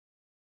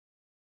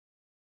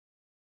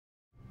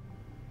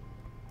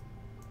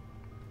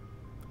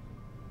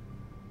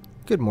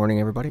Good morning,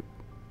 everybody,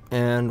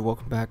 and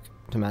welcome back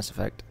to Mass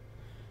Effect.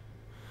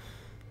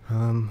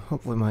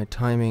 Hopefully my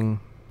timing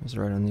is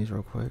right on these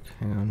real quick.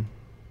 Hang on.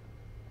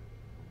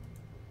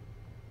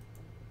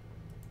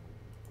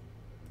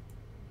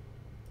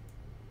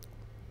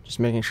 Just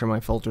making sure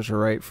my filters are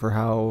right for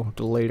how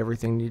delayed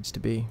everything needs to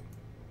be.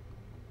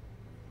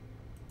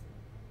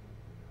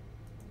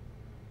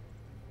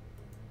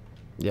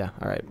 Yeah,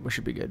 alright, we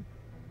should be good.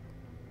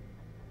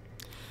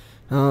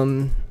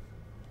 I'm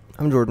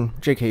Jordan,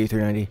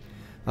 JKU390.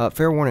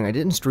 Fair warning, I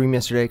didn't stream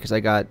yesterday because I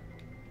got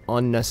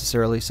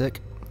unnecessarily sick.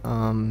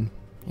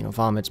 You know,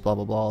 vomits, blah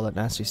blah blah, all that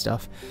nasty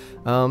stuff.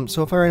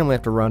 So if I randomly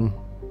have to run,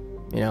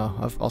 you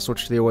know, I'll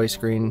switch to the away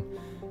screen.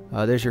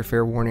 There's your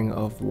fair warning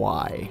of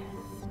why.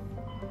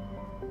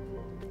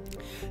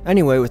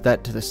 Anyway, with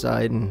that to the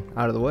side and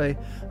out of the way,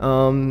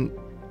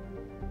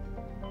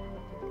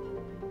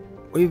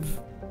 we've,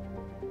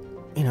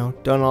 you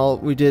know,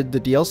 we did the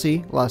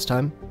DLC last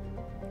time.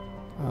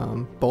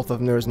 Both of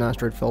them, there was an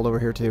asteroid field over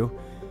here too.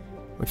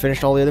 We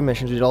finished all the other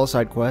missions, we did all the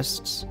side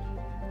quests.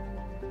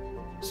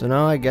 So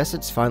now I guess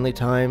it's finally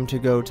time to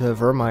go to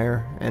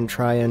Vermeer and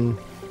try and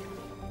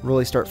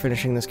really start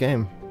finishing this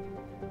game.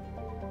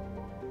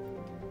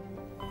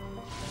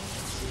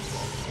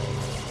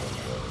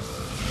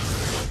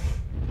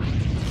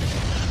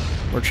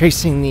 We're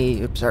chasing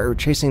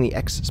the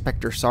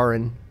ex-Spectre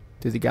Sarin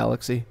through the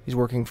galaxy. He's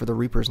working for the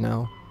Reapers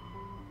now.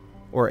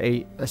 Or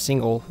a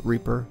single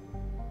Reaper.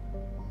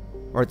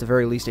 Or at the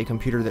very least a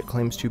computer that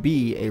claims to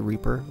be a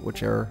Reaper,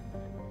 which are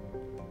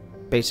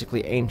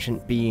basically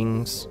ancient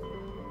beings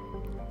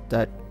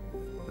that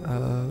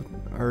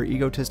are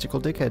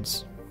egotistical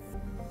dickheads.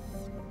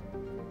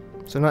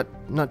 So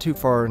not too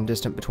far and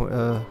distant between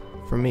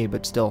from me,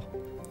 but still.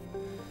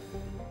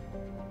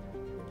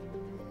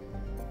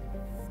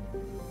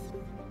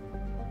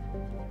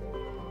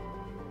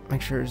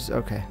 Make sure it's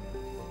okay.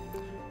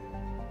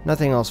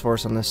 Nothing else for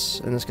us on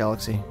in this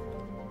galaxy.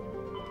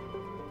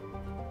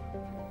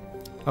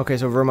 Okay,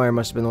 so Vermeer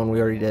must have been the one we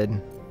already did.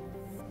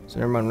 So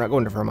never mind, we're not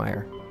going to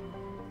Vermeer.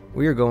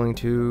 We are going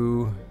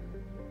to,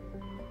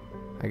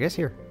 I guess,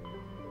 here.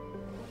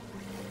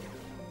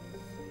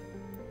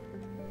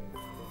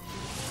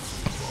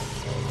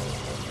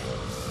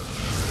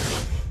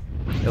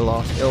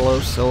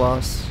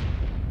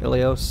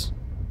 Ilios.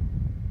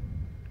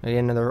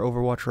 Again, another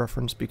Overwatch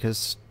reference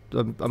because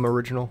I'm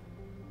original.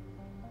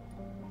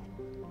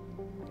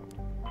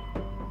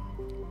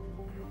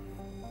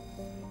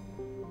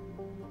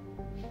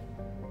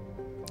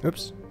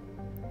 Oops.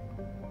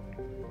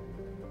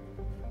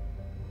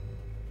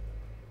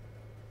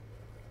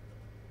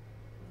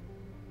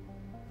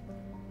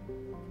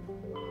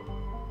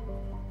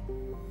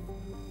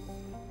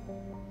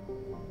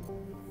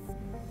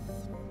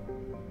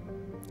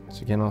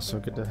 It's again also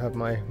good to have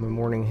my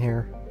morning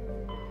hair.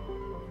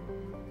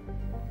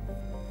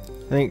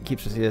 I think it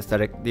keeps with the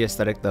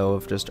aesthetic though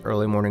of just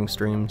early morning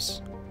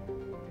streams.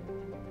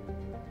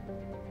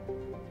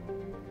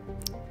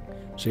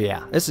 So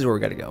yeah, this is where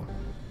we gotta go.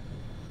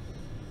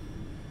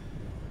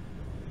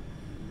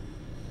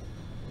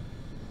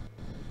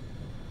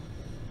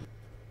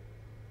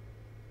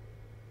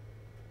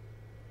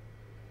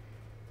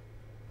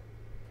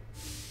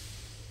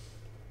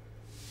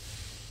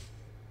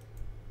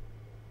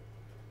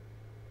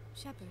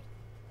 Shepard,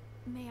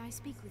 may I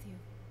speak with you?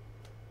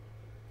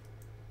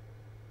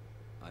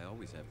 I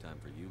always have time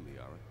for you,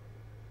 Liara.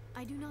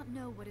 I do not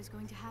know what is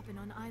going to happen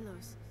on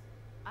Ilos.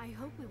 I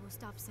hope we will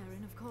stop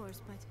Saren, of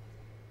course, but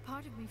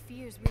part of me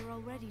fears we are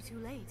already too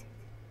late.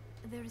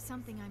 There is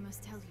something I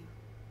must tell you,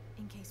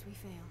 in case we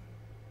fail.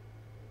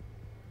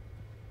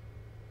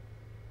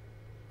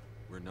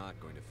 We're not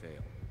going to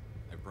fail.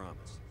 I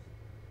promise.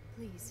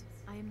 Please,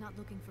 I am not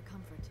looking for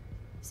comfort.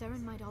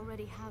 Saren might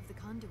already have the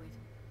conduit.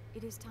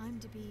 It is time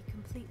to be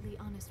completely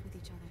honest with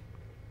each other.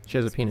 She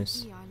has a This penis.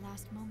 will be our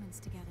last moments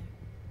together.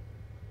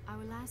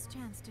 Our last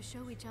chance to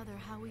show each other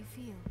how we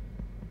feel.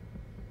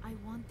 I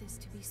want this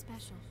to be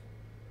special.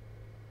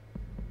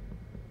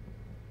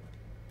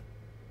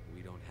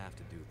 We don't have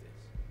to do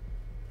this.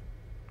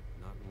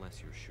 Not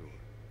unless you're sure.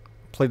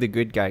 Play the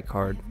good guy I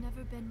card. have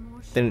never been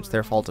more Then it's sure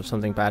their of fault if anything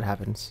something in my bad life.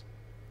 happens.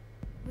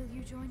 Will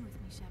you join with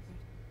me, Shepard?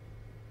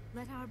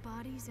 Let our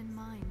bodies and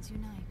minds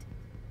unite.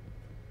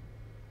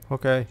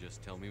 Okay.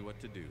 Just tell me what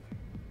to do.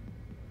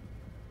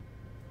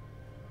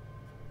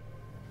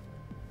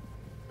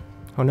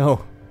 Oh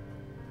no.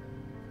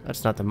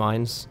 That's not the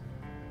mines.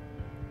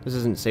 This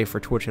isn't safe for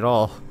Twitch at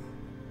all.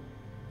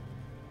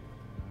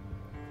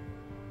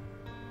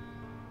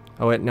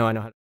 Oh wait, no, I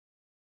know how to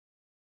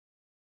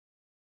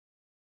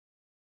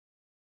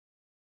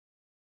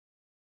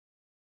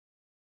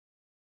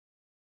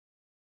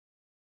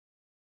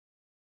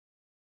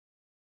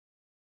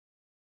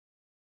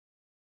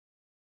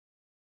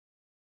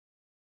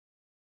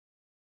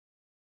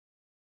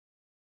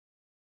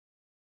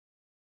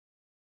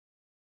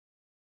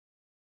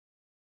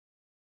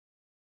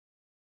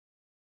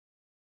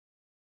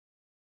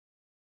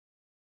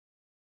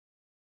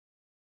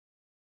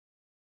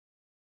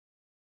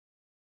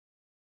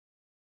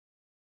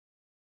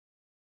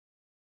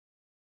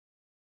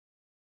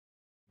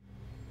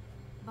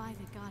by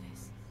the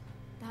goddess.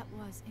 That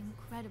was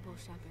incredible,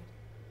 Shepard.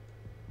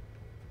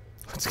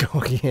 Let's go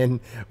again.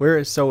 Where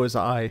is so is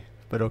I,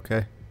 but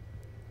okay.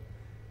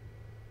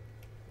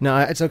 No,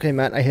 it's okay,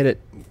 Matt. I hit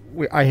it.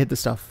 I hit the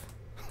stuff.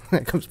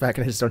 It comes back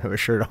and I just don't have a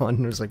shirt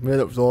on. It was like, man,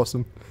 that was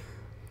awesome.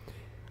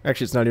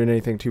 Actually, it's not even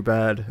anything too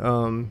bad.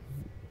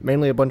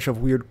 Mainly a bunch of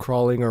weird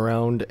crawling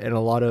around and a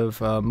lot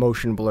of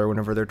motion blur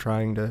whenever they're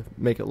trying to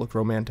make it look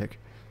romantic.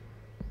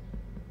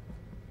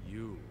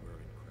 You were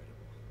incredible.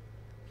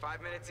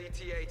 5 minutes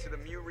ETA to the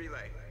Mu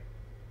relay.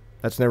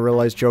 That's when I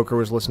realized Joker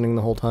was listening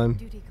the whole time.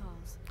 Duty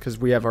calls. Because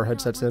we have our I do not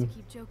headsets want in. to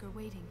keep Joker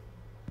waiting.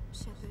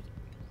 Shepard,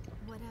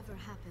 whatever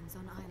happens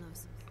on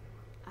Ilos,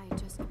 I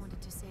just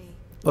wanted to say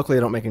Luckily,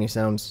 I don't make any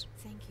sounds.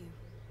 thank you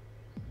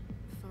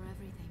for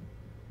everything.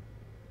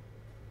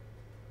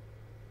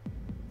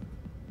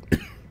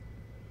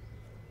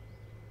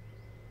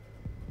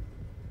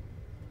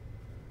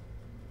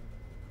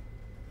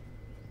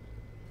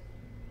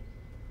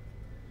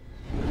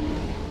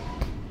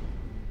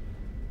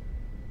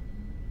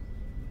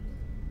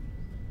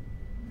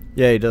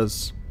 Yeah, he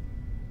does.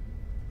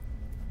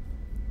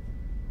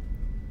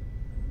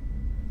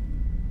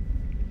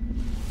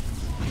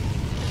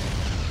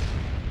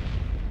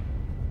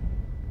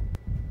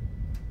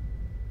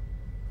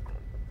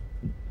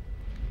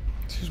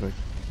 Excuse me.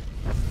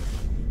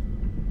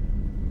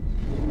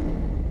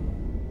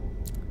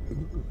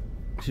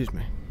 Excuse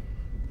me.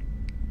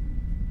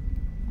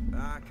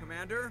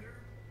 Commander?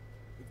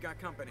 We've got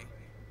company.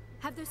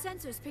 Have their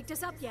sensors picked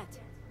us up yet?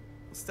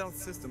 Stealth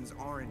systems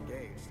are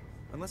engaged.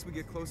 Unless we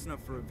get close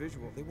enough for a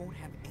visual, they won't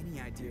have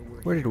any idea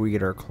we're Where here. did we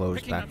get our clothes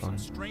Picking back up some on?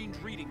 strange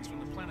readings from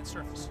the planet's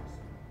surface.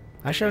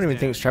 Actually, I don't even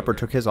think Shepard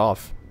took his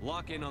off,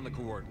 Lock in on the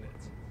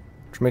coordinates.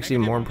 which makes it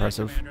even Negative more on that,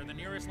 impressive. Commander. The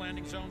nearest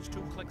landing zone's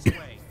 2 clicks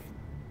away.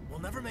 We'll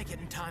never make it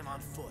in time on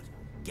foot.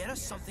 Get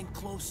us something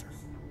closer.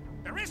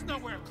 There is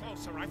nowhere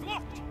closer. I've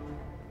looked.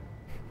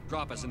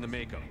 Drop us in the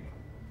Mako.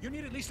 You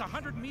need at least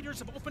 100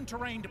 meters of open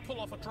terrain to pull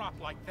off a drop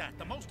like that.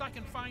 The most I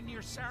can find near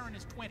Saren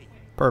is 20.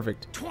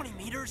 Perfect. 20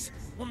 meters?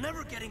 We'll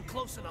never get in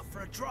close enough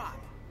for a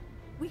drop.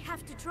 We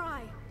have to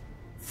try.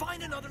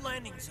 Find another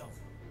landing zone.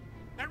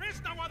 There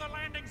is no other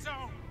landing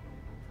zone.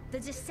 The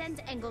descent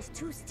angle's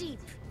too steep.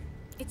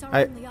 It's our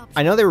I only option.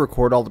 I know they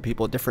record all the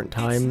people at different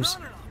times. It's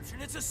not an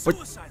option. It's a but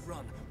suicide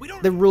run. We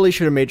don't. They really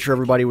should have made sure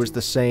everybody was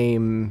the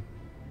same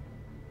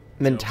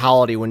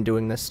mentality when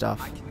doing this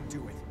stuff. I can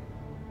do it.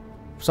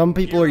 Some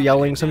people are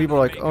yelling, some people are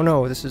like, oh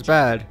no, this is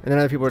bad. And then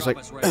other people are just like,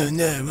 Drop us right oh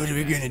no, what are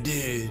we gonna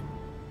do?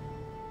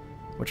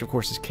 Which of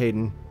course is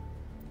Caden.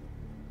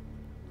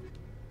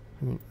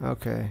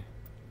 Okay.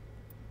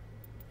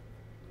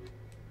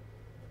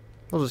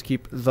 I'll just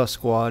keep the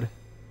squad.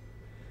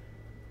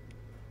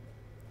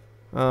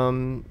 Yeah,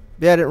 I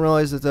didn't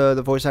realize that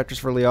the voice actress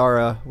for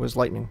Liara was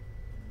Lightning.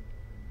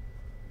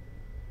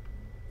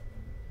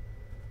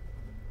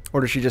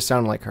 Or does she just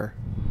sound like her?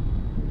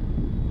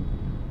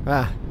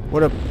 Ah,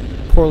 what a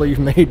poorly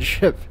made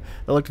ship.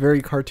 That looked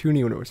very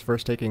cartoony when it was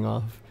first taking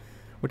off.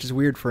 Which is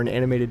weird for an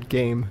animated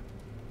game.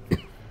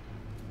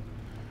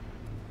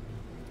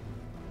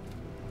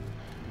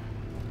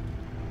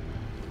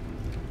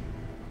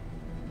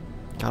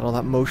 God, all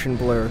that motion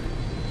blur.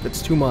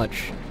 It's too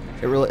much.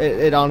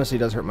 It honestly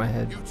does hurt my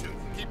head. You two,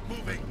 keep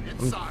moving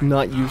I'm inside.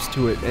 not used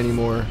to it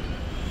anymore.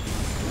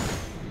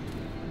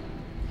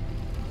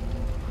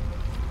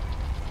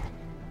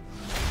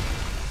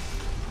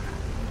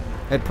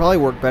 It'd probably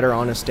work better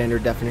on a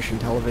standard definition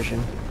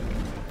television.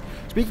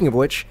 Speaking of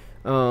which,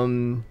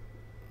 oh,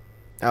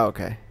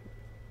 okay.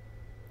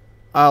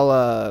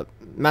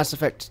 Mass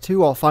Effect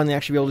 2, I'll finally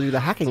actually be able to do the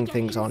hacking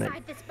things on it.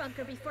 Inside this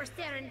bunker before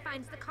Saren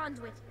finds the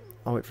conduit.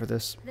 I'll wait for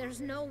this. There's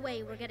no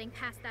way we're getting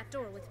past that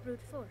door with brute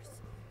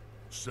force.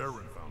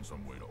 Saren found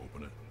some way to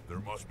open it. There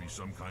must be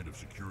some kind of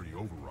security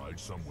override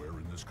somewhere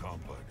in this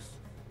complex.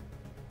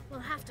 We'll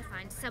have to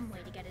find some way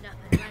to get it up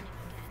and running again.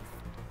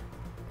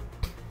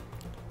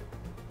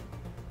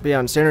 But yeah,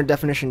 on standard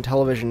definition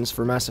televisions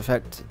for Mass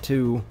Effect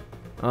 2,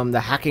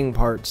 the hacking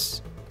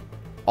parts,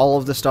 all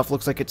of the stuff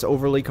looks like it's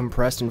overly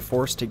compressed and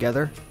forced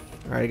together.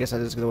 Alright, I guess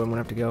that is the way I'm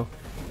gonna have to go.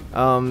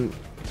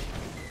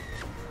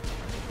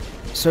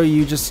 So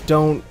you just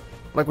don't,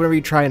 like whenever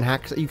you try and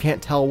hack, you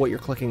can't tell what you're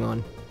clicking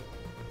on.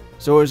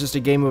 So it was just a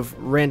game of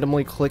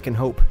randomly click and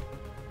hope.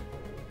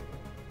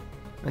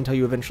 Until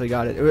you eventually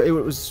got it. It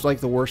was like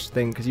the worst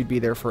thing, because you'd be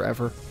there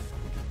forever.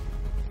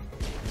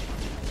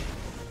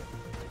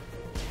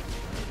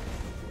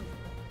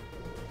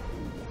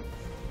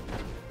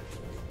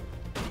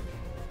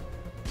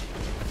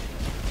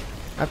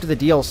 After the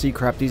DLC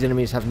crap, these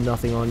enemies have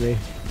nothing on me.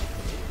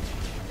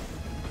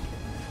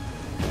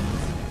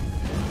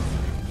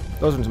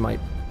 Those ones might.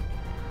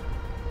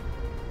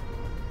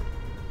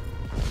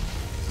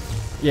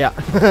 Yeah.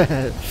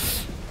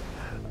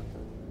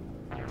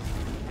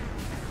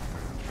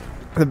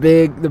 the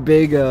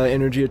big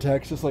energy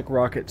attacks, just like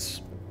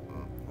rockets,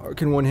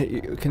 can one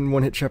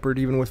hit Shepard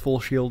even with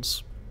full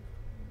shields,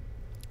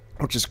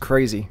 which is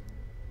crazy.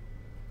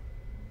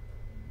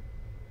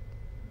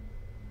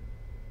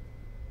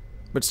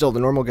 But still, the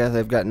normal guys,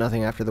 they've got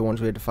nothing after the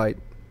ones we had to fight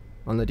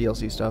on the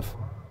DLC stuff.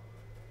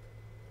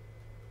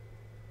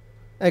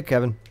 Hey,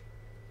 Kevin.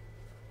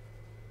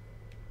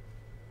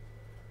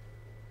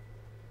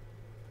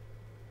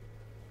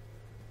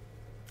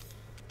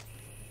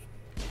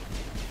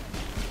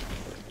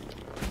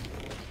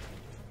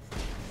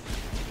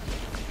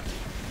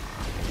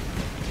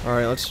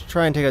 Alright, let's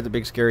try and take out the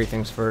big scary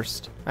things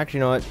first. Actually,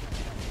 you know what?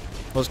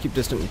 We'll just keep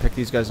distant and pick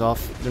these guys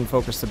off, then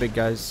focus the big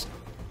guys.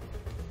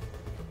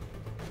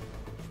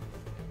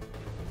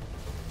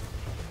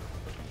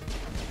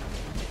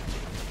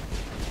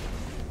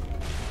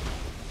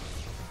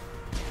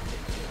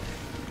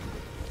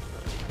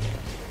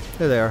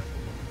 There they are.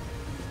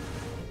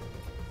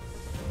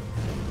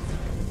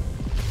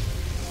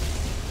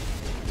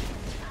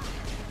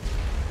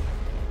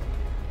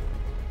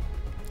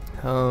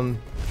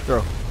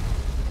 Throw.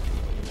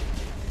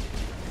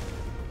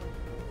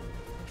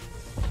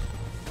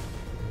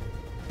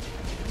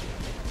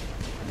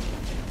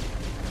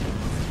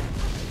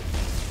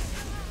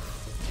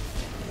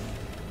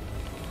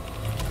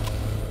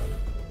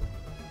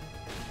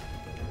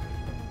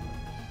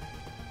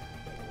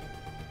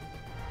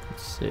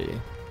 Let's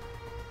see.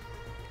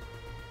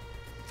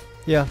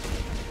 Yeah.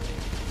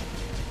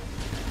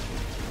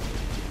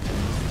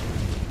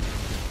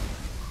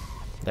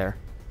 There.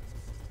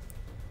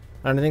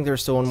 And I think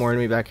there's still one more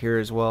enemy back here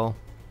as well.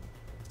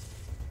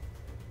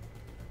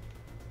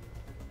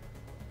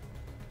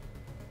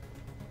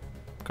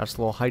 Got this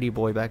little Heidi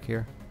boy back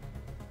here.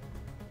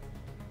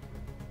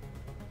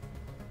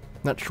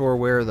 Not sure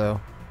where though.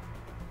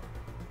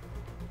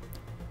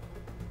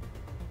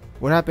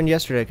 What happened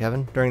yesterday,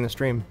 Kevin, during the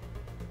stream?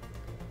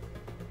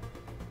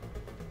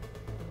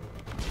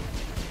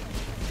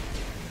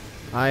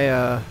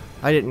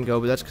 I didn't go,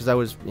 but that's because I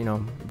was, you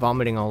know,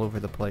 vomiting all over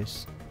the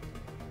place.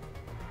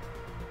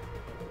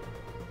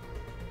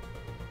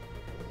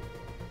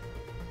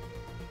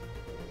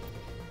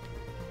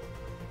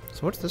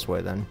 So what's this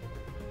way then?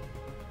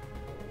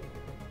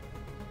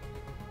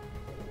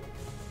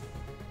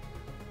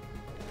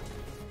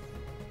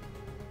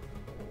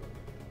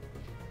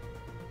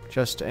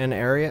 Just an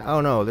area?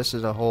 Oh no, this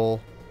is a whole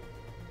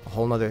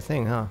nother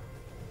thing, huh?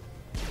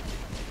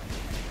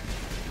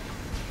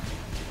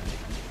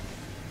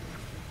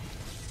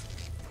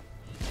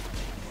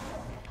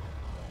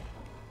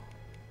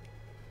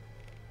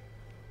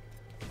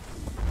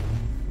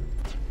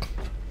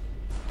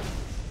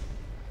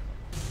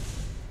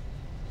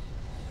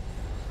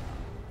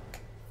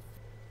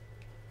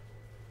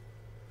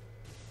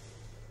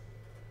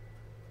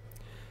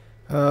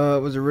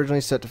 It was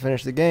originally set to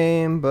finish the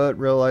game, but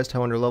realized how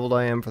underleveled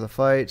I am for the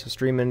fight, so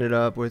stream ended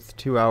up with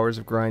 2 hours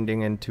of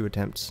grinding and 2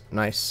 attempts.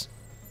 Nice.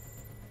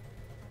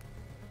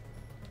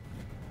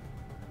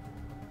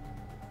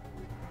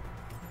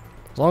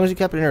 As long as you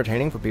kept it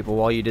entertaining for people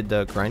while you did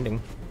the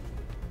grinding.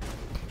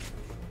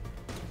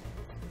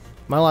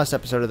 My last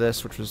episode of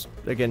this, which was,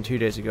 again, 2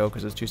 days ago,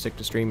 because I was too sick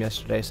to stream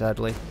yesterday,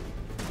 sadly,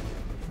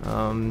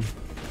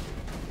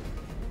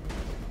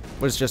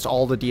 was just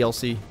all the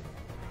DLC.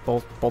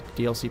 Both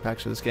DLC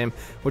packs for this game,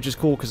 which is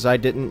cool because I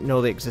didn't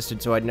know they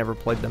existed, so I'd never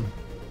played them.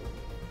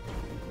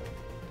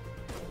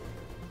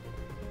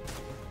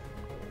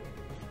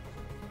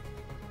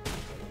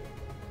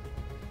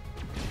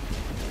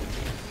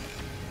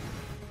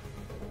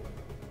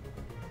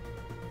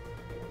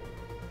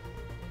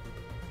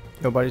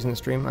 Nobody's in the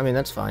stream? I mean,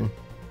 that's fine.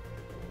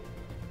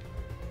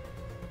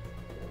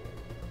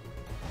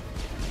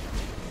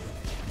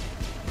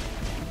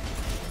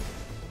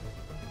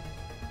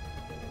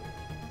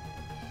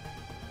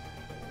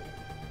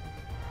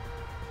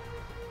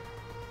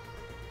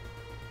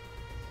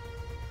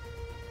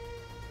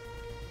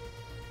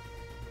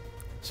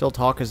 Still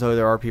talk as though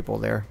there are people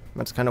there.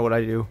 That's kind of what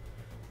I do.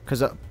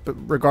 Because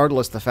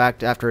regardless, the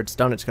fact after it's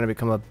done, it's going to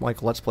become a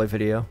like Let's Play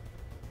video.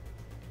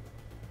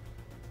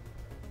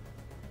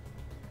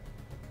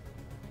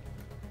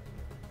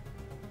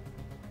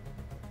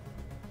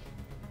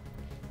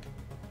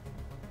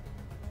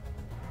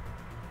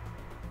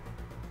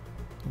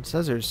 It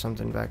says there's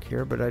something back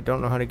here, but I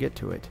don't know how to get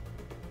to it.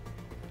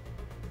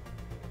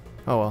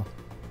 Oh well.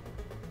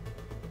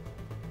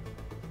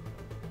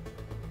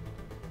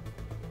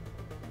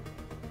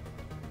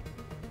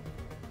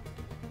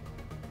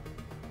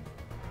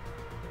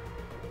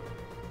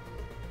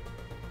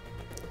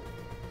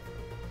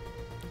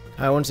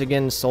 I once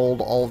again sold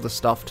all of the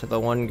stuff to the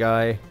one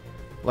guy.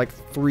 Like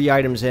 3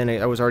 items in,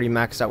 I was already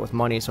maxed out with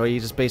money, so he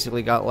just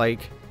basically got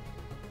like,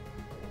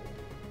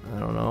 I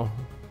don't know,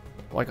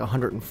 like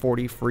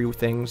 140 free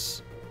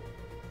things.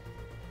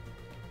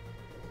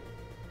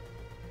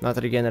 Not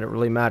that again that it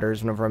really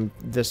matters whenever I'm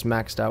this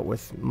maxed out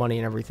with money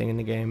and everything in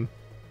the game.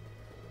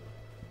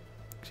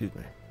 Excuse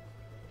me.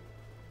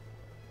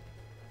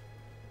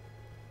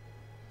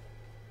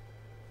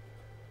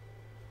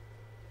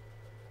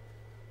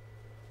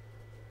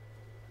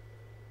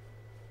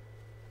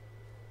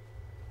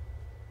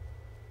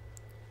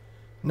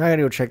 Now I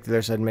gotta go check the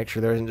other side and make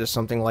sure there isn't just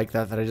something like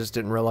that that I just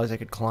didn't realize I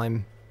could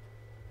climb.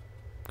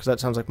 Because that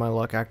sounds like my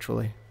luck,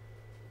 actually.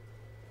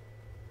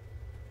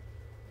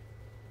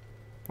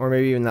 Or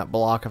maybe even that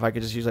block, if I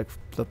could just use like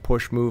the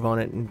push move on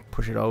it and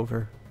push it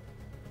over.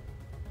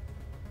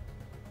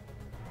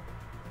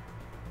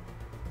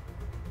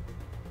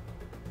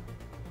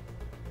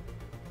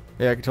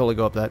 Yeah, I could totally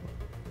go up that.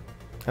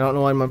 I don't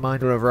know why in my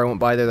mind whenever I went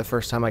by there the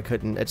first time I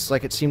couldn't. It's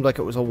like it seemed like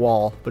it was a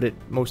wall, but it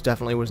most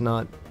definitely was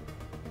not.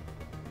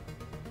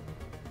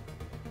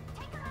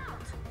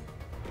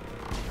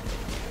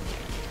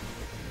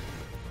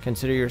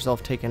 Consider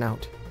yourself taken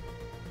out.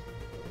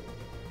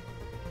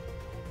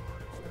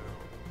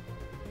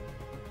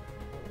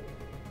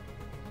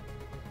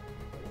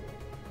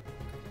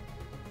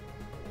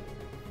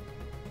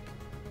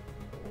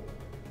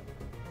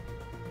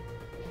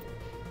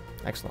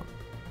 Excellent.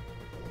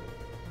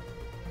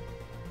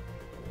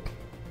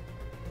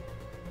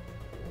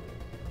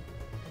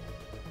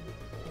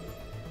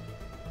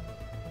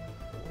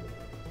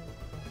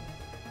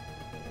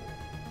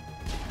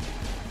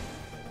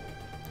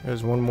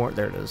 There's one more.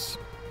 There it is.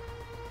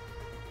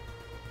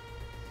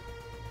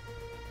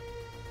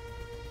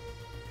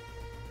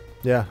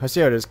 Yeah, I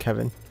see how it is,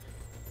 Kevin.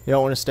 You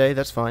don't want to stay?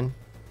 That's fine.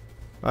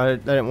 I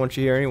didn't want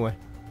you here anyway.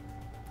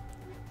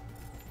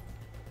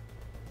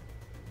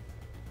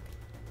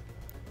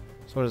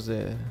 So what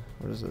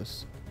is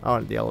this?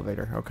 Oh, the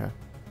elevator. Okay.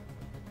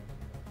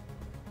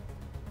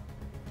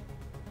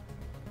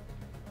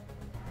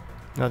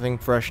 Nothing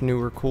fresh,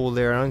 new, or cool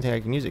there. I don't think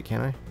I can use it,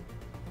 can I?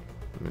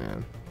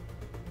 Man.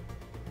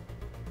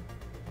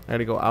 I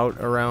gotta go out,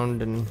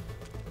 around, and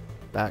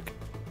back.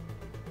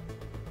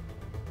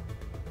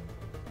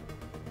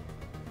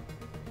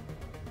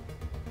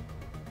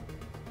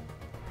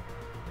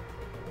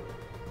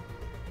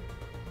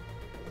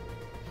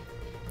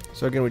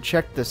 So again, we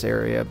checked this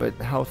area, but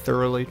how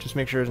thoroughly? Just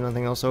make sure there's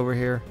nothing else over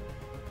here.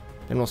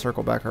 Then we'll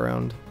circle back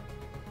around.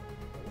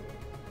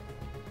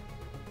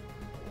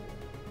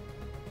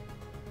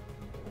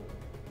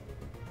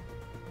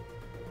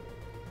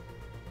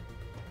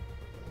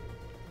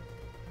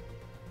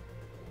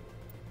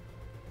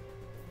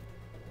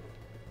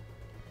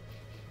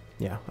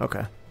 Yeah,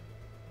 okay.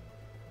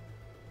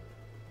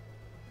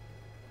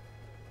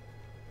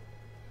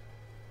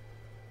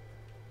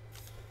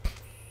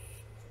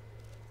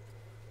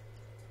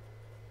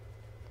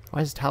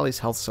 Why is Tally's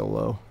health so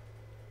low?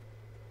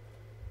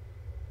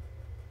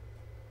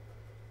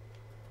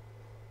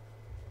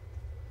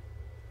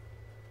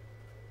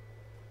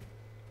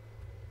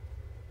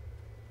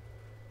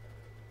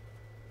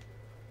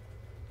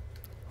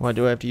 Why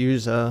do I have to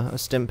use a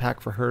stim pack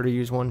for her to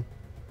use one?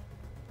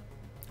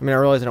 I mean, I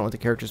realize I don't want the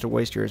characters to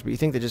waste yours, but you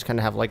think they just kind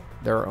of have, like,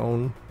 their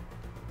own?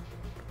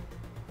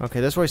 Okay,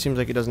 this way seems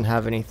like it doesn't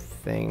have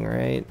anything,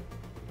 right?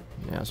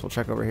 Yeah, so we'll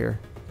check over here.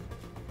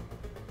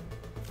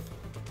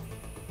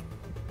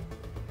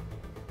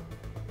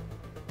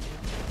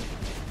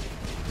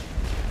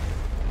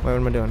 Wait, what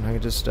am I doing? I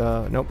could just,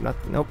 nope,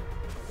 nope.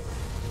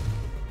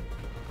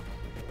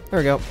 There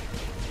we go.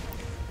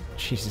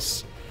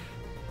 Jesus.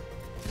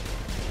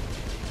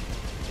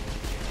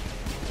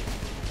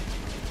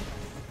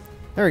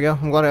 There we go.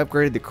 I'm glad I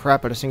upgraded the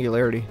crap out of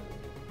Singularity.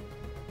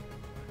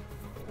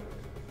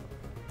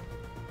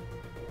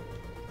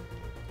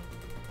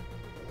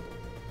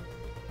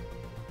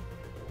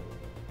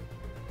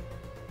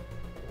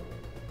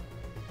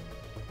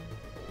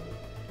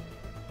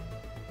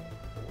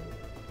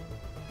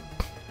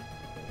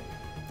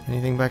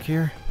 Anything back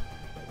here?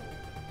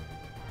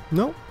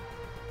 Nope.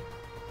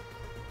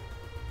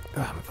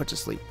 I'm gonna put to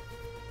sleep.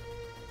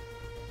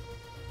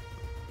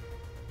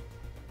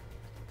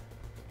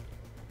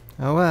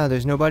 Oh wow,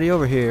 there's nobody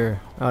over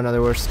here. Oh no,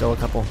 there were still a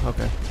couple.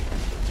 Okay.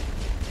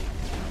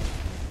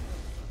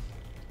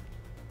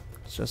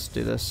 Let's just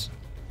do this.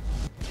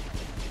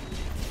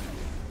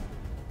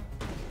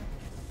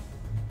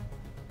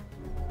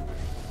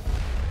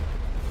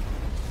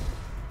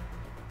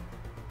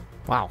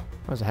 Wow,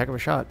 that was a heck of a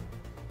shot.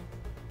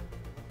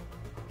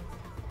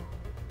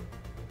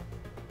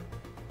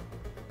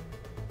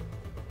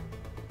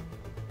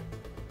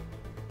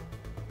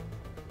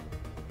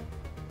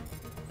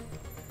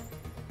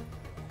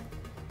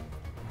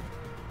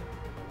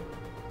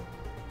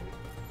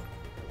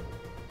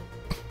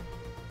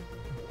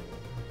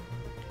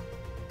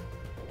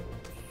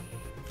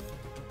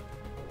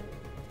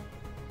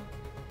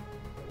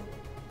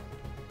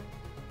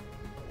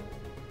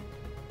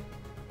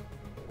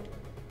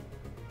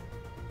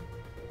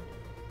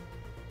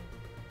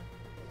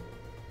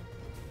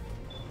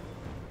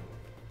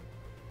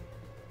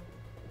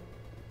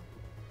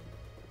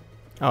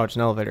 Oh, it's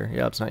an elevator.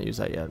 Yeah, let's not use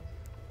that yet.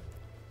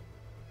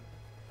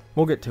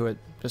 We'll get to it,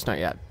 just not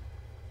yet.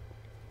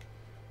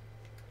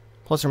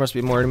 Plus, there must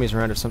be more enemies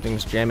around if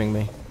something's jamming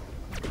me.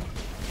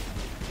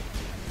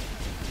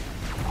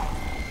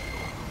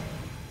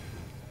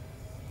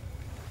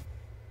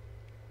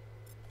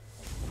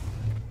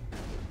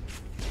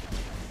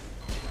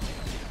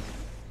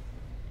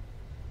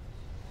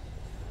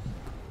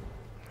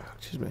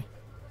 Excuse me.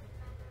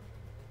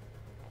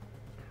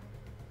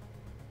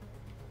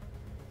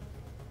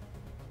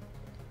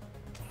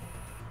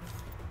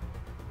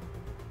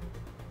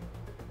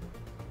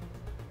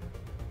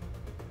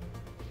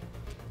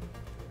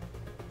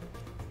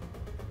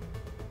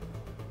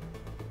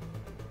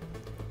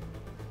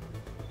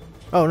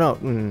 Oh, no.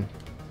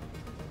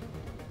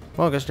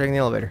 Well, I guess taking the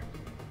elevator.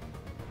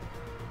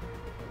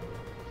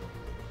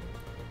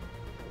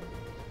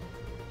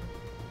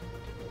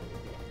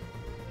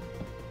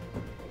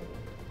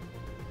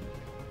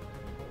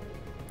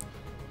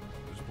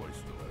 This place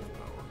still has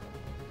power.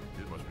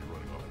 It must be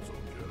running off its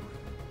own generator.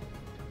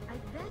 I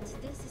bet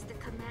this is the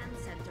command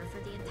center for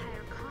the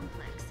entire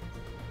complex.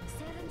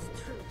 Saren's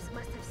troops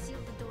must have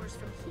sealed the doors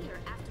from here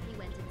after he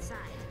went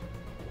inside.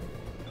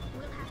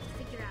 We'll have to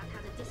figure out how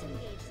to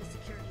disengage the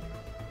security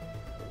room.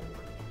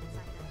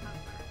 Inside that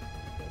bunker.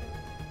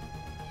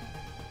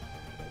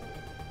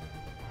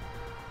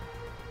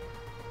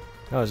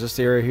 Oh, is this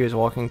the area he was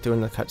walking through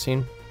in the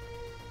cutscene?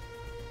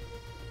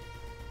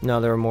 No,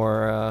 there were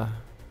more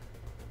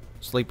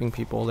sleeping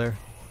people there.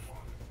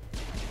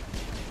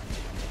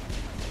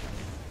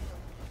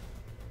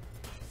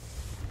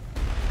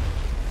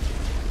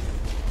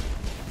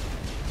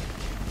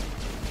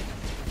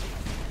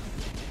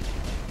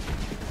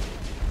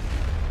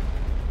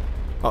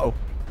 Uh-oh.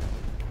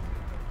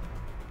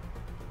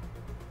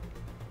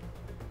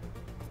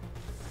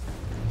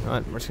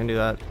 Alright, we're just gonna do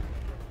that.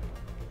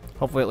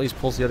 Hopefully at least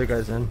pulls the other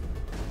guys in.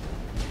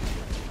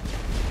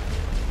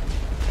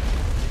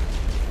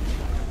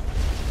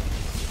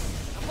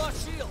 I've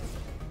lost shield.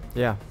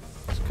 Yeah,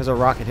 it's because a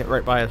rocket hit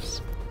right by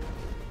us.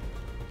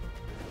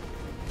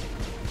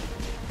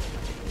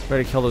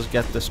 Ready to kill those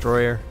Geth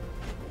Destroyer.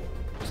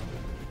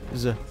 This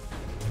is a...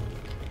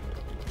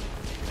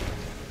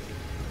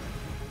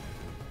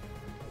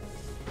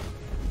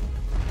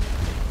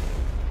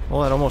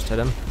 Well, that almost hit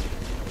him.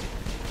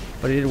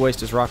 But he did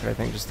waste his rocket, I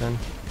think, just then.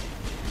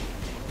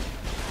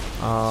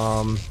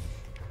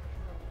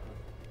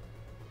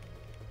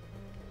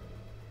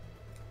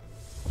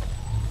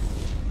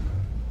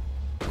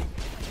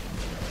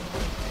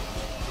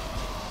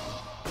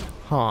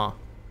 Huh.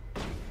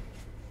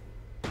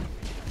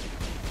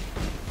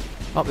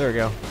 Oh, there we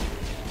go.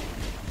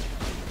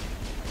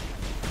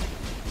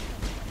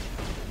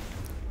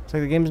 It's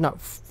like the game's not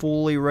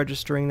fully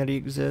registering that he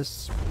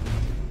exists.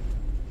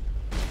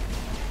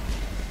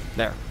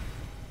 There.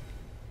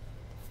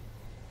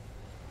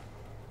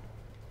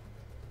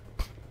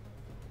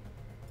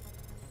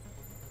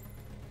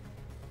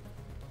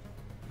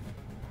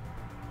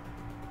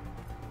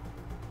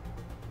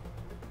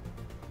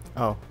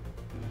 Oh.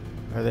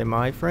 Are they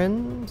my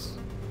friends?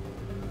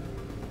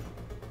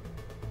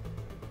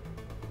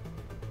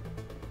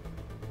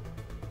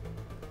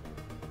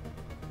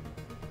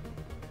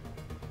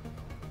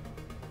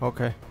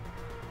 Okay.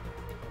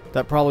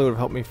 That probably would have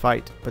helped me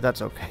fight, but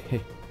that's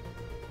okay.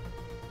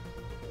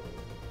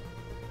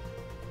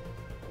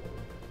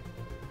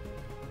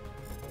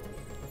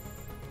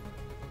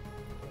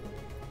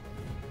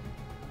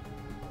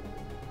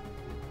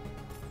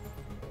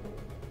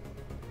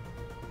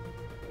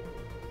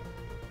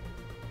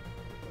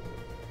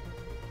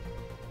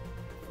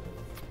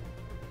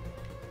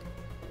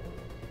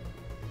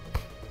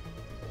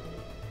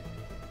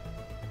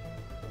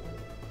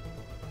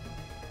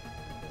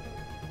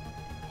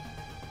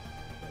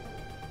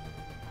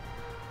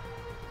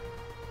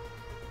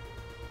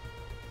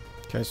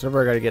 Okay, so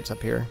everybody gets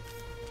up here.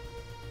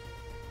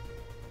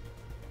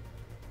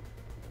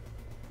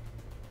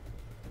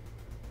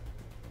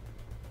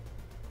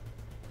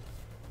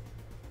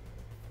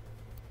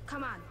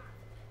 Come on.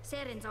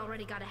 Saren's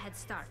already got a head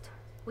start.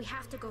 We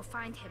have to go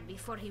find him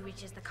before he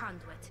reaches the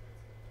conduit.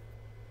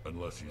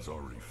 Unless he's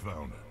already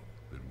found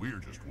it, then we're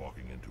just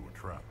walking into a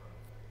trap.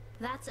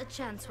 That's a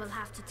chance we'll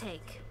have to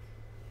take.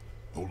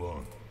 Hold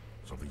on.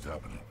 Something's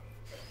happening.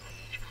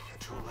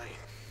 Too late.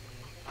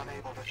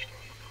 Unable to...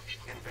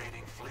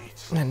 Invading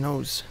fleets. My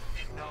nose.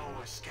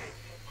 No escape.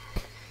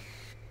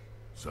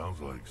 Sounds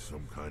like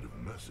some kind of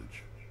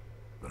message,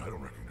 but I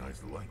don't recognize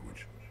the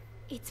language.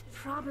 It's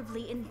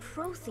probably in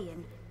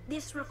Prothean.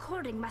 This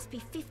recording must be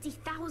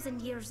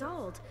 50,000 years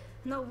old.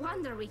 No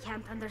wonder we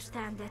can't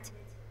understand it.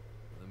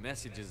 The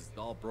message is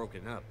all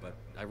broken up, but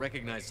I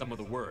recognize some of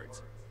the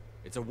words.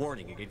 It's a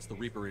warning against the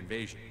Reaper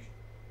invasion.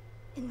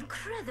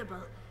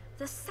 Incredible.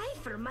 The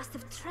cipher must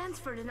have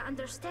transferred an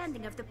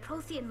understanding of the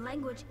Prothean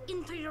language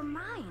into your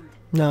mind.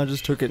 No, I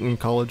just took it in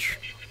college.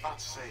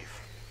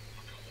 Unsafe.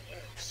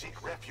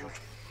 Seek refuge.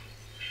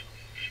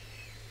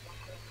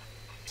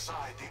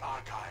 Inside the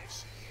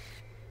archives.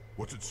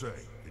 What's it say?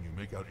 Can you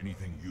make out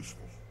anything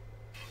useful?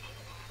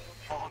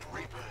 Fought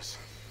Reapers.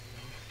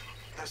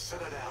 The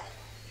Citadel.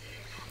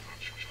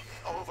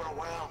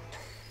 Overwhelmed.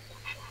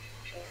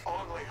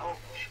 Only hope.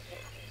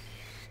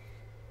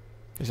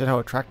 He said how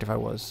attractive I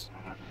was.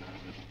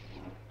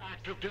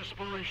 Act of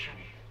desperation.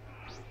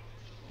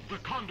 The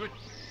conduit.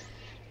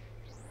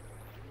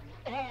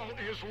 All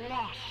is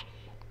lost.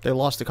 They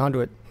lost the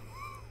conduit.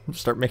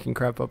 Start making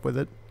crap up with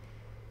it.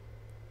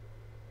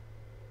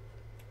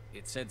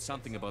 It said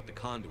something about the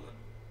conduit,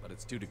 but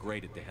it's too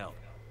degraded to help.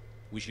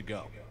 We should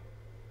go.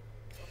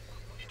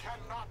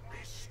 Cannot be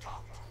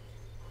stopped.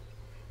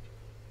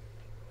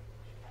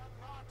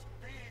 Cannot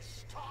be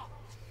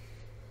stopped.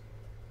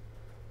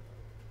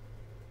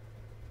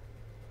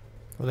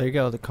 Well, there you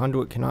go. The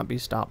conduit cannot be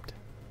stopped.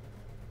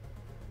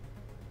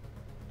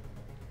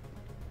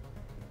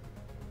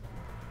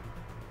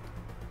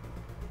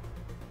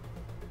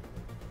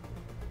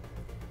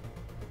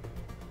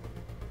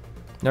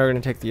 Now we're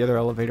gonna take the other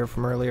elevator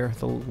from earlier,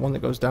 the one that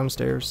goes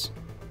downstairs.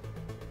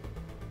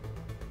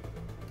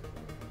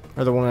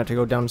 Or the one I have to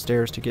go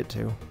downstairs to get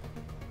to.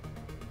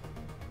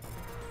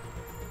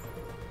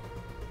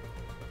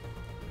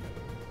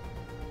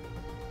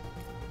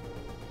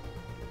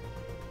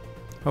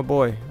 Oh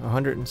boy,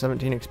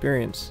 117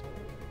 experience.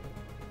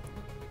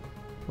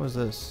 What is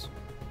this?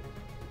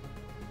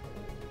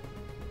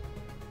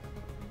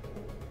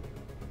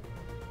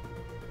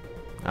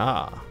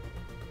 Ah.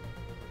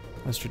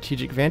 A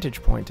strategic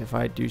vantage point, if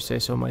I do say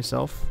so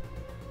myself.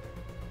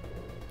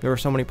 There were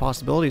so many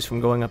possibilities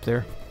from going up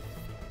there.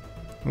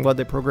 I'm glad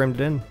they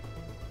programmed it in.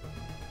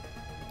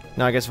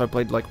 Now I guess if I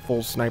played like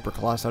full sniper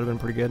class, that would have been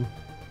pretty good.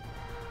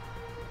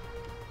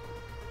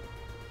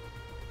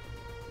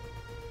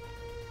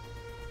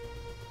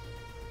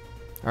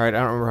 Alright, I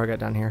don't remember how I got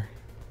down here.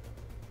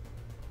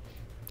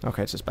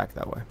 Okay, it's just back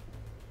that way.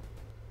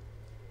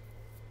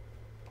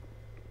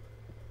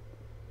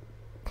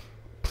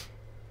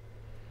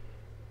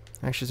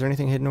 Actually, is there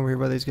anything hidden over here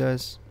by these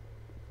guys?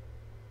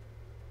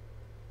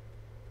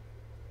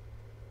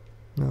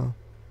 No.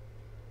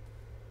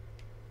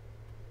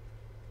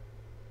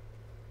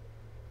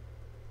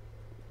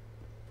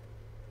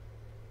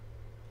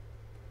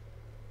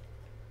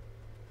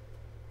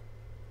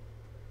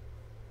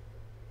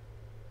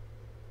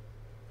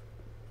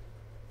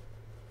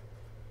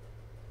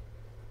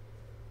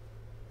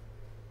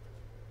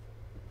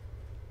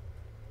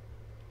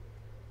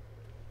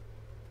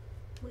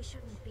 We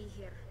shouldn't be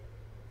here.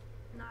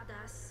 Not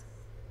us.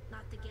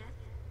 Not the Geth.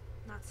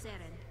 Not Seren.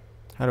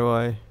 How do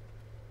I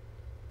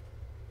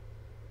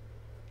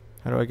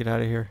get out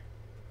of here?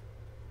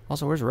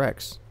 Also, where's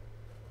Rex?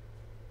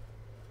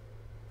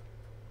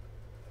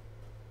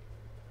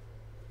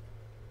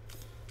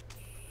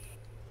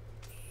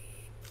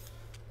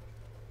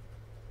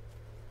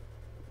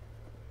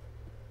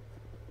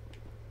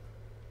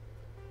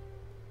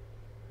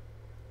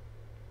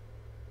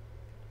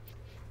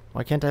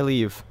 Why can't I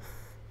leave?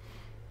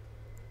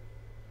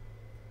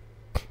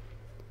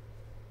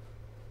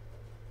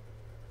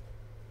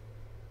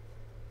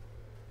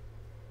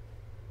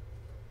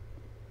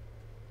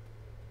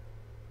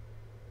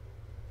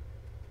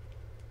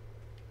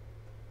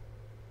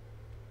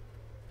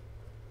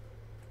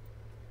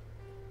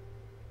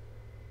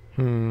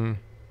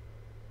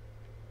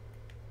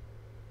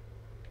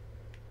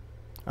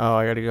 Oh,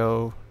 I gotta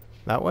go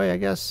that way, I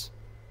guess?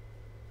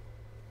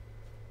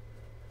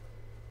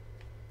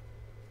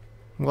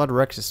 I'm glad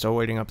Rex is still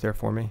waiting up there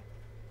for me.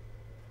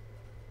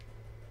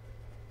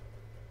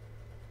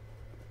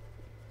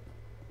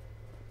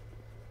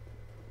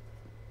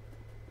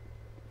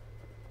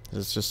 Is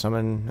this just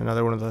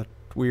another one of the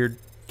weird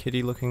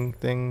kitty looking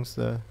things,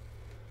 the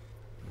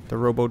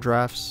robo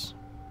drafts?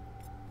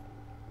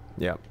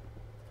 Yep.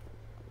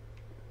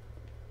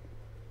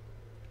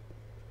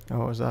 Oh,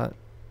 what was that?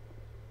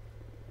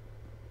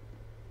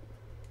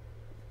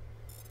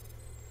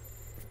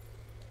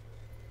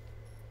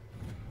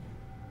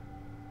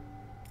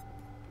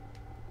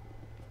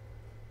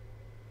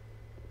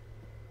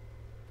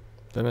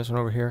 Did I miss one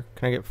over here?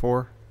 Can I get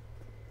 4?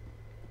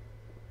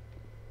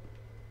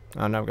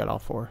 Oh, no, I've got all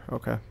 4.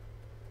 Okay.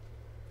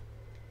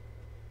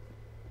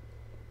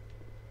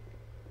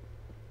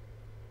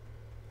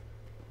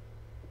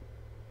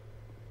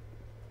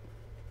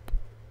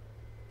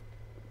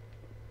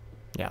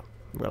 Yeah,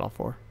 I've got all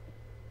 4.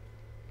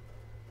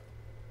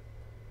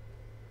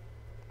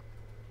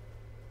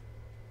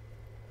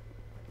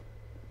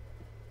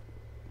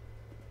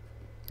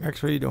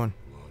 Rex, what are you doing?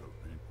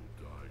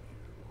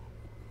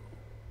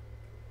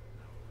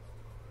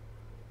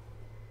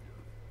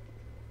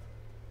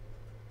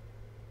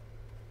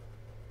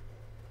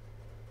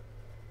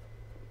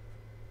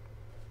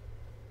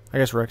 I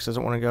guess Rex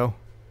doesn't want to go.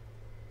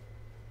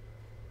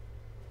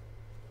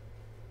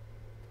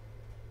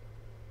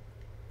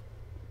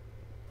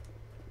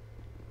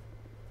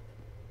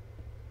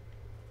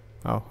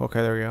 Oh,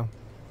 okay, there we go.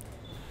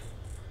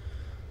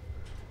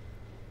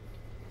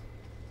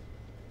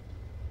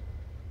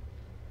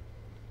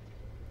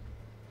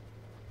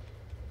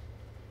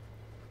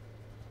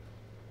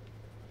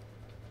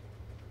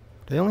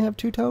 Do they only have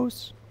 2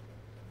 toes?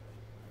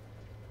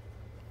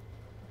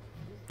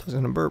 I was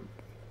gonna burp.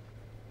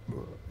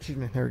 Excuse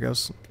me, there it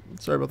goes.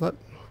 Sorry about that.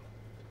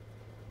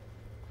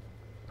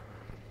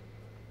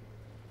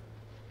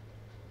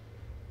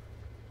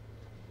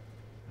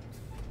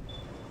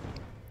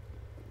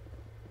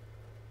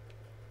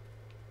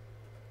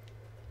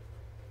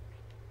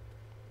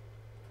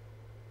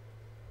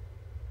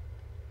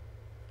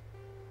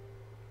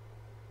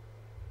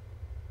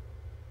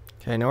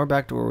 Okay, now we're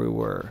back to where we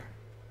were.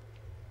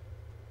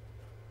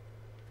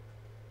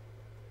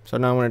 So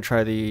now I want to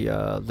try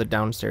the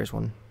downstairs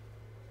one.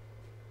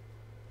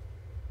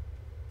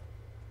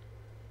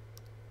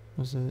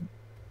 Was it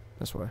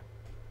this way?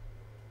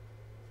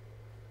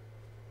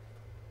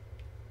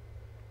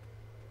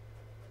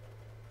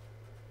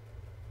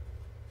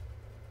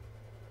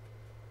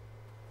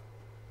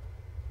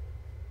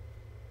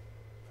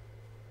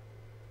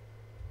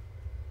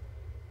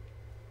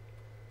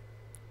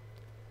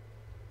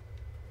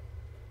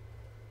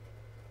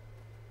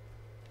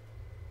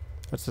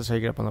 That's just how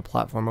you get up on the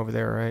platform over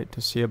there, right?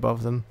 To see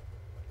above them.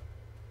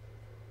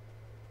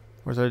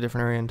 Or is that a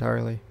different area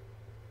entirely?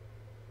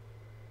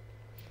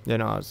 Yeah,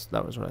 no,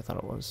 that was what I thought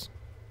it was.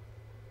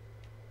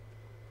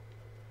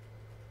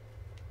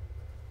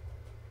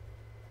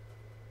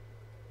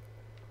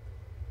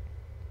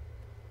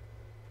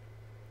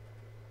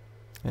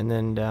 And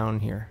then down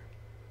here.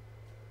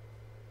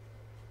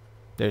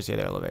 There's the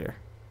other elevator.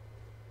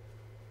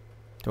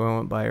 The one I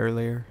went by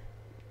earlier.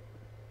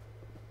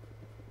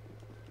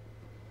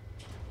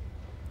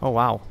 Oh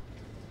wow.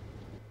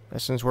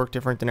 This thing's work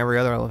different than every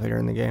other elevator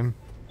in the game.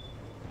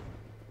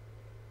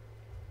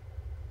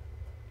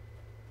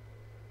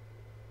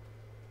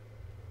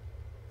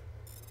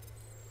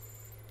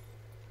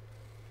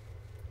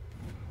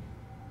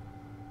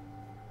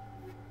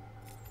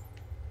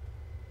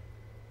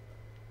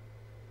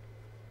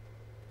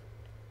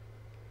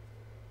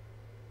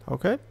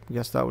 Okay,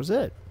 guess that was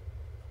it.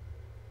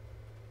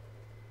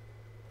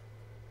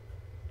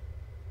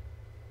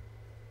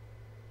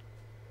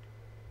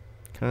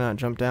 Can I not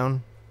jump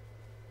down?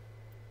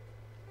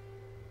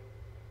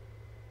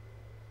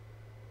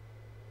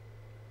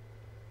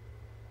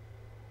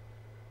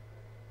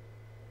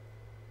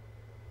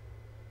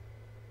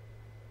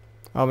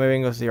 Oh, maybe I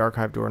can go to the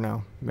archive door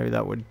now. Maybe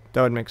that would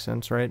make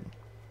sense, right?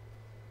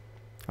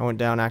 I went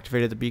down,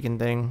 activated the beacon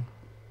thing.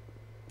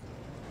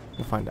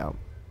 We'll find out.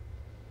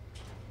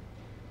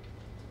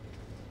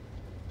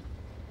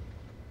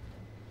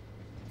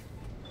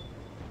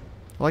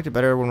 I liked it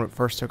better when it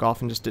first took off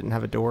and just didn't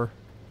have a door.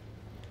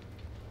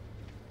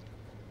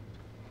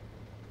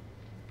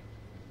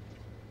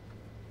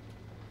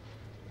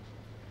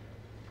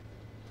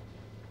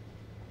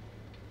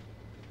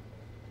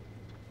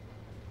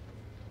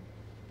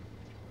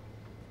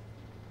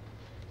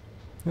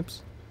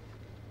 Oops.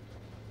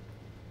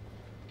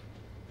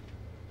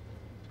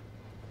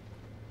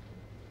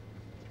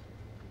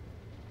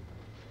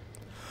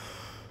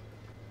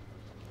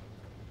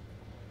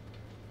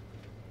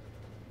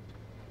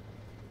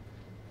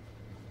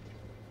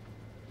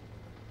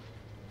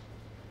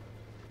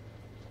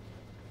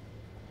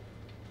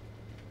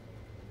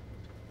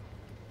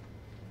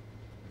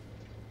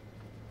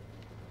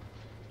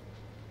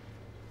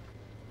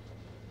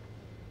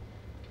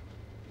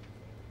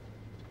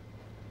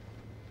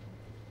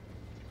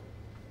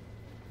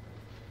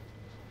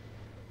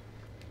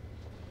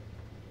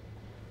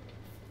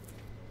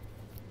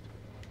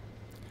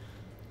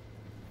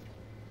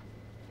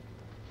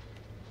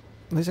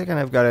 At least I kind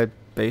of got a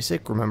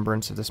basic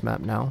remembrance of this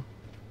map now.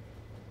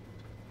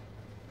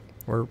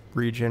 Or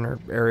region or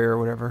area or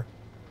whatever.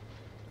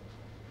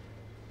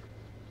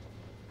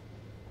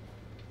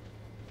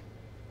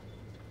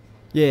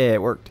 Yeah,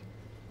 it worked.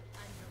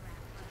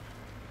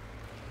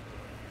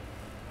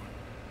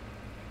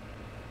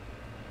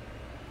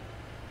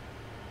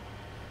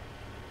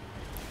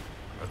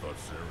 I thought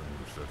Sarah would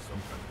have set some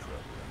kind of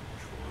trap or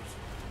ambush for us.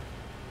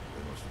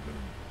 They must have been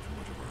in too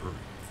much of a hurry.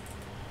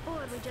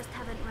 Or we just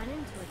haven't run into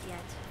it yet.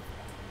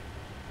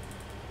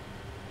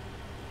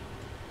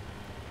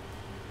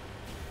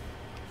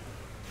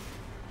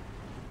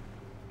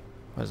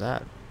 What's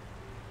that?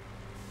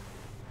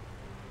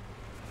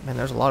 Man,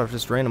 there's a lot of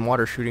just random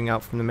water shooting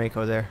out from the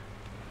Mako there.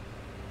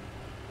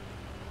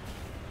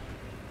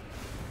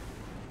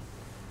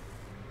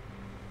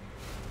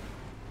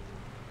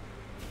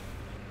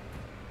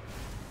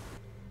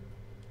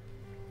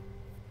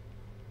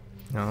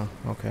 Oh,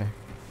 okay.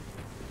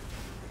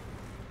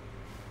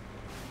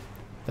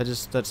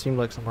 That seemed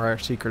like somewhere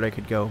secret I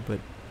could go, but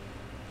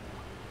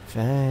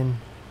fine.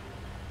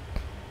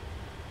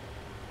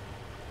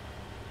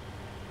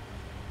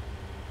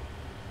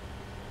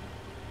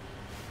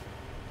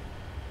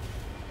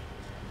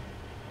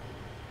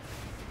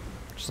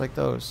 Just like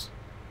those.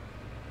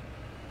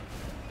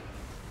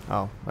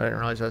 Oh, I didn't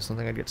realize that was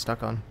something I'd get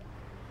stuck on.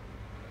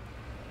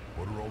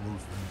 What are all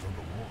those things on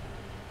the wall?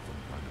 Some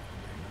kind of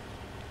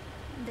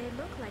container? They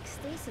look like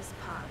stasis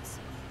pods.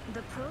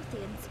 The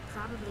Protheans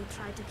probably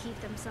tried to keep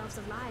themselves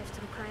alive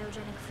through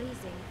cryogenic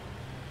freezing.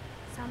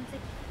 Something...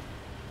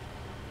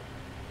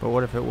 But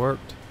what if it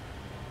worked?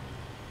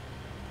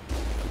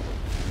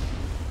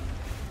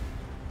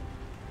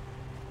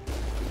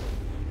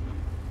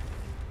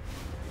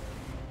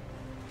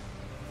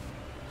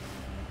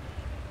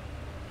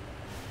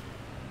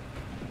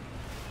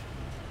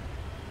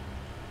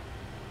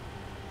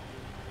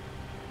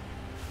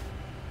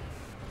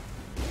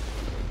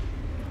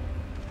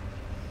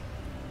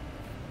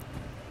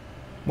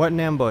 What an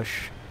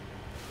ambush.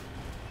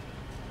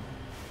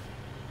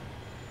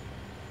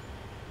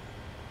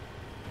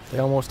 They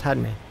almost had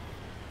me.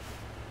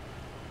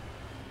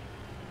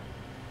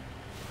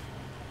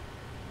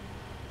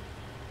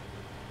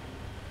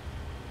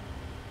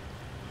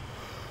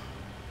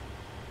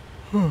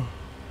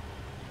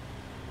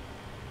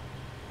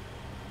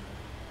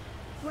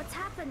 What's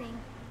happening?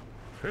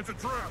 It's a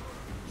trap!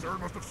 Sarah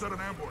must have set an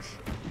ambush.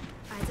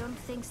 I don't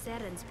think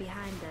Seren's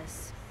behind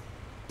us.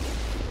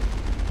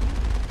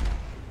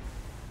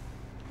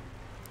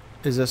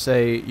 Is this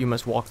a you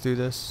must walk through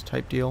this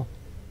type deal?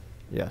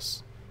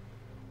 Yes.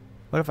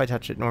 What if I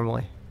touch it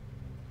normally?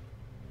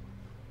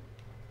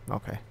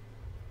 Okay.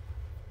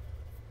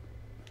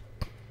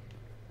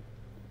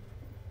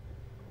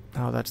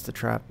 Oh, that's the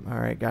trap.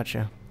 Alright,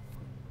 gotcha.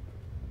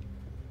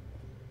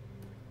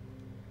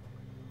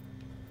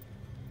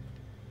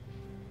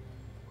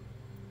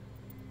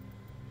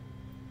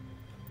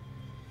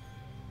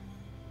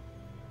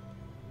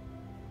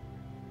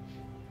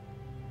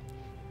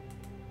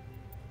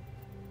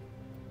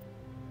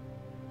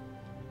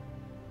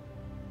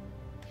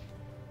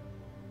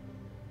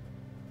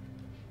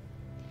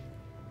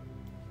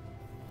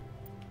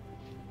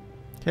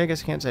 Okay, I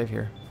guess I can't save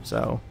here.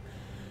 So,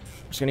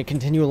 I'm just gonna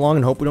continue along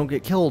and hope we don't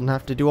get killed and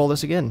have to do all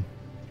this again.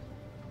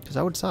 Because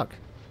that would suck.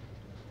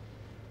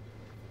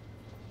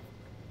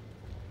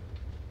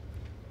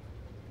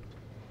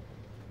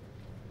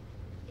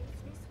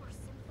 If this were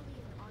simply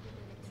an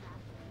automatic trap,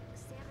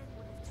 Saren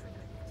would have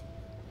triggered it.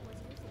 What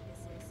do you think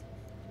this is?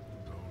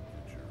 Don't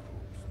get your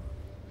hopes up.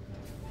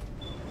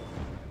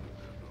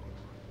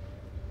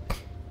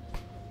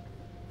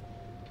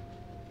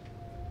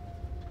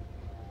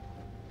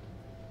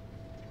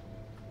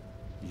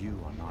 You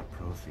are not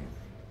Prothean,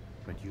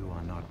 but you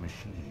are not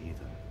machine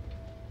either.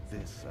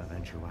 This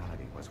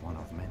eventuality was one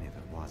of many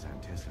that was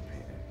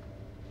anticipated.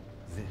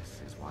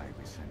 This is why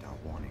we sent our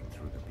warning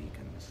through the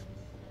beacons.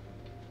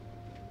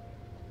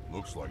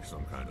 Looks like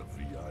some kind of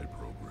VI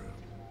program.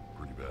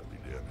 Pretty badly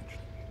damaged.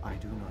 I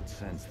do not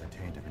sense the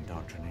taint of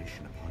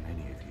indoctrination upon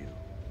any of you.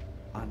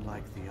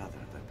 Unlike the other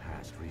that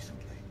passed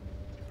recently.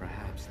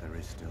 Perhaps there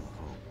is still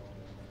hope.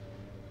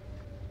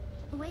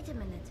 Wait a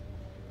minute.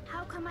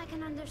 How come I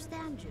can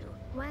understand you?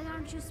 Why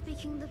aren't you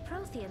speaking the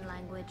Prothean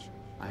language?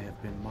 I have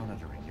been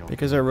monitoring your...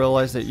 Because I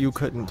realized that you since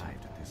couldn't.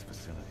 arrived at this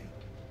facility.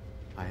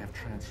 I have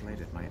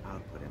translated my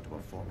output into a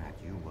format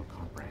you will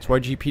comprehend. That's why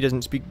GP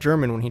doesn't speak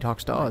German when he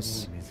talks to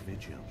us. My name is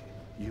Vigil.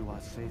 You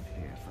are safe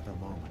here for the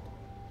moment,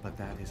 but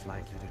that is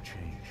likely to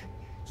change.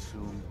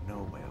 Soon,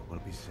 nowhere will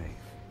be safe.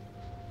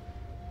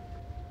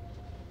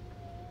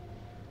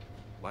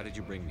 Why did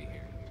you bring me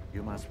here?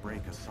 You must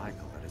break a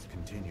cycle that has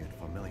continued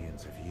for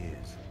millions of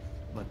years.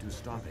 But to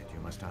stop it, you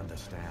must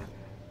understand,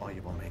 or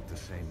you will make the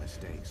same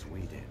mistakes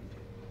we did.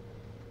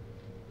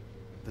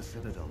 The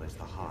Citadel is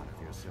the heart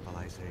of your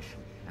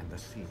civilization and the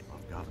seat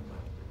of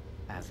government,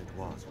 as it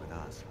was with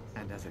us,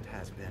 and as it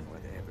has been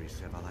with every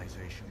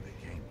civilization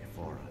that came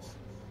before us.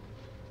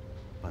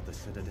 But the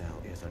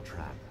Citadel is a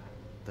trap.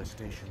 The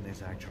station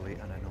is actually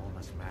an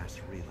enormous mass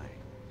relay,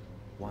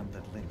 one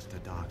that links to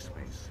dark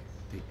space,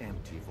 the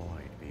empty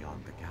void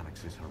beyond the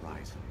galaxy's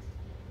horizon.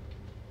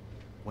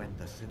 When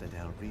the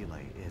Citadel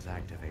relay is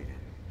activated,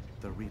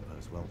 the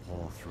Reapers will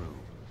pour through,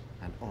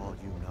 and all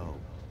you know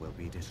will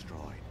be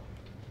destroyed.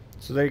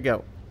 So there you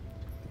go.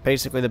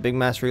 Basically, the big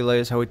mass relay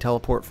is how we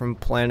teleport from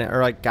planet,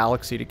 or like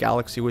galaxy to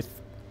galaxy with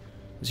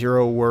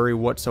zero worry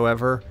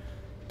whatsoever.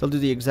 They'll do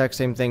the exact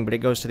same thing, but it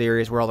goes to the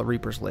areas where all the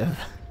Reapers live.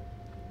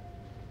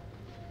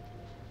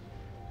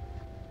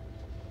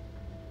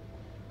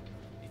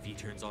 If he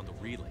turns on the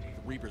relay,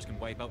 the Reapers can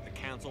wipe out the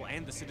Council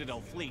and the Citadel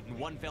fleet in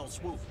one fell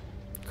swoop.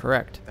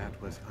 Correct. That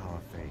was our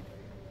fate.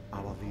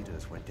 Our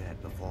leaders were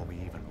dead before we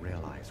even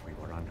realized we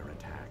were under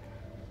attack.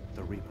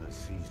 The Reapers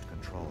seized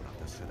control of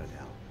the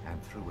Citadel,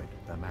 and through it,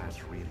 the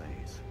mass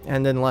relays.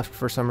 And then left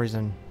for some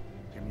reason.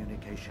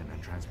 Communication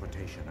and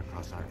transportation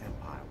across our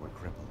empire were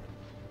crippled.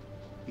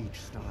 Each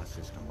star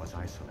system was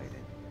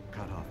isolated,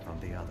 cut off from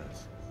the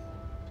others.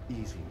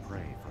 Easy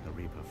prey for the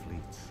Reaper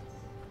fleets.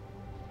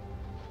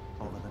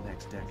 Over the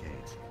next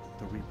decades,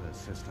 the Reapers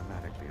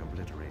systematically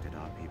obliterated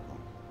our people.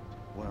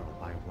 World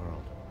by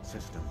world,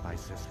 system by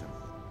system,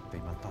 they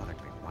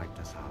methodically wiped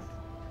us out.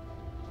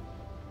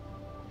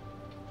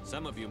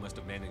 Some of you must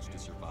have managed to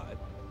survive.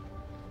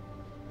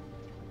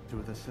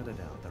 Through the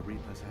Citadel, the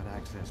Reapers had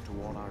access to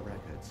all our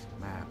records,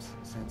 maps,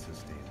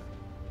 census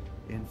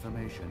data.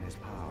 Information is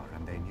power,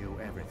 and they knew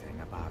everything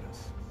about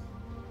us.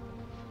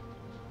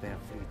 Their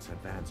fleets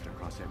advanced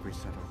across every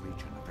settled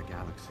region of the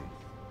galaxy.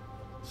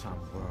 Some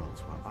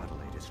worlds were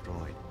utterly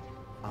destroyed.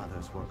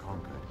 Others were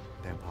conquered,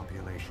 their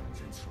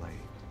populations enslaved.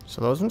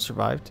 So those ones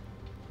survived.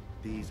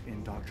 These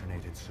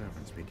indoctrinated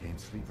servants became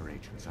sleeper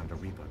agents under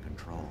Reaper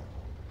control.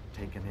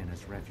 Taken in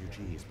as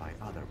refugees by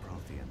other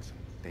Protheans,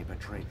 they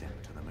betrayed them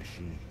to the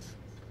machines.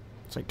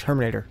 It's like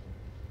Terminator.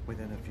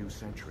 Within a few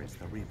centuries,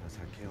 the Reapers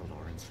had killed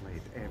or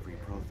enslaved every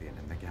Prothean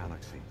in the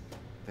galaxy.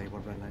 They were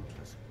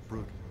relentless,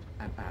 brutal,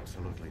 and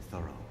absolutely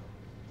thorough.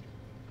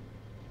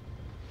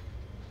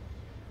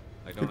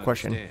 I don't Good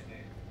question. understand.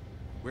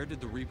 Where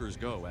did the Reapers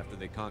go after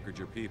they conquered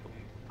your people?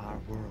 Our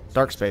worlds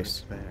Dark were space.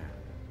 stripped bare,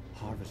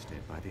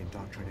 harvested by the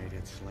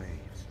indoctrinated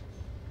slaves.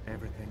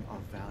 Everything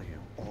of value,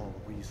 all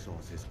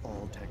resources,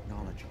 all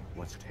technology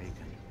was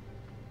taken.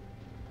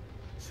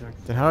 Certain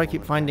Then how do I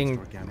keep people finding...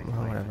 advanced organic oh,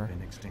 life whatever. had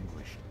been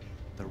extinguished.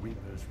 The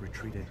Reapers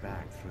retreated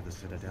back through the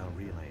Citadel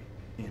relay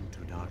into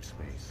dark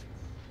space,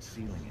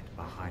 sealing it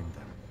behind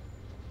them.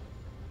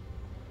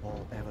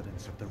 All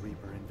evidence of the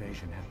Reaper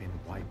invasion had been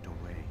wiped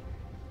away.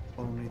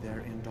 Only their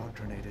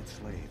indoctrinated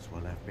slaves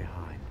were left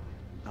behind,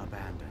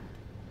 abandoned.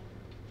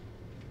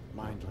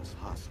 Mindless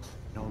husks,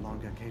 no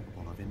longer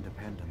capable of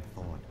independent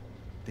thought.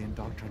 The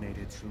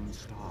indoctrinated soon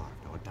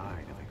starved or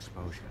died of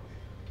exposure.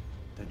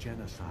 The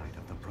genocide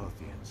of the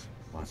Protheans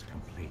was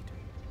complete.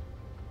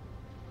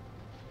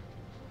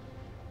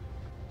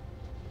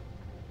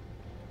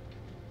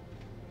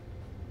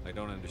 I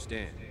don't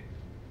understand.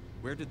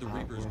 Where did the Our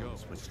Reapers go?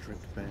 worlds were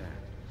stripped bare.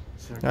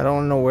 I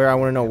don't know where. I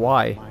want to know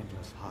why.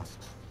 Mindless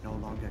husks, no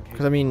longer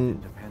Because I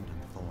mean, independent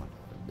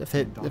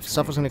thought. if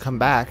stuff was going to come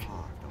back,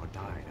 Starved or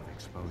died of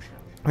exposure.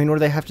 I mean, what do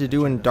they have to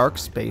do in dark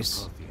Genocide of the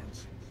space?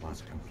 Protheans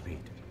was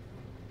complete.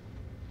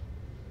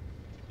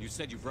 You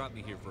said you brought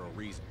me here for a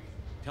reason.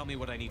 Tell me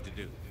what I need to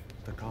do.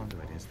 The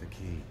conduit is the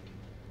key.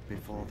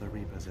 Before the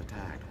Reapers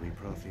attacked, we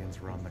Protheans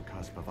were on the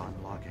cusp of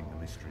unlocking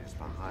the mysteries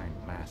behind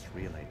mass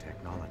relay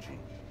technology.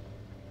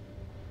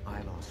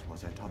 Ilos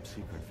was a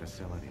top-secret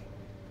facility.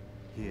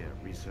 Here,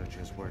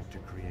 researchers worked to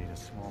create a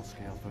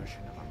small-scale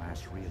version of a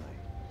mass relay,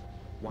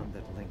 one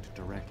that linked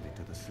directly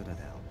to the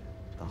Citadel,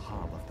 the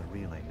hub of the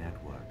relay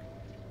network.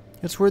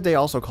 It's weird they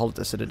also called it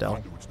the Citadel.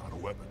 Conduit's not a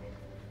weapon.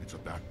 It's a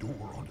back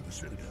door onto the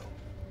Citadel.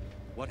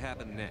 What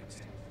happened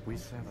next? We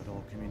severed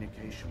all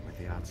communication with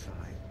the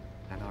outside,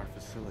 and our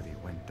facility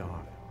went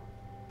dark.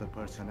 The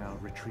personnel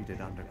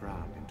retreated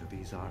underground into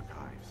these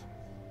archives.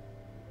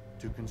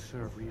 To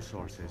conserve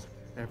resources,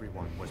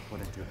 everyone was put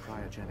into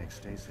cryogenic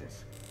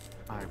stasis.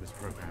 I was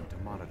programmed to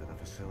monitor the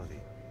facility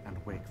and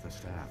wake the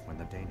staff when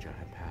the danger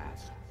had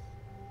passed.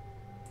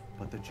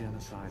 But the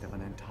genocide of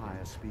an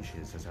entire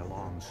species is a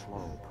long,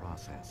 slow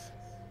process.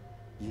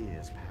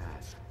 Years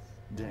passed,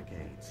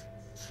 decades,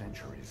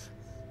 centuries.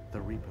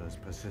 The Reapers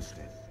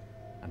persisted,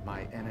 and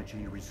my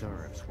energy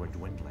reserves were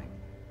dwindling.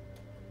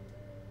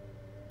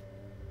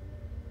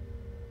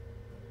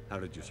 How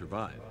did you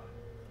survive?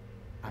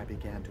 I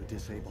began to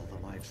disable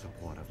the life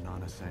support of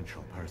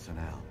non-essential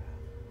personnel.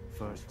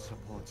 First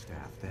support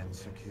staff, then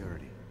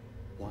security.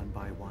 One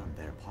by one,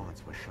 their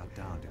pods were shut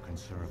down to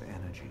conserve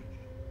energy.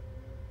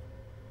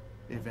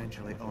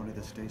 Eventually, only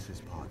the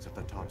stasis pods of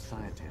the top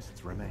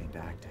scientists remained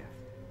active.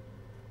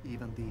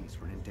 Even these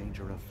were in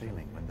danger of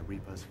failing when the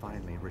Reapers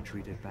finally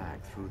retreated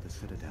back through the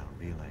Citadel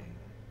relay.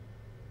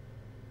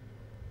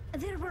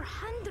 There were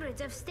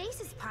hundreds of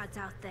stasis pods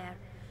out there.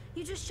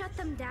 You just shut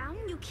them down?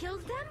 You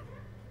killed them?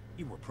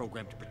 You were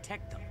programmed to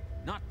protect them,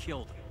 not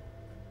kill them.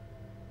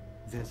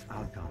 This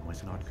outcome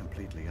was not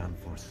completely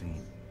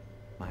unforeseen.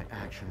 My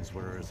actions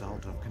were a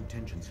result of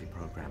contingency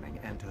programming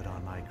entered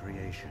on my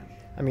creation.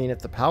 I mean, if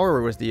the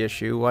power was the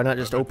issue, why not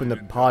just open the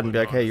pod and be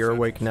like, hey, you're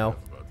awake now?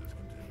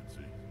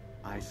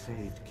 I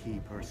saved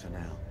key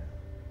personnel.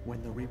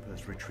 When the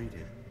Reapers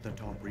retreated, the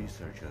top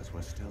researchers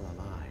were still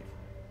alive.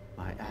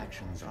 My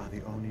actions are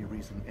the only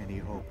reason any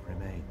hope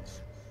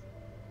remains.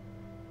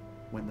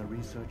 When the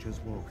researchers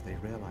woke, they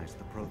realized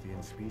the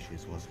Prothean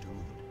species was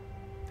doomed.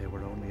 There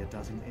were only a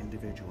dozen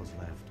individuals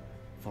left,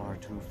 far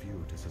too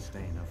few to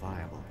sustain a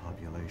viable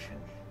population.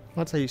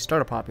 That's how you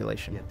start a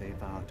population. Yet they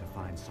vowed to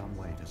find some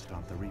way to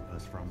stop the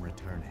Reapers from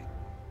returning.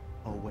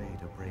 A way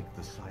to break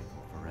the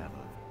cycle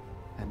forever.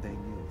 And they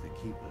knew the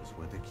Keepers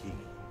were the key.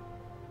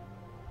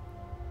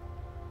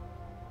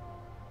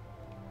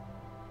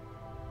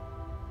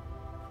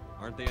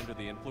 Aren't they under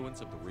the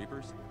influence of the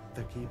Reapers?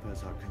 The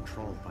Keepers are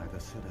controlled by the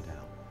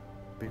Citadel.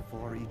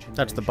 Before each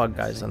That's the bug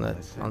invasion, guys a on signal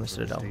is the sent to a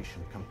Citadel.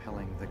 Station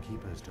compelling the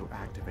Keepers to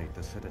activate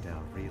the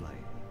Citadel relay.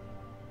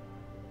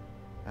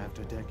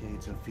 After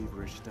decades of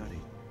feverish study,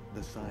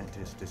 the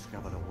scientists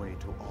discovered a way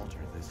to alter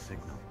this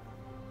signal.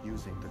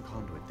 Using the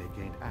conduit, they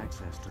gained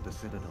access to the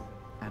Citadel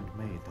and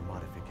made the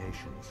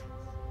modifications.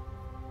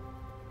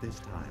 This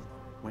time,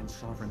 when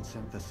Sovereign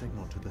sent the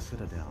signal to the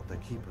Citadel, the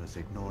Keepers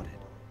ignored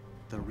it.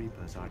 The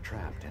Reapers are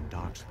trapped in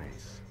dark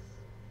space.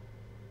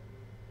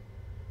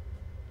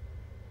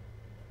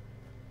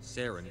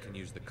 Saren can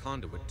use the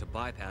conduit to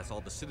bypass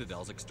all the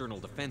Citadel's external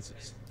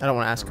defenses. I don't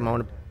want to ask him. I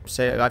want to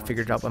say I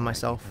figured it out by Once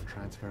myself. inside, he can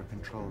transfer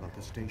control of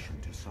the station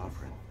to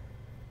Sovereign.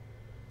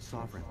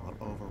 Sovereign will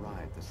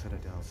override the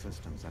Citadel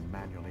systems and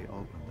manually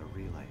open the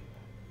relay,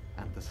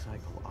 and the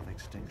cycle of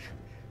extinction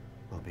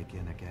will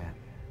begin again.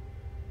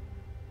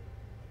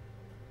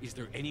 Is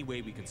there any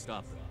way we can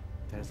stop them?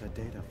 There's a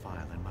data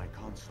file in my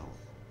console.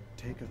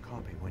 Take a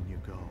copy when you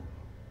go.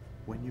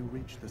 When you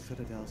reach the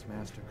Citadel's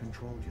master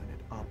control unit,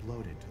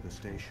 upload it to the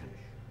station.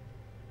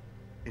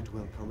 It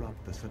will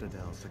corrupt the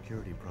Citadel's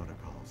security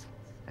protocols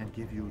and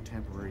give you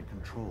temporary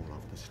control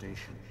of the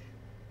station.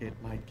 It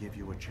might give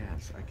you a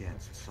chance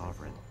against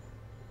Sovereign.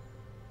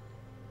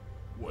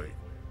 Wait,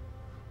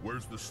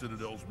 where's the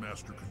Citadel's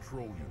master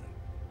control unit?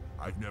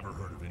 I've never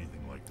heard of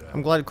anything like that.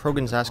 I'm glad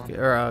Krogan's asking,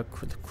 or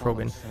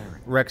Krogan,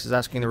 Rex is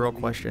asking the real To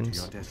questions.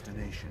 your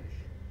destination.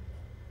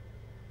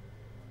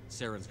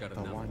 Saren's got The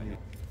enough. one you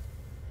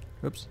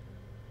Oops.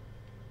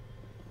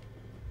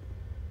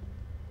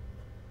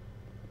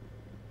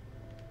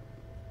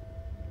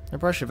 I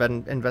probably should have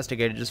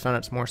investigated, just found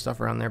out some more stuff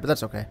around there, but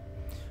that's okay.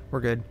 We're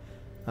good.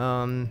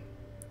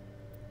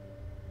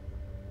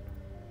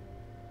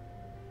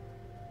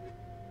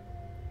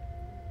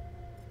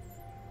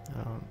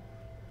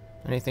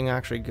 Anything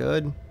actually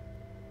good?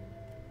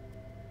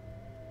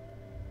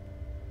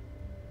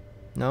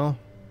 No?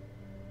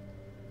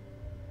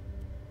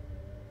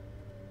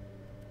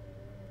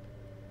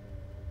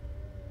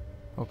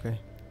 Okay.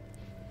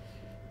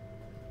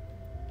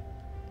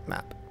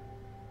 Map.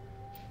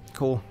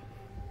 Cool.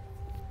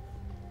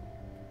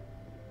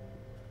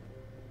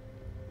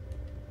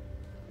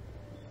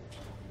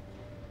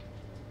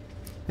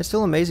 It's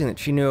still amazing that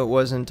she knew it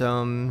wasn't,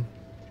 Saren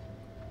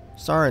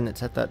that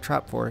set that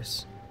trap for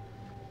us.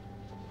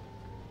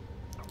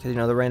 Because, you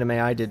know, the random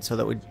AI did so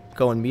that we'd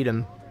go and meet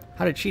him.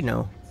 How did she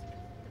know?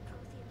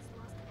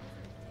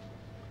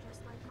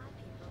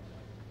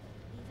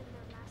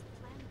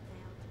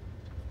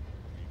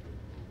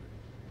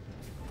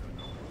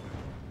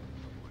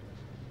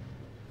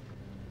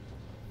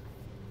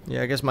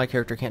 Yeah, I guess my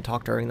character can't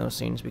talk during those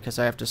scenes because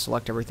I have to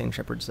select everything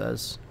Shepard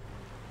says.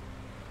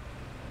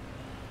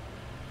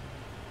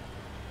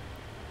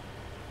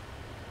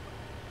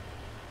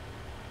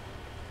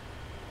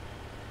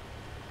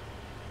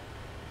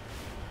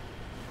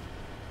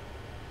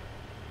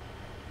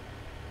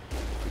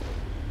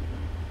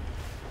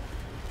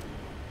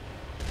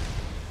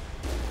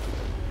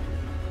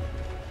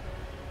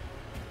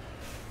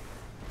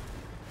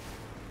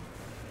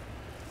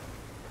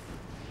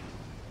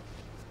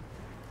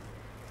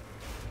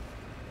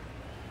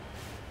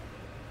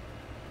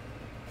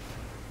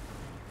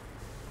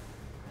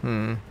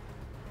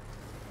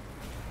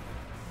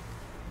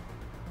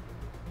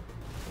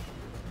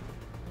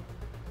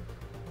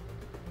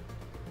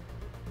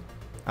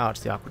 Oh,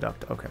 it's the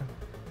aqueduct. Okay.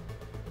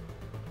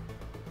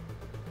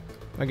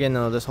 Again,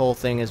 though, this whole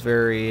thing is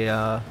very,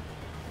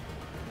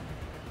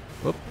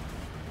 whoop.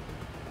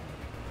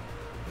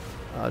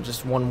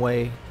 Just one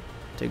way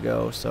to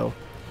go, so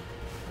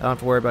I don't have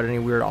to worry about any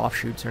weird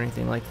offshoots or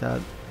anything like that.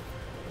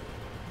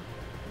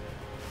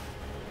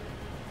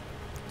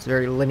 It's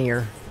very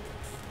linear,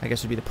 I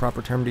guess would be the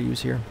proper term to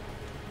use here.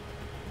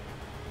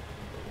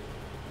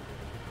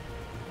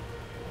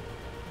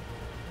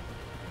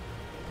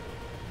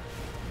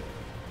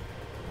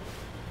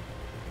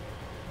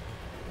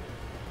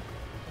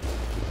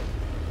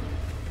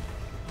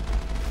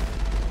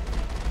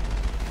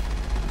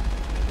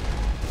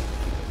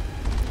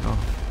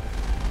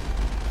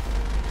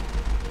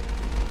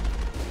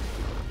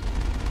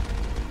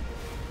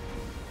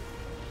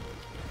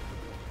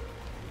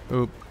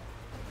 Oop.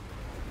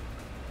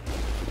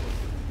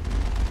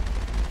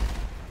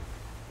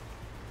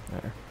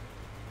 There.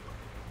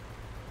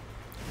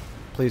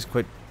 Please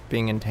quit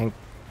being in tank.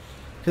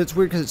 Because it's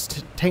weird because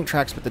it's tank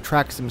tracks, but the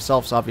tracks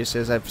themselves,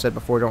 obviously, as I've said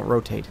before, don't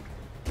rotate.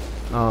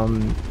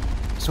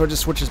 So it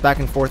just switches back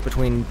and forth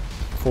between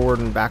forward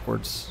and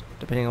backwards,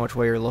 depending on which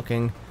way you're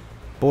looking.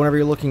 But whenever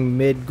you're looking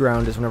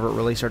mid-ground is whenever it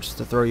really starts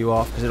to throw you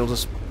off, because it'll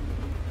just...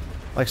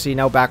 Like, see,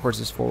 now backwards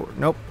is forward.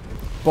 Nope.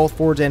 Both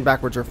forwards and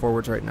backwards are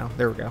forwards right now.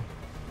 There we go.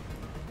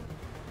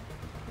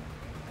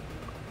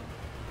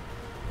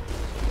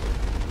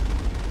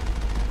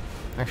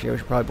 Actually, I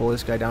should probably blow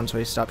this guy down so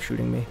he stops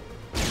shooting me.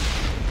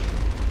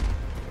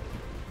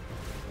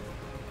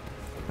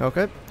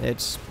 Okay,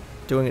 it's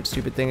doing its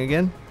stupid thing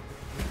again.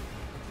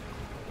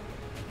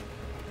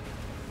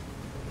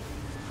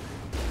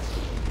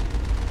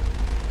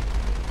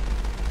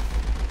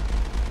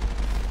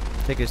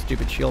 Take his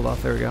stupid shield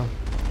off, there we go.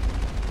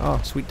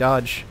 Oh, sweet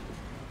dodge.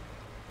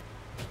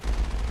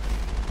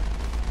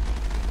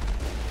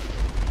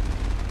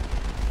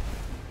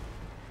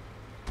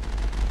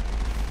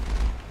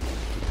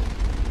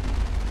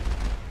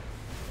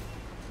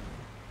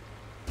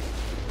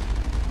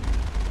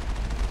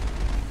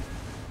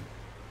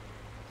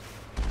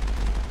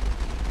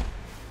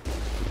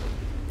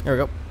 There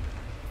we go.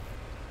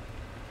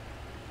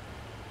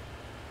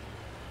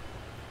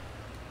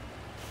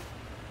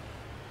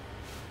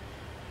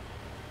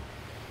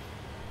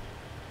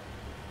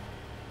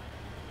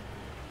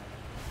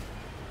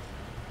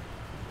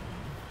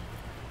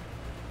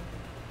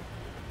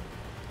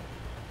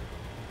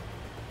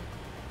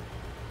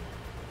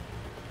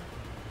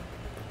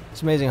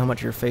 It's amazing how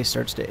much your face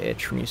starts to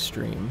itch when you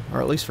stream, or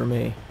at least for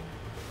me.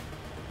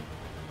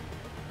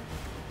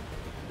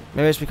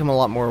 Maybe I just become a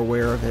lot more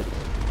aware of it.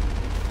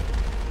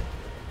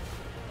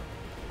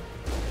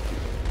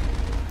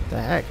 What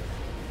the heck?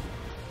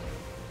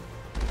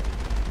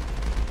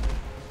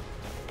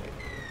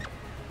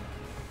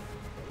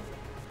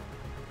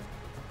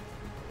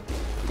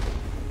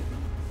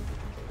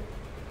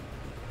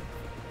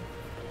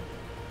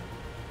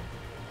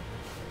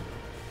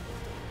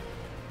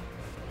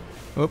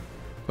 Oop.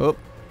 Oop.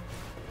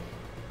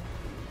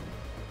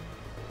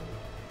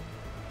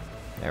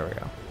 There we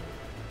go.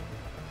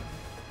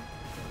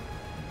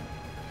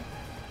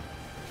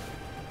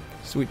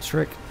 Sweet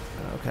trick.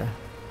 Okay.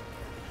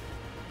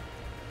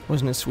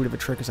 Wasn't as sweet of a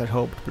trick as I'd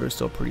hoped, but it was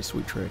still a pretty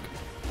sweet trick.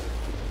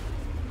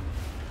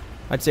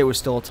 I'd say it was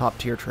still a top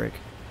tier trick.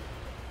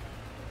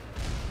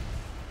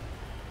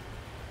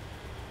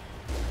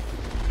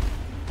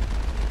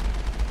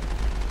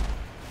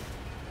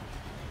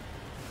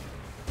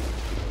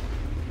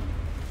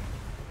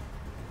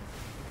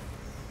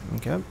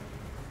 Okay.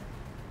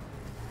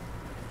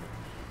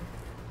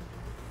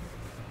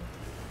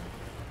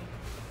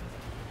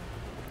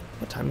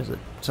 What time is it?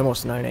 It's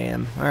almost 9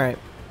 a.m. Alright.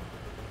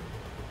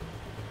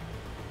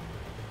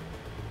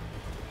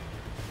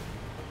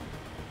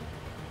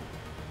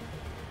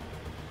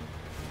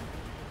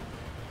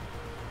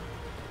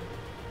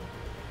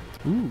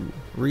 Ooh,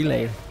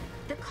 relay.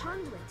 The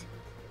conduit.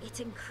 It's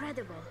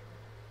incredible.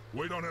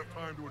 We don't have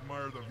time to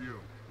admire the view.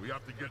 We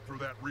have to get through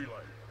that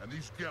relay, and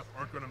these Geth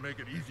aren't going to make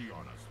it easy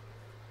on us.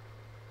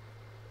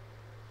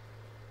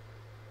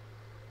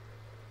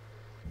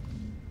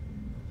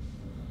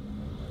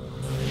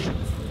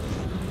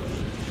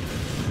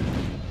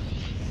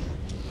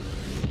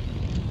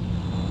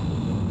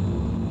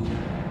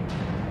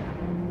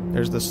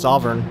 There's the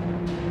Sovereign.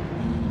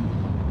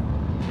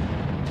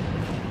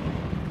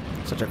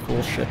 Such a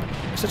cool ship.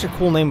 Such a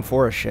cool name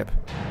for a ship.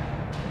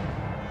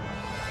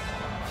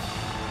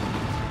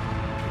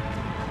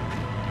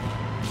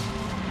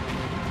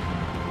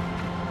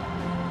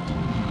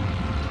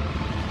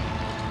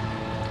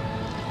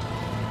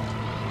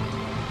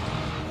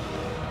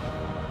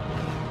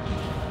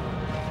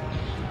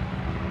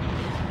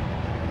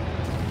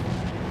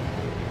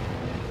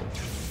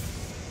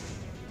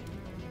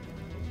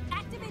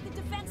 Activate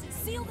the defenses.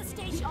 Seal the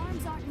station. The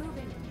arms aren't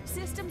moving.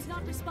 Systems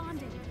not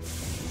responding.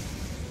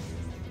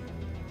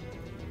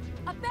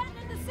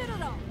 Abandon the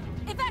Citadel!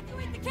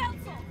 Evacuate the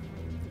Council!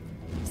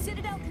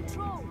 Citadel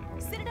Control!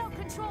 Citadel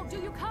Control, do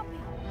you copy?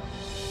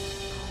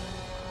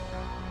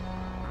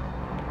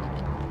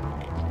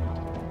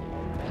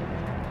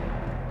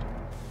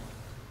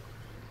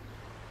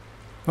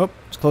 Oh,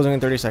 it's closing in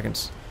 30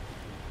 seconds.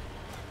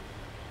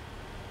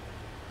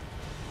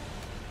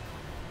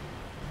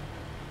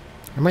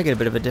 I might get a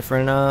bit of a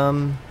different,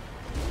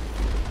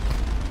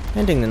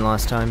 ending than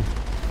last time.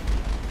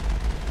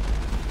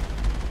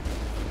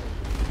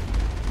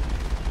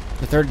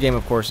 The third game,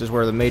 of course, is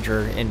where the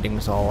major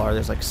endings all are.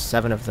 There's like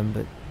 7 of them,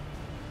 but...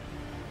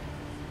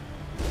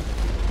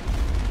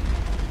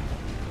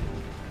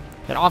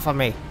 Get off of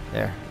me!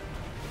 There.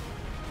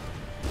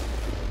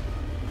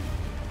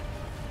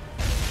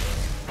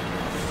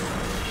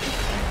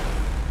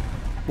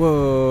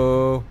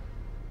 Whoa!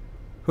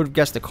 Who'd have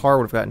guessed the car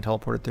would have gotten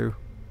teleported through?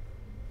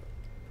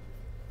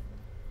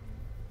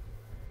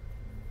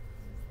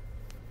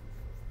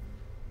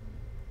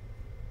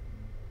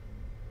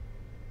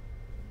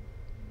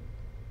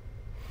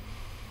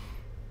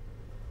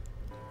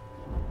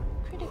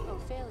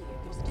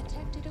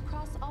 Detected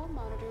across all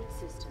monitored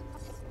systems.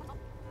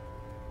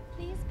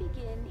 Please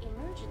begin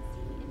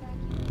emergency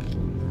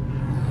evacuation.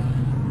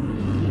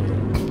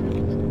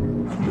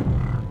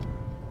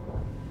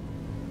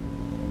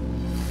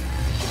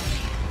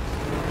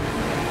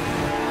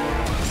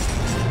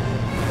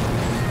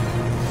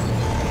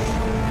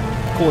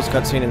 Coolest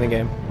cutscene in the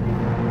game.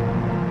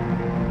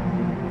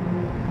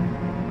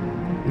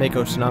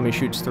 Mako Tsunami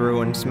shoots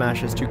through and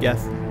smashes 2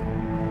 Geth.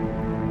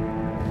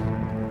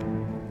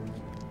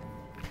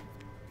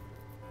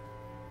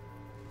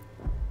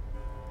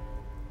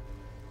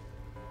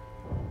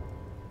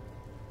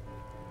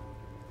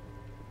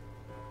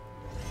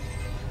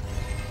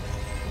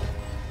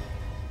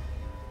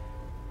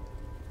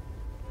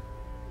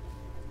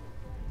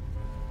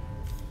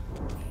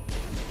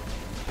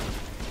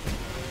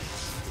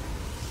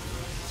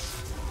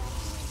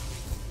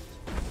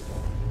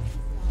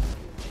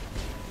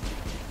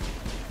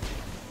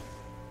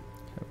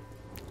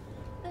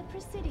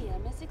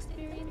 Presidium is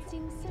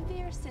experiencing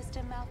severe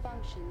system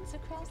malfunctions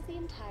across the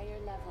entire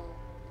level.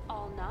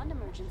 All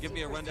non-emergency Give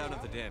me a rundown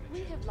of the damage.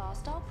 We have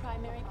lost all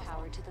primary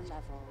power to the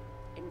level.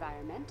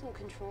 Environmental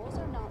controls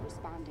are not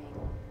responding.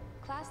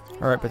 Class 3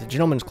 Alright, but the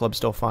Gentleman's Club's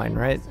still fine,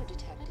 right? Also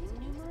detecting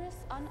numerous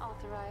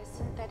unauthorized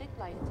synthetic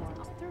life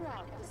forms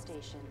throughout the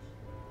station.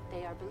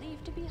 They are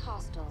believed to be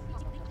hostile.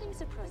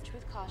 Please approach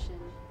with caution.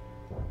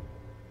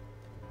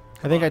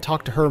 I think I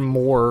talked to her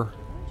more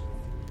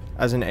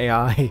as an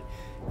AI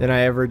than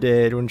I ever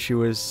did when she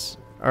was,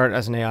 or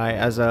as an AI,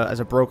 as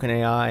a broken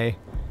AI,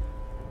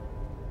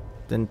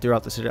 than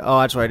throughout the Citadel. Oh,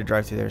 that's why I had to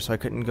drive through there, so I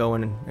couldn't go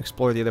in and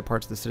explore the other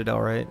parts of the Citadel,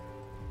 right?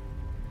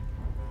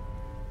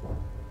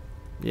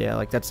 Yeah,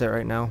 like that's it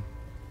right now.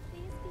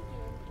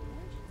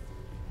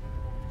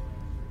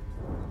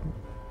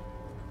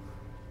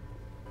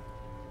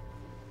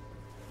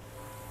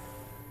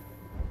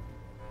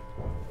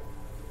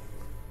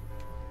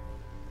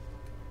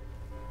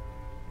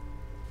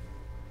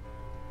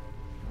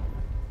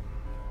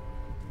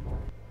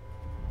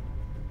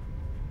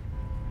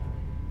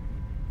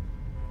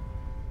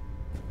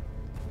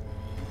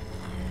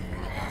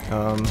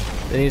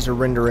 It needs to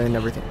render in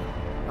everything.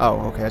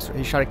 Oh, okay, so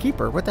he shot a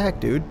keeper. What the heck,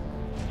 dude?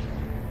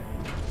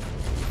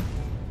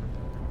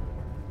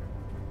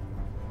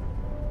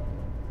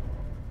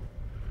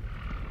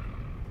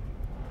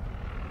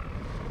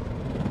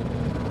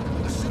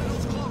 The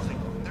Citadel's closing.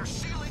 They're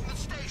sealing the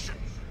station.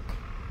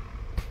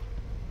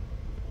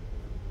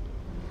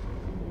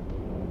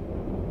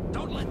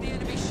 Don't let the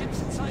enemy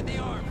ships inside the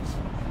arms.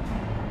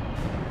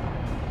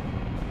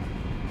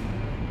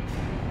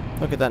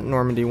 Look at that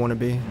Normandy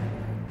wannabe.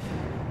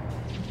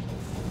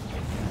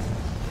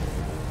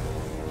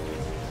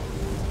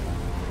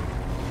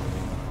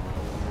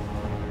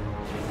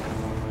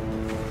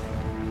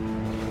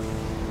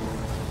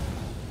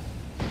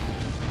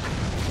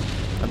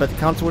 bet the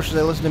council wishes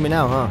they listened to me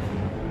now, huh?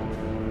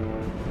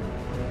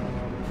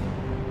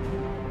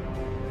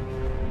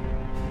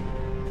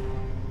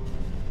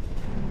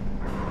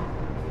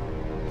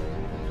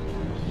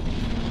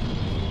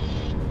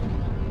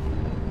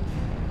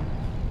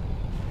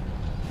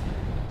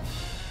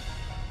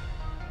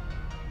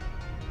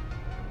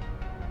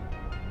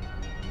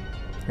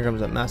 Here comes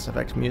that Mass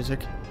Effect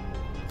music.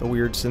 The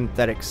weird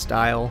synthetic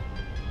style.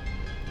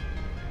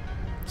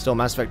 Still,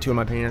 Mass Effect 2, in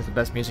my opinion, is the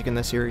best music in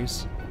the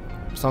series.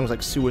 Songs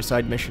like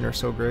Suicide Mission are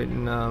so great,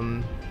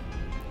 and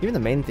even the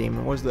main theme.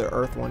 What was the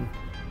Earth one?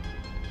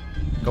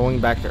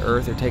 Going back to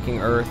Earth, or taking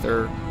Earth,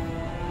 or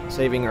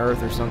saving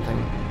Earth, or something.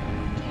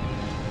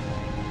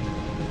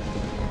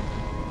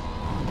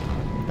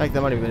 In fact,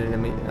 that might have been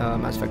in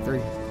Mass Effect 3.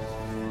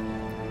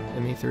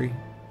 ME3.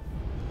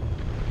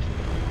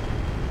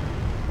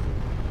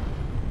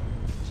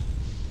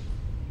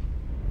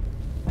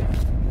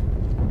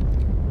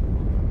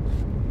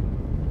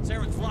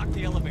 Lock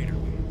the elevator.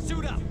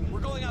 Suit up. We're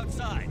going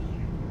outside.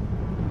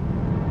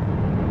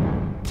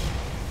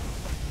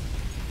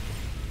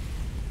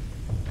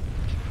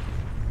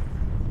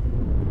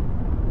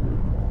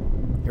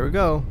 Here we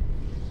go.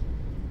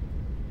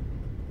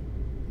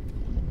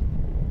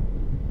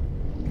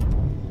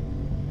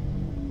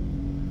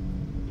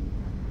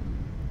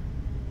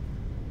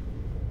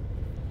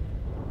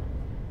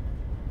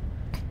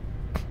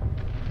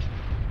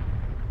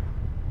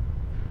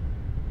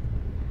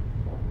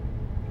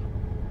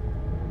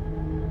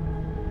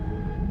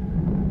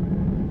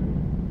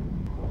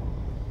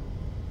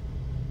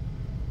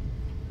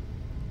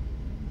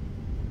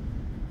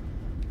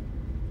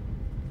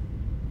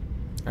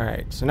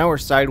 Alright, so now we're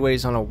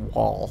sideways on a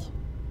wall.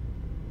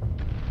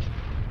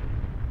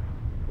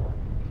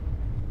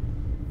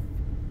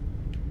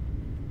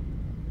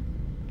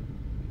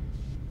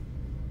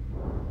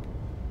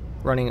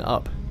 Running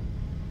up.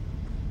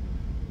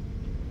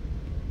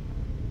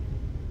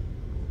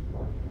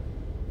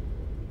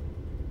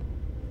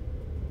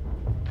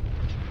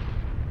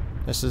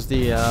 This is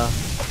the,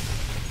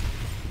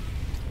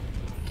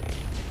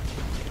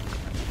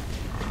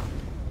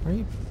 Where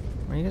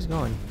are you guys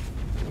going?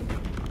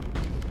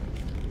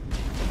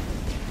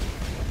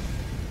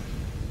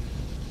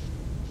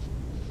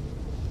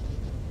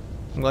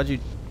 I'm glad you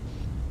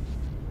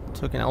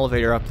took an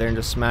elevator up there and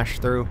just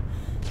smashed through.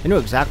 They knew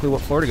exactly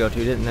what floor to go to,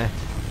 didn't they?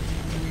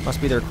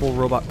 Must be their cool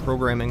robot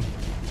programming.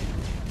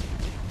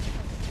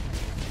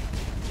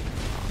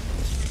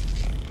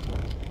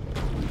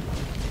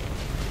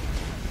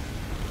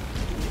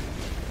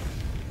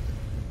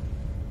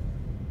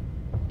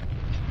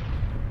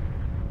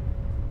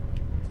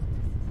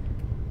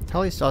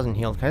 Telly still hasn't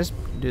healed. Can I just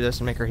do this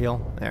and make her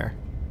heal? There.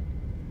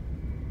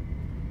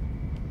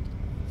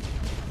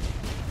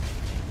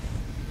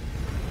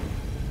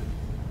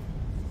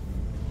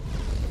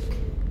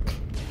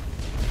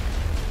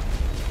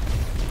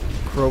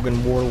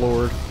 Krogan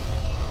Warlord.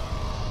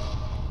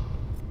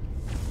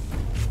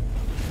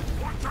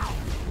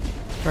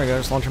 There we go,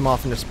 just launch him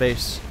off into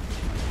space.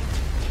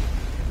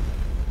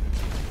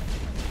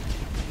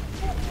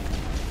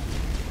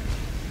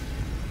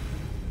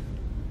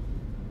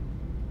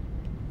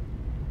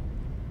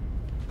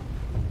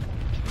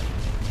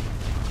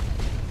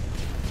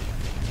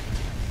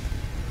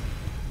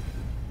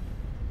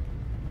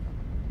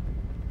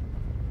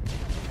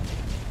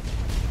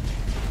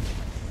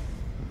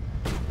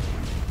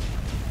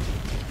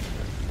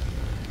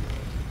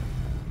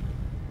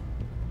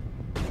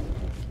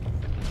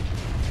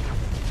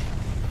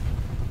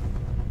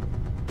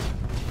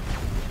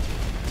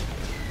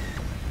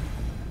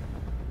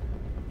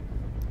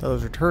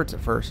 Those are turrets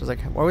at first. I was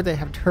like, why would they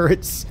have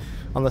turrets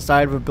on the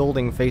side of a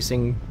building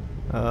facing,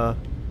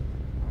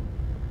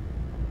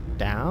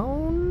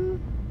 down?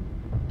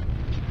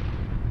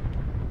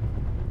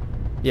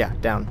 Yeah,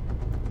 down.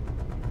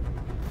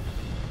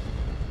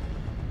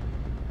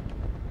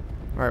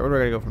 Alright, where do I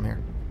gotta go from here?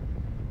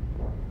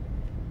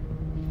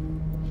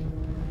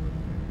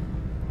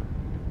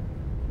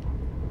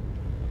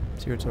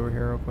 See what's over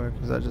here real quick.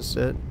 Is that just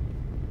it?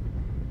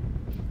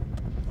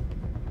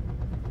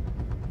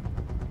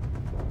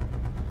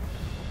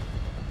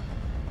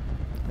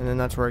 And then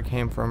that's where I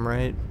came from,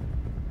 right?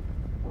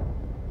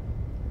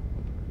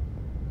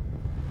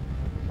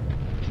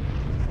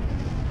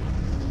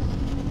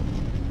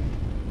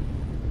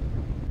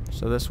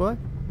 So this way?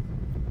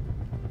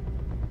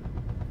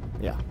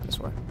 Yeah, this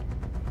way.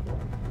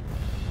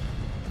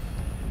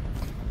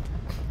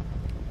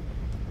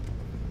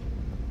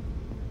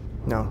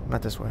 No,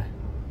 not this way.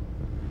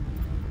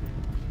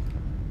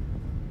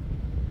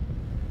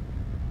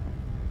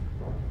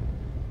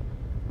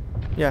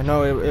 Yeah,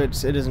 no,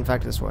 it is in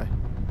fact this way.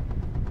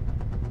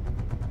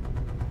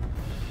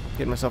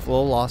 Getting myself a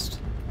little lost.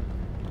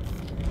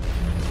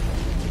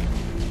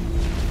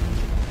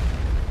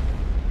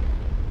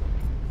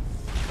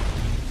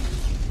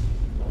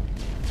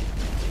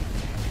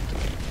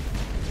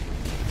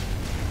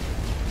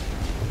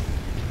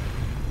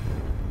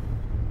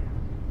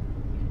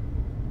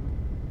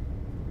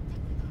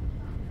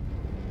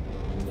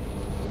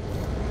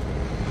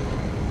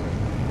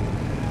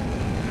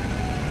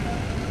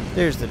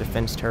 There's the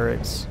defense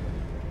turrets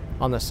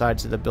on the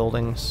sides of the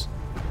buildings.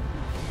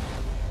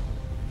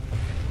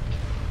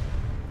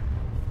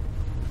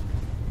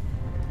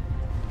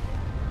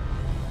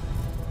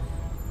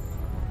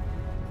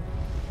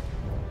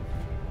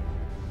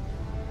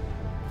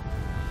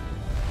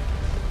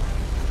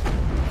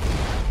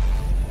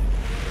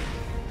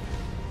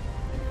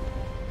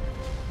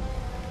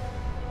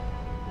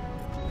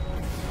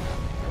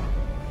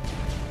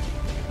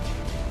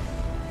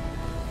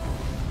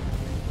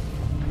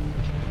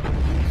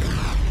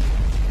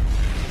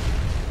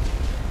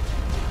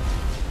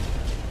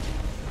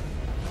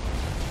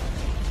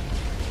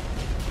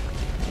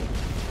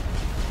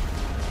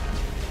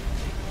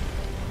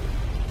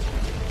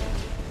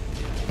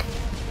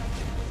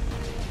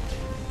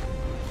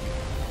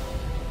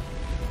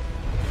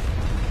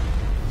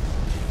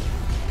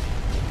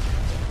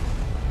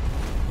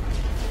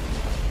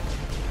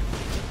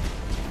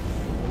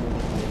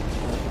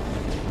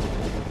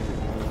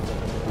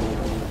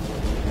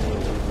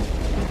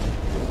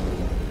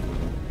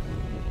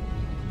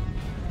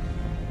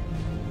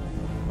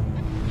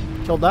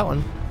 Killed that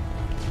one.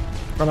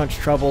 How much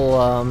trouble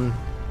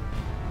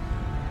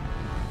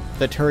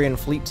the Turian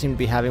fleet seemed to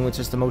be having with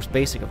just the most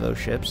basic of those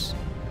ships.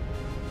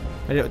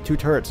 I did 2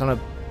 turrets on a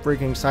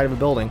freaking side of a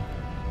building.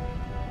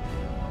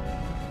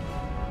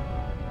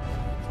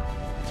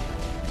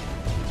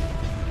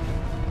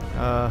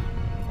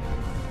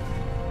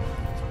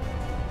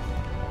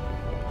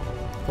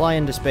 Fly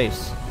into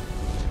space.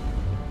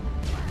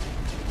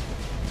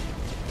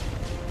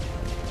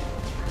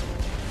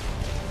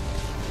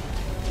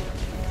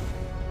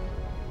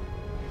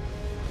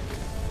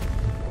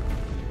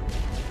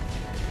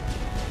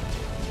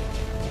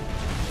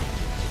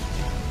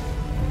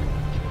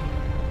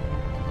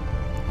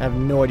 I have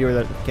no idea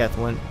where that Geth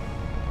went.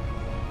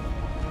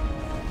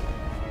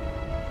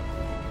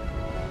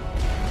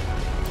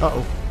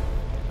 Uh-oh.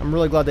 I'm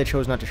really glad they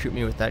chose not to shoot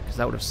me with that, because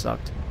that would have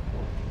sucked.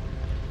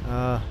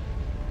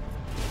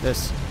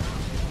 This.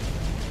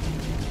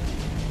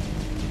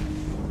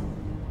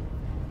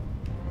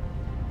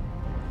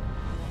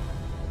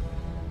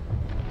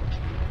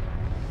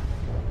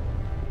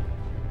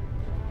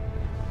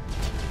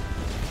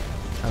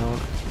 I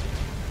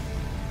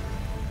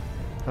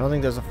don't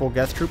think there's a full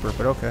Geth trooper,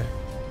 but okay.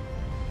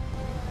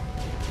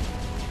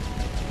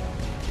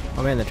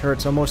 Oh man, the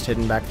turret's almost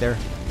hidden back there.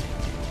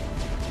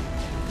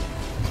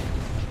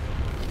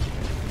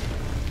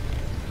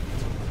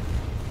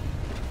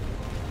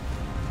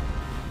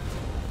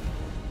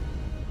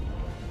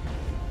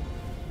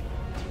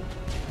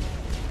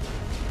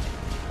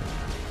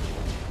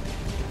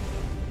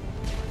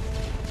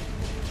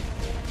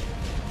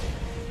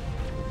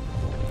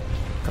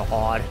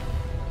 God.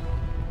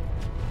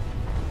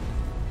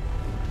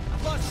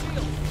 I've lost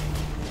shield.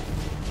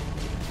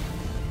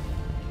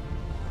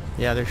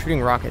 Yeah, they're shooting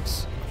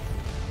rockets.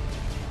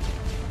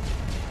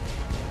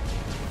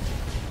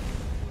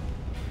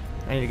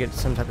 I need to get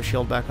some type of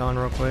shield back on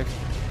real quick.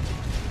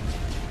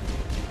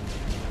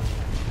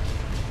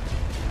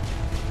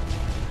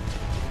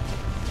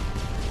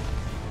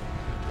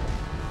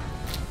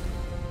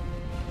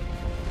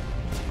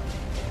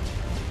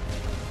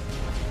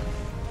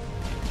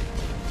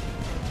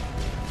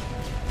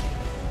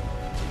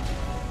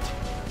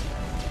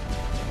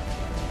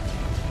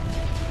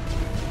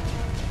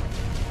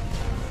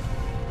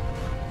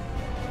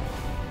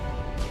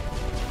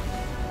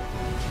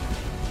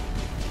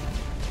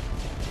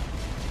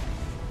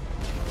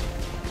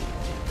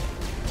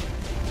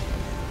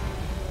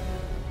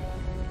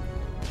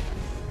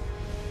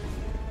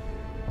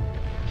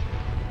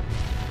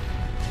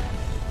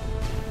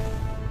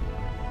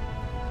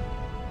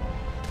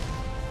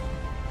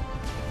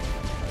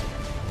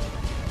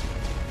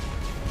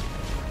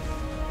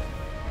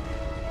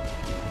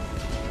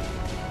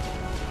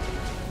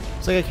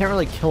 It's like I can't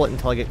really kill it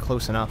until I get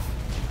close enough,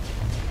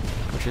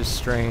 which is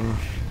strange.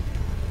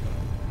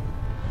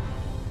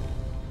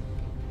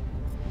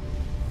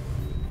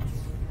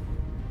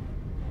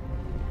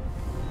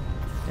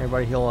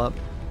 Everybody heal up.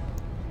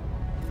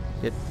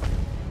 Yeah,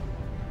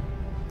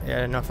 I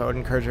don't know if I would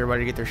encourage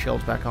everybody to get their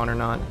shields back on or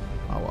not.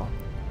 Oh well.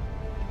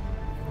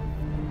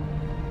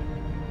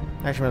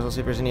 Actually, might as well see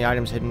if there's any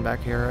items hidden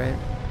back here, right?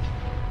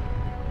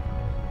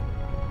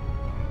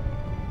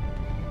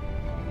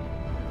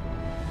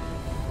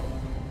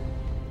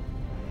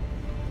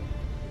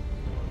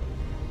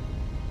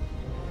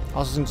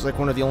 Also, seems like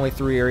one of the only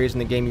 3 areas in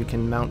the game you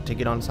can mount to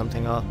get on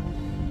something up.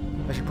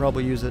 I should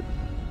probably use it.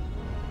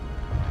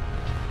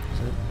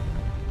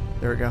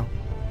 There we go.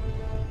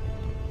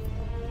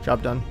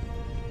 Job done.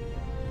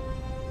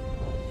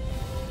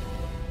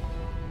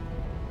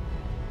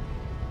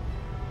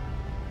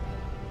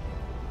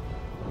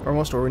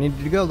 Almost where we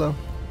needed to go, though.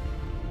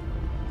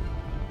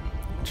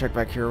 Check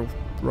back here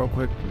real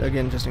quick,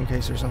 again, just in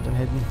case there's something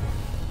hidden.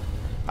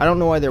 I don't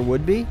know why there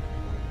would be.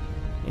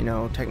 You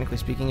know, technically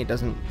speaking, it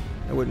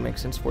wouldn't make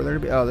sense for there to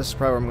be. Oh, this is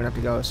probably where I'm going to have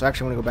to go. So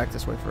actually, I'm going to go back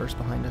this way first,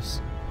 behind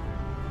us.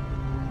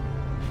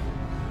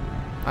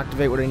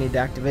 Activate what I need to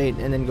activate,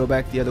 and then go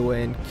back the other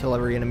way and kill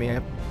every enemy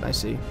I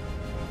see.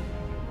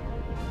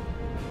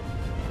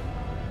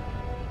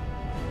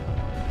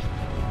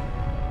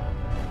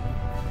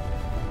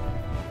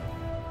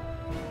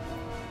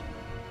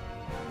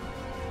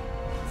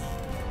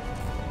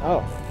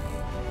 Oh.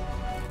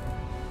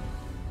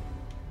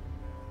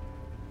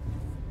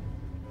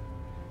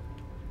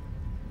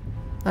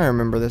 I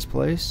remember this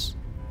place.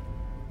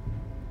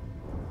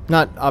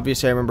 Not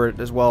obviously I remember it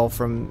as well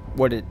from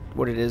what it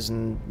is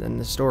in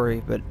the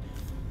story, but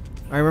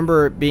I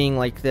remember it being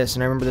like this,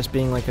 and I remember this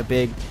being like a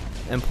big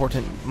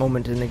important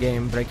moment in the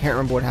game, but I can't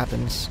remember what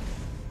happens.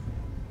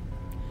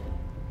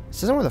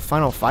 This isn't where the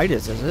final fight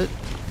is it?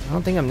 I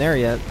don't think I'm there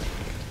yet.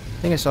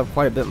 I think I still have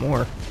quite a bit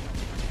more.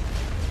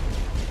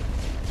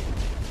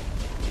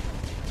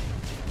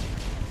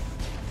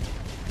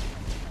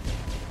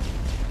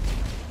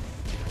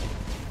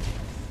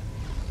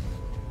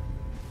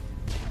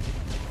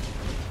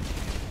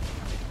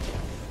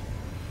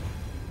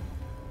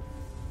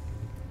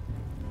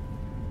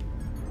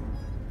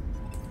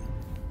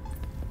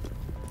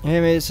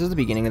 Anyway, this is the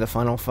beginning of the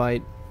final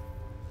fight.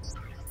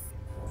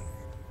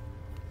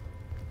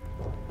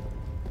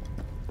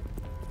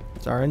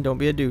 Zarin, don't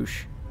be a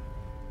douche.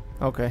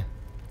 Okay.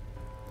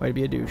 Way to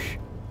be a douche.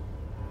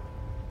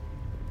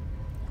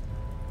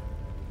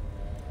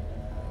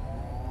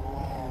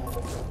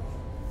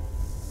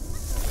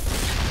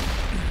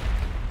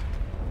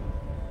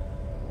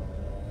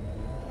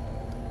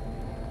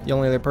 The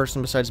only other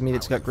person besides me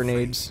that's got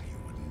grenades.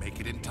 You wouldn't make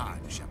it in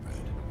time, Shepard.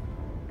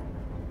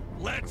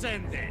 Let's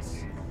end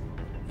this.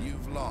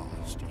 You've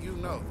lost. You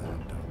know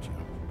that, don't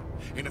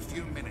you? In a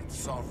few minutes,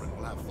 Sovereign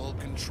will have full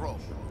control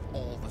of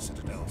all the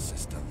Citadel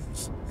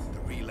systems. The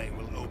relay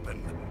will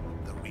open.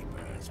 The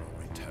Reapers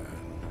will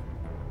return.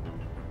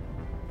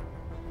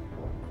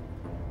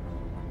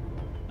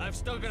 I've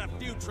still got a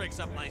few tricks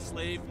up my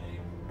sleeve.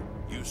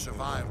 You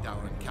survived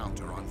our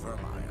encounter on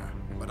Vermeer,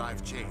 but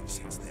I've changed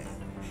since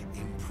then.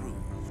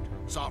 Improved.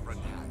 Sovereign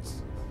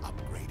has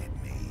upgraded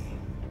me.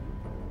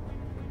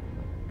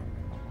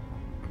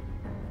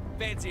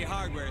 Fancy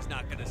hardware is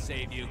not gonna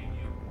save you.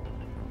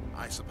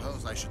 I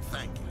suppose I should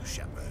thank you,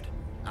 Shepard.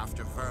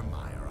 After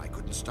Vermeer, I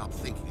couldn't stop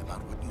thinking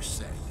about what you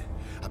said.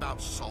 About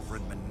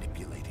Sovereign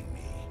manipulating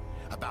me.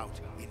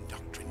 About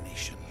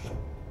indoctrination.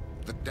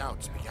 The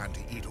doubts began to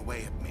eat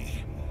away at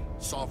me.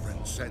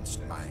 Sovereign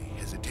sensed my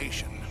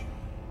hesitation.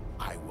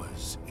 I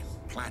was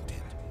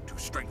implanted to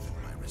strengthen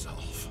my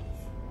resolve.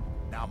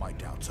 Now my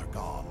doubts are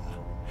gone.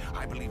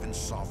 I believe in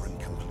Sovereign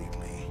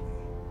completely.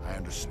 I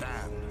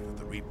understand that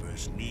the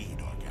Reapers need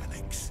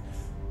organics.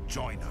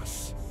 Join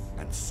us,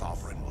 and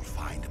Sovereign will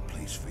find a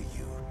place for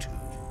you, too.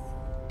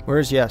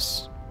 Where's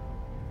yes?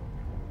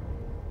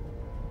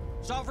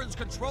 Sovereign's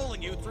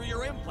controlling you through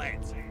your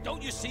implants.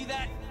 Don't you see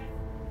that?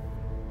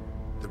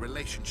 The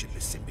relationship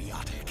is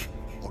symbiotic.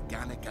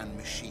 Organic and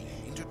machine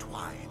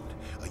intertwined.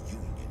 A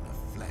union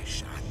of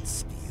flesh and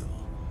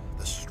steel.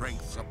 The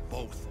strengths of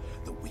both,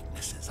 the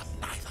weaknesses of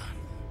neither.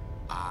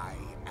 I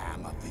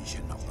am a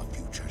vision of the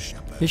future,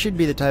 Shepard. He should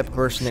be the type of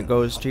person that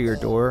goes to your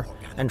door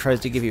and tries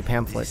to give you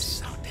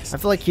pamphlets. I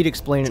feel like he'd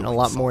explain it in a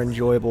lot more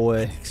enjoyable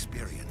way.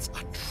 Experience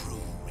a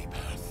true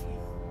rebirth.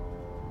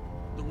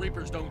 The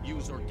Reapers don't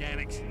use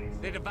organics.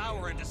 They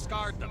devour and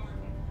discard them.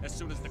 As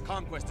soon as the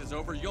conquest is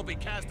over, you'll be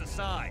cast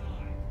aside.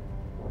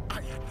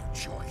 I had no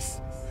choice.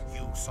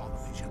 You saw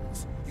the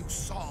visions. You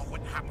saw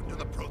what happened to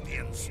the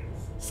Protheans.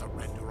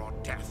 Surrender or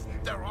death.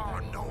 There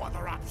are no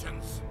other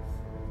options.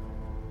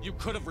 You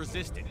could have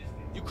resisted.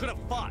 You could have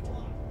fought.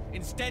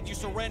 Instead, you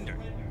surrendered.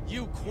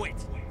 You quit.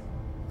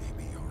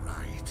 Maybe you're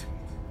right.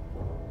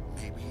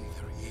 Maybe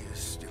there is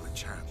still a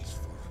chance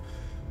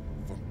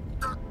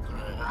for...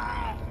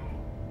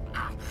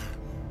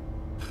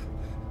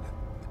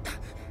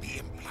 The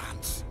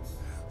implants.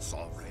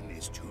 Sovereign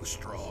is too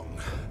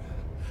strong.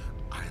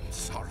 I'm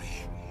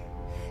sorry.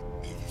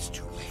 It is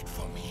too late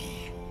for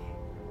me.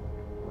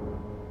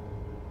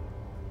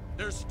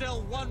 There's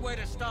still one way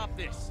to stop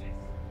this.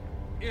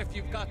 If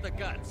you've got the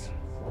guts.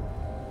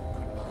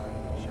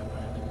 Goodbye,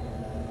 Shepard.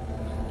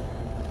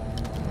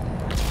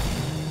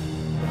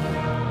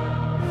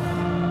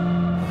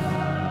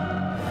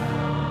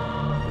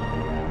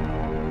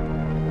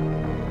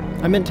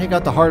 I meant take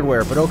out the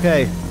hardware, but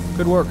okay.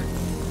 Good work.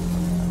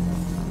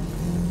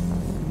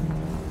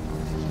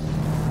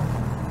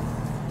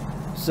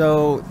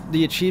 So,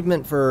 the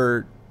achievement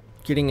for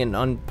getting an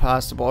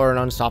impossible or an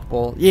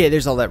unstoppable... Yeah,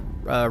 there's all that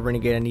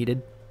renegade I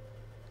needed.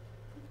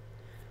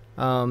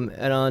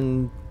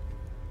 An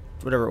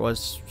whatever it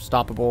was,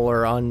 stoppable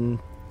or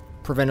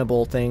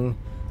unpreventable thing.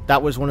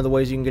 That was one of the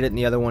ways you can get it, and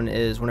the other one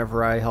is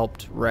whenever I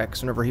helped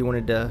Rex, whenever he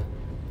wanted to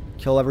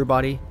kill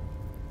everybody.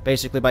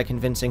 Basically by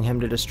convincing him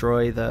to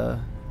destroy the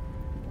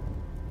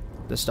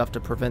stuff to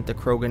prevent the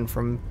Krogan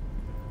from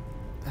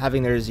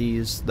having their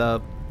disease.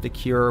 The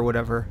cure or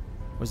whatever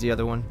was the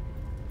other one.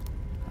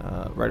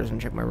 Right, I was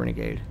gonna check my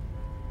renegade.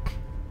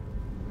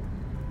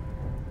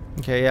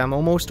 Okay, yeah, I'm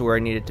almost to where I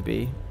need it to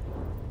be.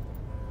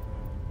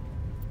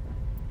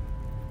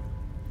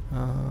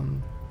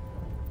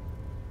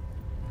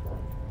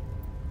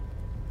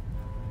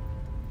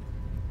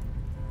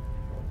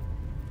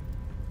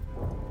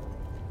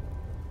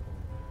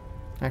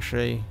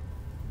 Actually,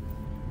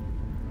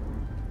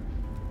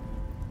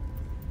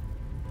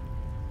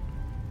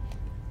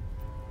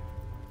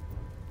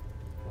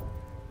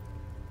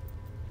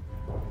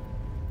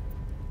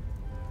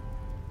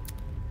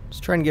 Let's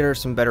try and get her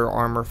some better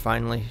armor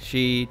finally.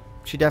 She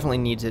definitely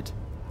needs it.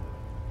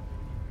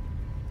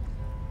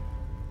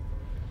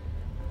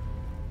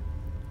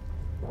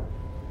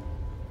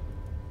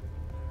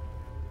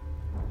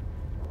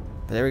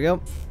 There we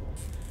go.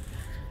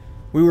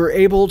 We were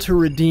able to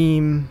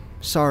redeem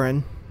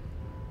Saren.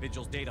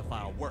 Vigil's data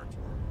file worked.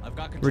 I've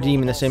got control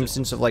Redeem in of the same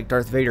sense of like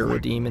Darth Vader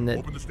redeem, in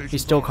that he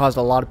still caused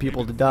a lot of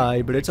people to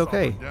die, but it's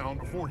okay. Down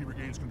before he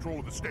regains control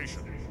of the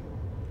station.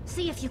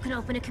 See if you can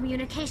open a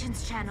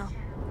communications channel.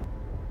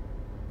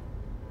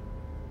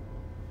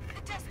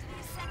 The Destiny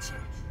Ascension.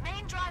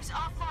 Main drives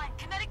offline.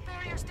 Kinetic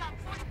barriers down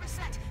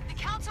 40%. The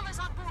Council is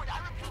on board. I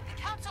repeat,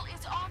 the Council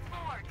is on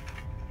board.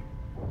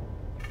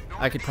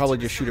 I could probably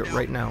just shoot it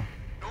right now.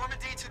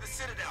 Normandy to the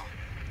Citadel.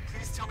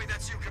 Please tell me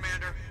that's you,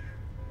 Commander.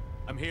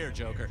 I'm here,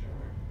 Joker.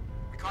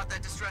 We caught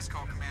that distress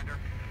call, Commander.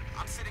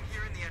 I'm sitting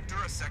here in the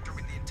Andurra sector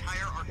with the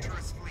entire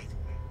Arcturus fleet.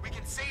 We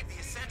can save the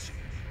Ascension.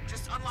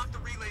 Just unlock the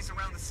relays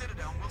around the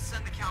Citadel and we'll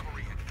send the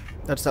cavalry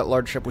in. That's that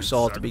large ship we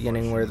saw at the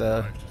beginning where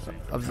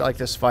like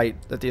this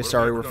fight that the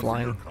Asari were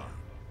flying.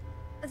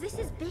 This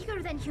is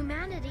bigger than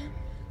humanity.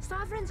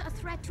 Sovereign's a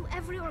threat to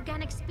every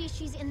organic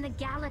species in the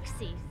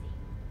galaxy.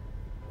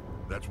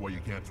 That's why you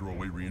can't throw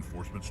away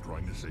reinforcements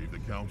trying to save the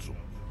Council.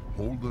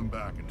 Hold them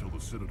back until the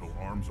Citadel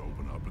arms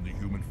open up and the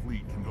human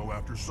fleet can go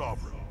after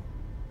Sovereign.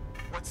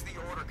 What's the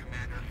order,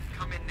 Commander?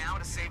 Come in now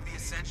to save the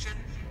Ascension,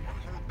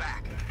 or hold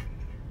back?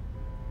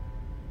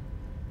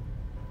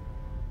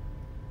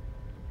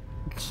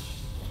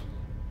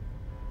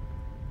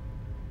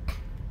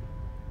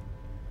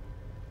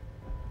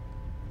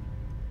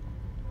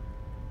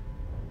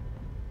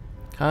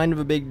 Kind of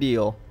a big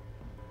deal.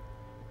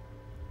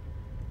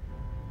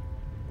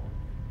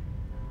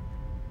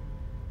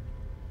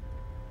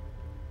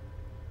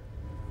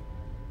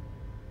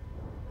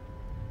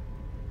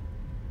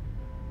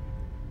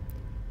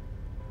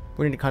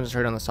 We need to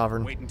concentrate on the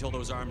Sovereign. Wait until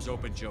those arms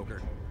open,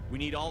 Joker. We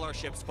need all our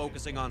ships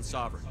focusing on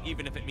Sovereign,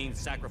 even if it means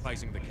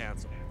sacrificing the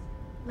Council.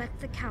 Let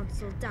the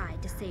Council die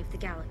to save the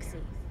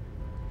galaxy.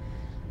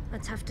 A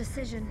tough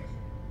decision.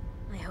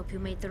 I hope you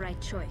made the right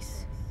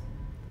choice.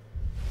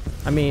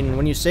 I mean,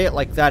 when you say it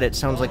like that, it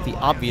sounds like the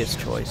obvious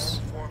choice.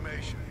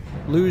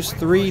 Lose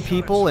 3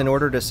 people in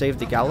order to save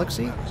the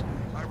galaxy?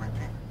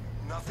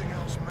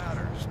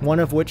 One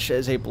of which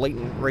is a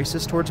blatant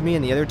racist towards me,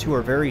 and the other 2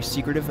 are very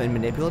secretive and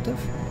manipulative?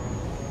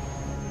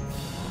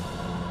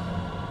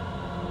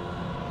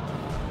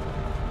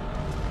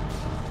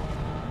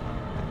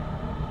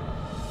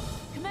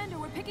 Commander,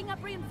 we're picking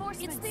up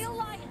reinforcements. It's the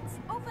Alliance.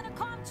 Open a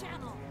comm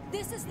channel.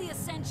 This is the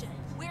Ascension.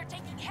 We're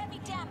taking heavy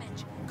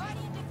damage.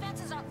 Guardian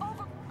defenses are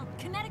over.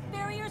 Kinetic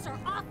barriers are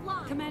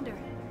offline. Commander,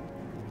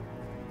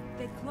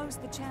 they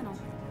closed the channel.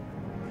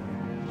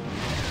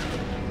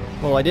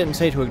 Well, I didn't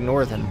say to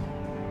ignore them.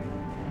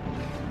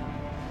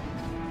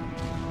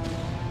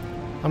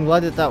 I'm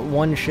glad that that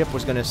one ship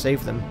was going to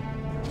save them.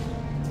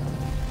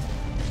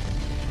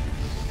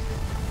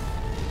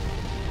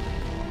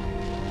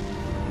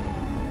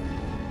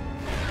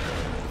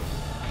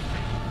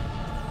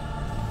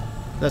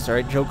 That's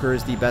alright, Joker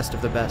is the best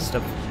of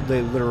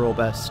the literal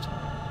best.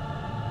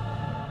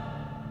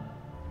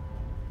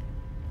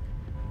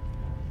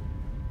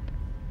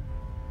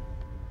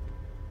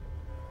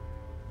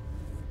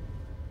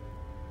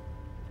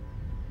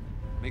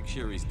 Make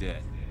sure he's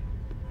dead.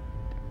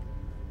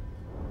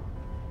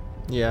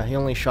 Yeah, he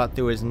only shot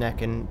through his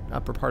neck and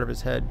upper part of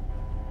his head.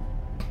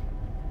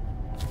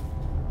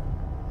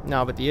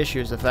 No, but the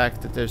issue is the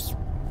fact that there's,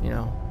 you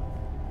know,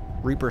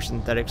 Reaper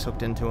synthetics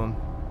hooked into him.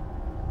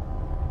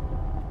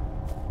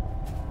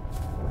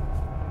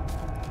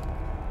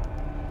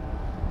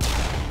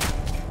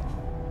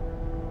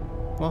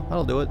 Well,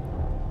 that'll do it.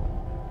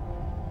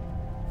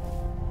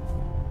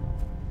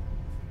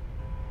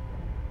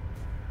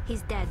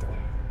 He's dead.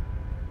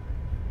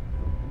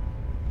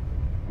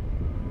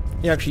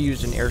 He actually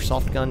used an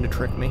airsoft gun to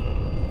trick me.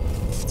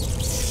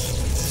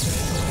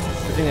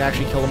 The thing that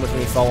actually killed him was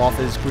when he fell off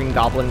his Green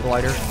Goblin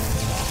glider.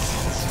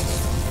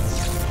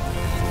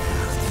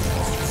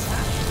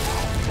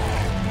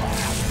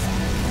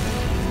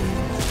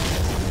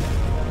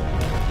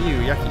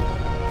 Ew, yucky.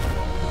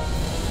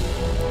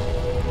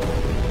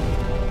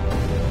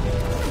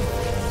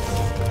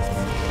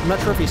 I'm not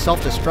sure if he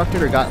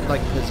self-destructed or got,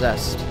 like,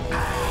 possessed.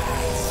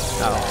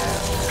 Oh.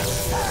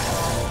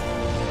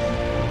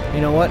 You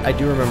know what? I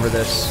do remember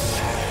this.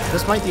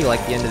 This might be,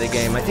 like, the end of the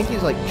game. I think he,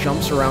 like,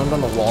 jumps around on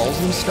the walls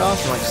and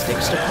stuff and, like,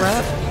 sticks to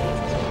crap.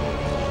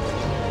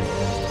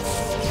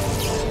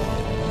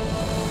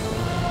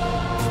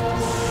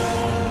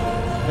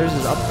 There's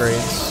his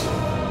upgrades.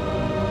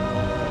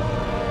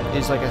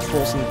 He's, like, a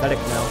full synthetic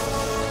now.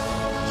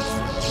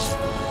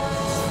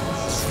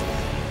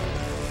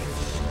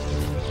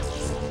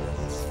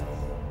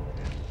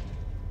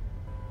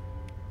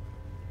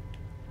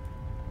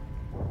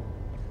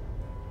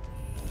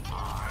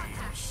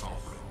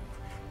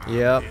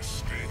 Yep.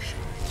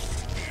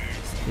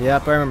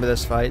 Yep, I remember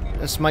this fight.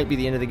 This might be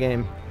the end of the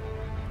game.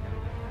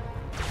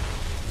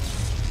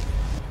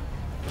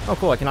 Oh,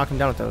 cool, I can knock him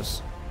down with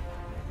those.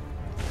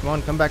 Come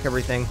on, come back,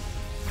 everything.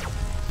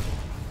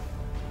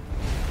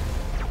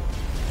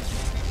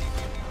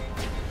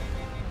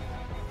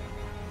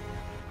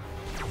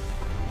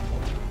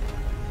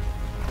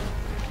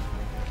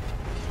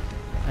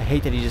 I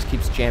hate that he just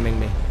keeps jamming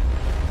me.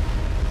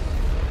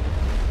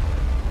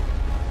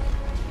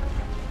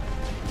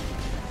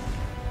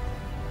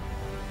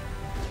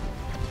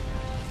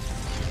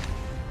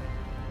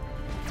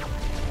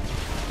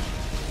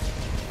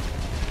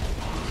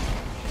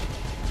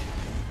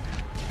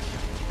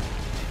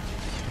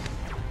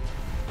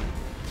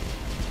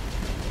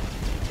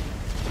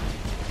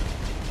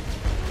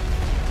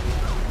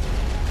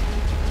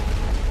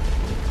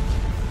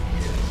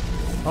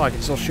 Oh, I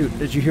can still shoot.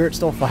 Did you hear it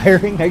still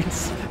firing? I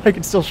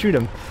can still shoot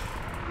him.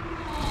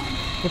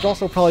 Which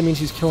also probably means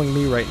he's killing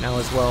me right now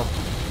as well.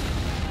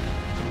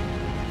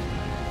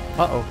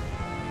 Uh-oh.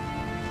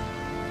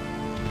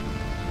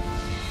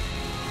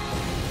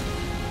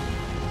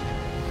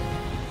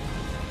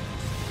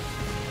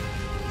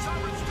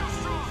 Sovereign's still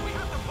strong. We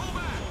have to pull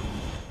back.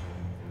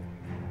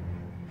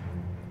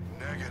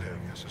 Negative.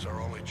 This is our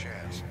only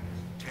chance.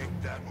 Take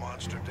that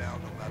monster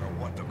down no matter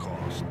what the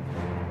cost.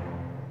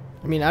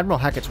 I mean, Admiral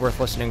Hackett's worth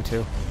listening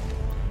to.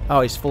 Oh,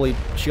 he's fully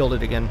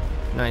shielded again.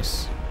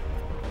 Nice.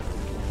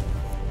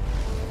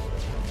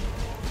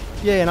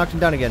 Yay, I knocked him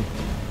down again.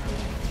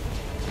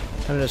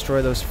 Time to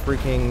destroy those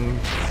freaking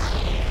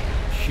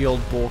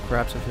shield bull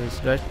craps of his.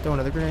 Did I throw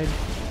another grenade?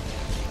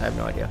 I have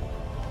no idea.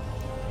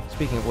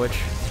 Speaking of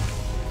which.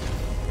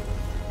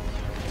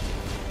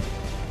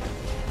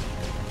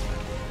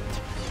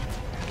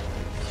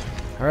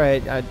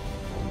 Alright,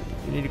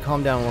 you need to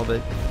calm down a little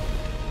bit.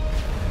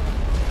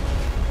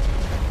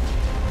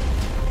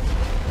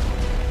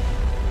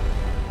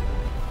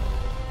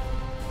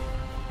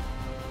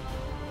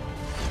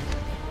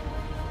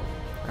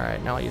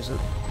 Alright, now I'll use it.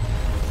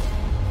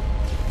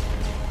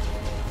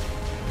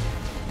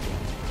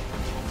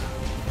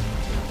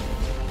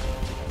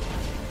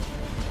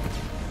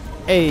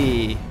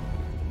 Hey!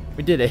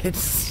 We did it!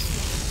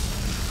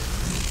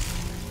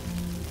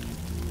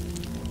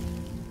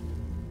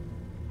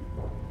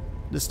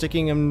 Just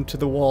sticking him to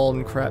the wall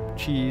and crap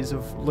cheese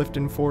of lift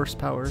and force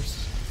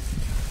powers.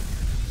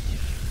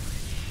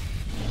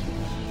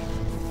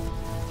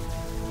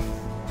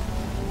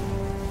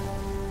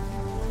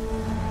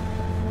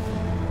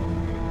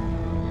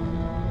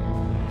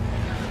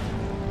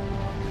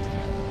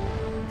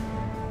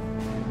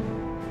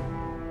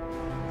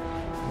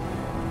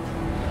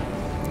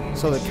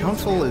 So the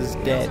council is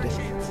dead.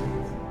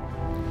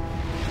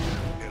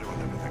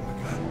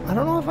 I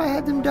don't know if I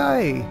had them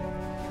die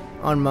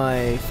on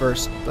my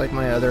first, like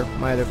my other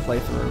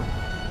playthrough.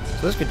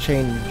 So this could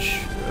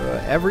change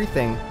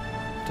everything,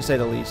 to say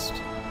the least.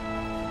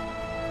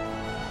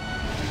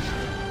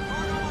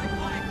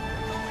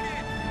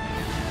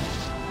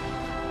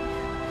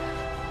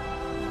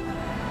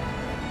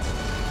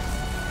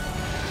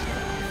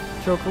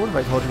 Joker, what have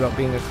I told you about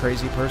being a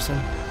crazy person?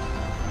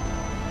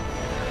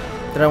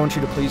 That I want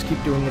you to please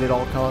keep doing it at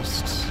all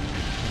costs.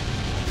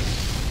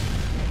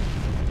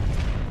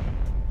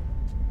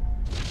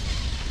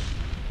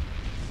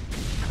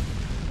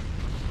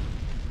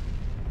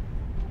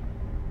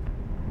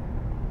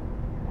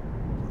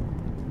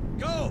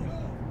 Go!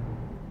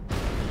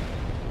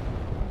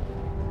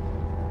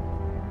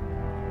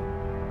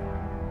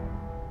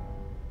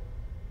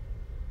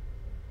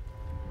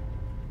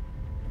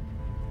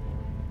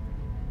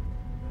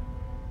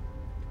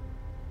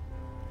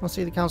 Well,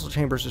 see, the council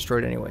chamber's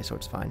destroyed anyway, so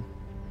it's fine.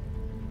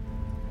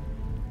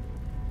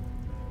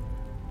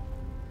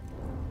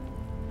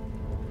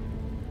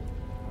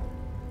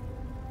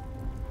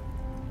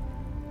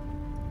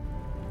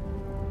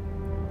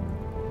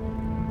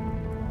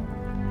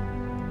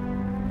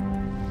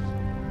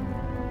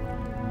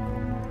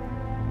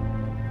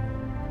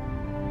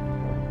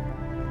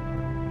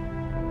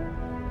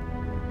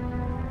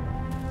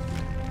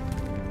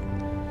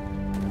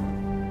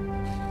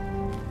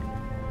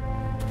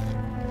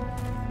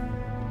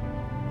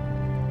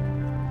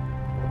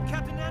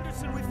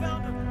 We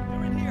found them.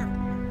 They're in here.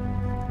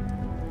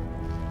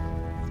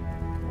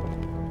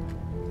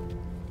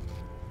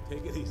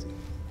 Take it easy.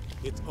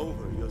 It's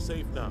over. You're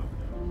safe now.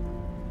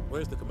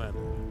 Where's the commander?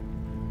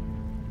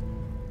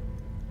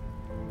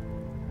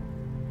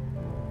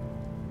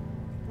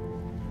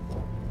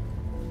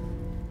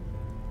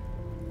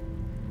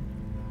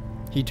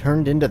 He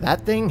turned into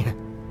that thing?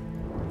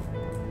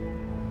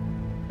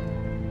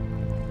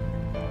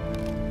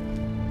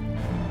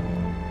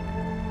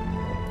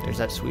 There's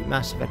that sweet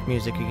Mass Effect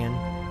music again.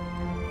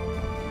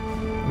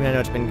 I mean, I know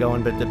it's been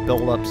going, but the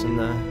build-ups and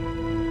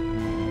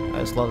the... I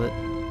just love it.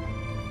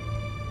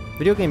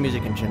 Video game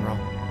music in general.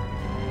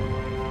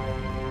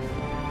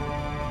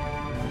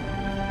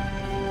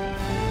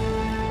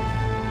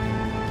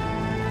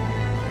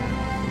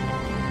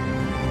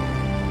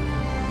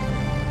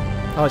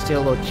 Oh, I see a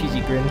little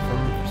cheesy grin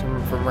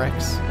from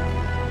Rex.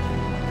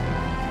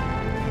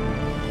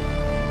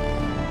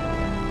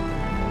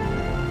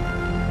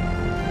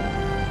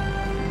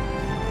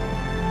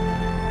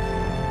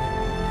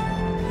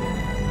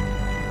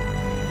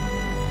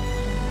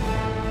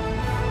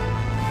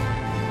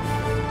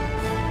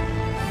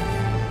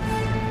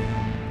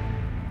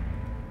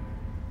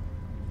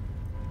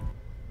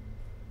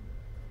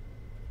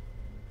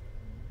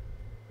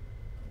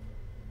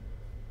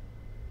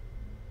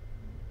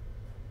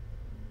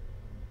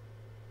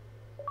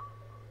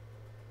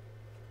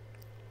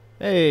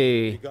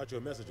 Hey! We got your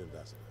message,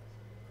 Ambassador.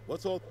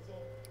 What's all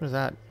What is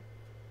that?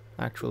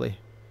 Actually.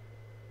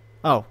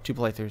 Oh, 2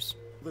 playthroughs.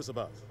 this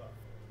about?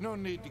 No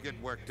need to get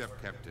worked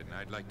up, Captain.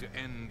 I'd like to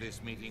end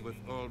this meeting with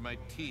all my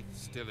teeth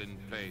still in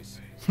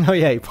place. Oh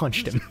yeah, he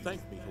punched him.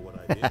 Thank me for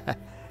what I did.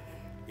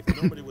 If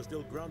nobody was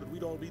still grounded,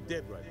 we'd all be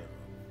dead right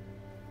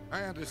now.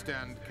 I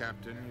understand,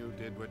 Captain. You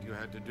did what you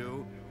had to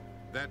do.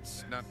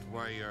 That's not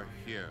why you're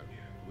here.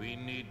 We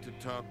need to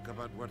talk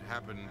about what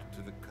happened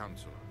to the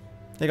Council.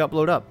 They got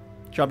blowed up.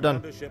 Job done.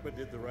 Commander Shepard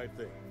did the right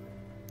thing.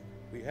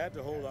 We had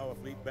to hold our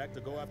fleet back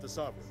to go after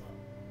Sovereign.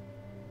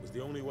 It was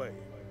the only way.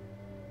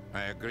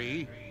 I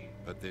agree,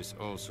 but this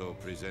also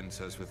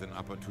presents us with an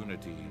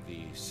opportunity.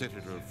 The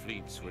Citadel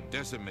fleets were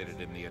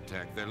decimated in the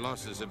attack. Their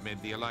losses have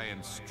made the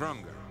Alliance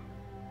stronger.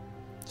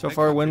 So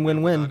far,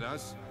 win-win-win.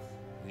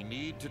 We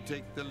need to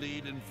take the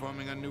lead in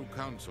forming a new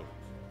council,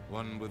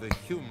 one with a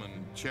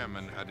human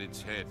chairman at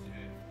its head.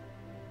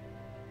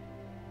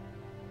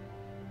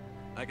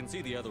 I can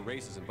see the other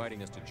races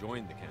inviting us to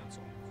join the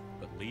council,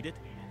 but lead it?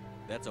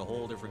 That's a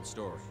whole different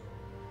story.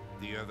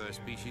 The other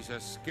species are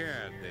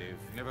scared.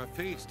 They've never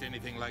faced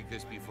anything like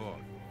this before.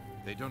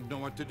 They don't know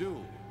what to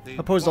do.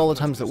 Opposed all the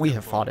times that we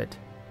have fought it.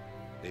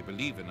 They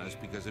believe in us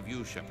because of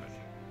you, Shepard.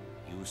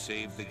 You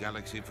saved the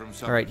galaxy from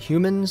suffering. Alright,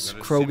 humans,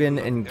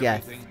 Krogan, and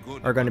Geth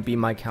are going to be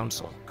my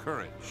council.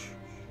 Courage,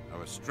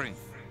 our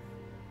strength.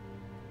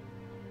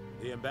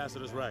 The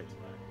ambassador's right.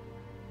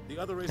 The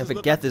other races If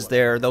a Geth is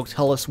there, they'll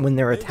tell us when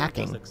they're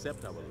attacking.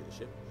 Accept our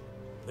leadership.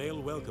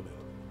 They'll welcome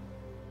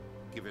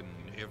it. Given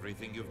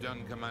everything you've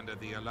done, Commander,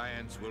 the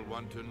Alliance will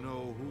want to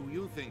know who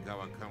you think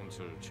our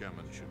council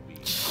chairman should be.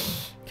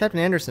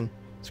 Captain Anderson.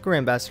 Screw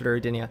Ambassador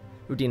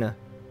Udina.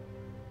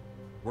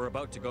 We're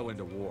about to go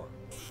into war.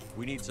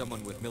 We need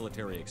someone with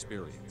military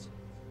experience.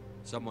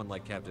 Someone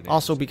like Captain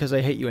Also because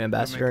I hate you,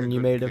 Ambassador, and you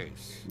made him.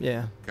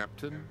 Yeah.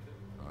 Captain,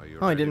 are you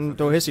Oh, I didn't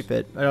throw a hissy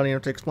fit. I don't even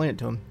have to explain it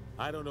to him.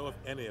 I don't know if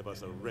any of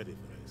us are ready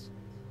for this,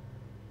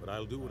 but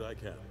I'll do what I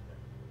can.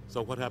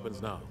 So what happens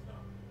now?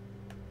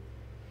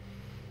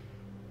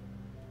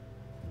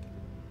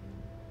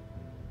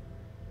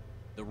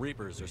 The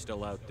Reapers are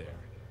still out there.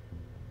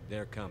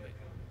 They're coming.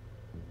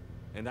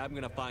 And I'm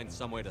gonna find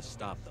some way to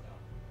stop them.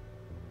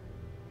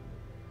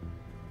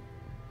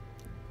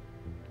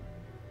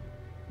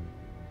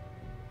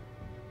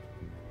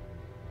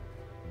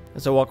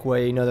 As I walk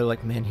away, you know, they're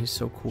like, man, he's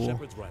so cool.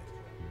 Shepard's right.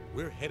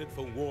 We're headed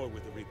for war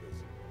with the Reapers.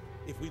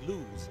 If we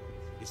lose,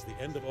 it's the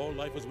end of all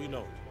life as we know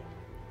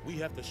it. We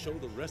have to show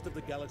the rest of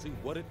the galaxy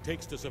what it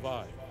takes to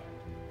survive.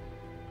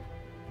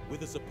 With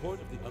the support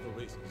of the other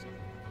races,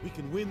 we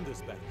can win this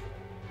battle.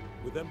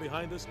 With them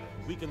behind us,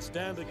 we can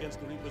stand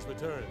against the Reapers'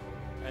 return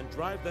and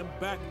drive them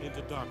back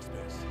into dark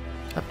space.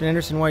 Captain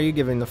Anderson, why are you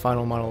giving the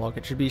final monologue?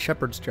 It should be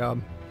Shepard's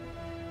job.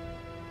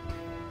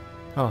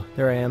 Oh,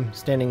 there I am,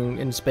 standing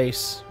in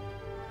space.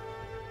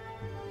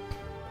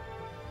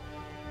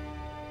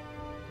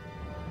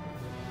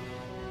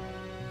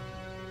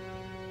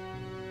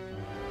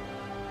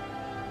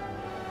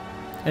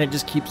 And it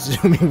just keeps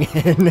zooming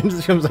in. It just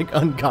becomes like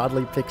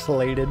ungodly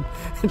pixelated.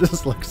 It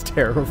just looks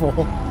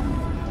terrible.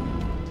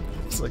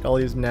 It's like all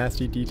these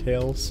nasty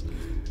details.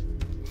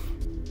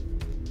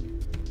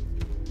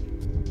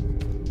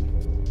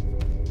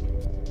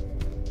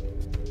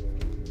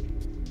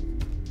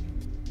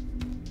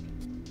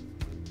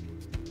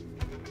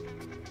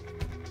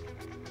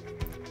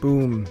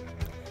 Boom.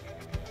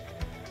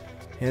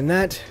 And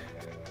that,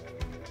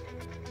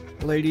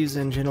 ladies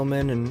and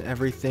gentlemen, and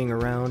everything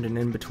around and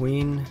in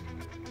between,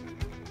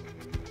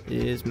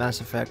 is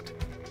Mass Effect.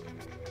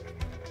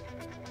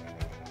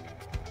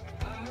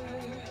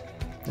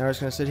 Now we're just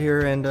gonna sit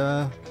here and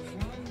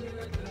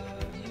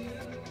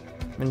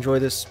enjoy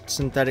this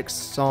synthetic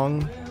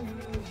song.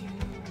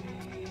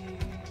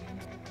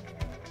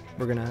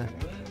 We're gonna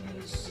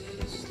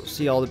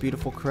see all the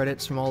beautiful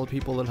credits from all the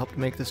people that helped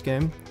make this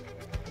game.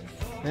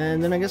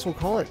 And then I guess we'll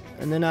call it.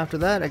 And then after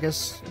that, I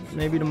guess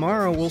maybe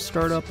tomorrow we'll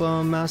start up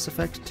Mass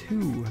Effect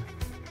 2.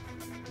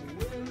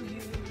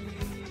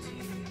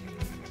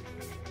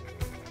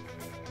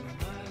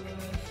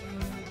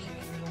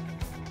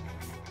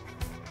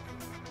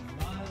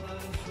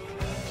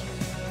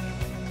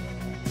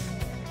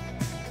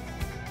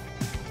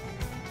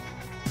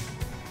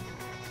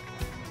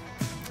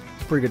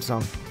 Pretty good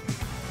song.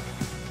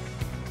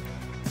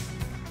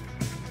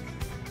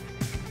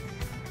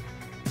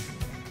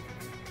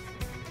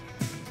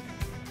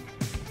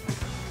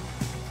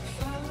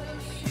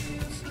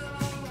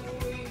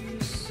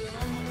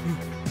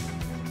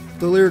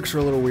 The lyrics are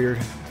a little weird.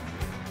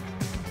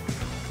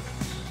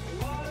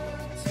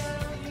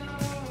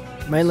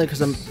 Mainly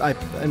because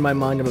in my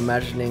mind I'm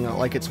imagining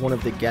like it's one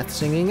of the Geth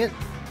singing it.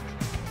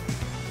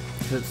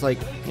 Because it's like,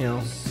 you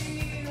know,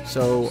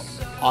 so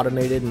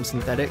automated and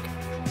synthetic.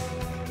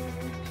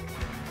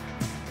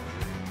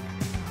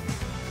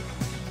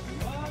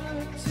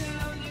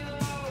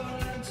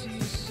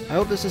 I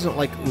hope this isn't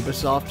like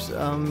Ubisoft's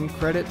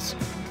credits,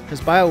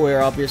 because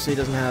BioWare obviously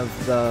doesn't have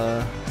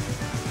the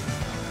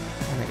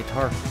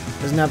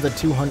doesn't have the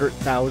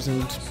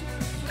 200,000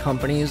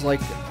 companies like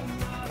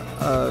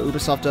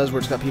Ubisoft does, where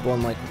it's got people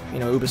in, like, you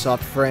know, Ubisoft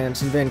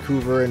France and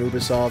Vancouver and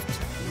Ubisoft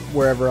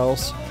wherever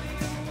else.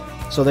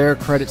 So their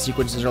credit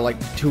sequences are like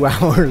 2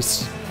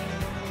 hours.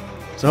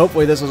 So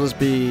hopefully this will just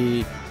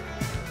be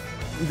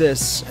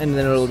this, and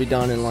then it'll be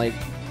done in like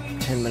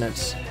 10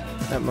 minutes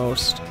at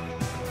most.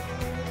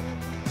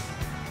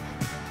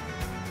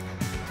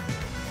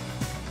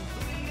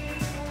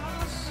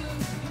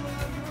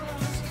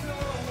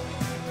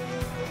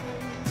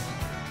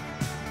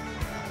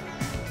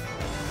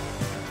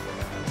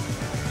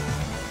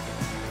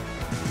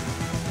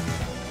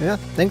 Yeah,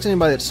 thanks to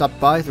anybody that stopped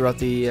by throughout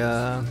the,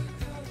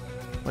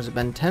 what's it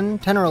been, 10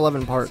 or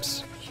 11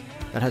 parts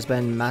that has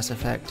been Mass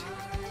Effect.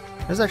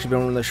 This has actually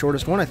been one of the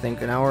shortest one, I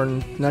think, an hour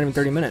and not even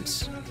 30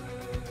 minutes.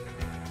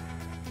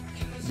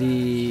 I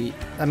mean,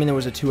 there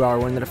was a 2-hour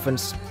one that if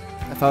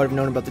I would have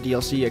known about the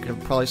DLC, I could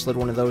have probably slid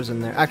one of those in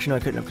there. Actually, no, I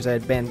couldn't have, because I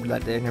had band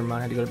that day. Never mind,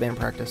 I had to go to band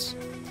practice.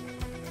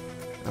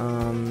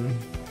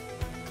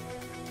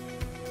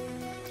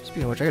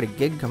 Speaking of which, I got a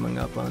gig coming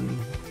up on...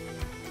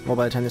 Well,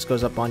 by the time this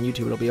goes up on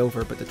YouTube, it'll be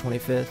over, but the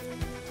 25th.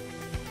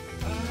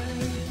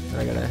 That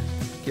I gotta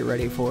get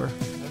ready for.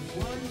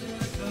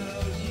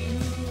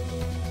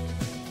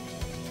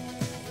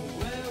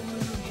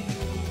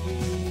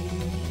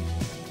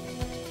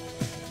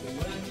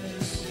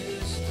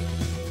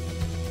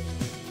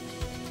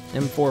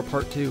 M4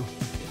 Part 2.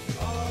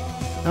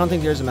 I don't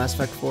think there's a Mass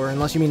Effect 4,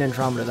 unless you mean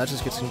Andromeda. That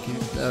just gets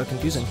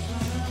confusing.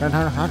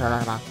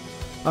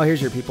 Oh,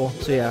 here's your people.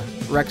 So yeah,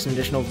 Rex and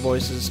additional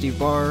voices, Steve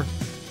Barr.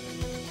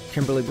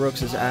 Kimberly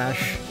Brooks is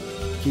Ash.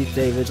 Keith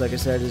Davids, like I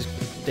said, is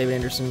David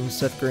Anderson.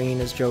 Seth Green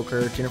is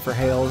Joker. Jennifer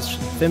Hale is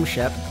Fim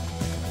Shep.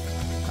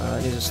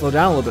 Need to slow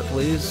down a little bit,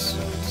 please.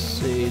 Let's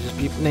see,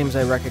 just names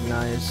I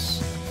recognize.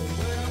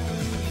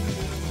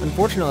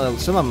 Unfortunately,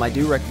 some of them I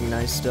do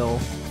recognize still.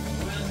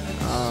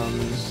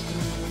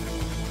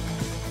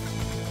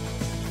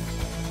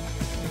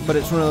 But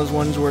it's one of those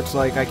ones where it's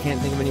like I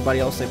can't think of anybody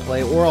else they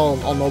play, or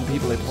I'll know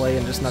people they play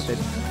and just not the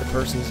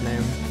person's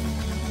name.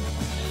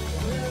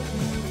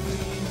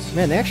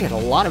 Man, they actually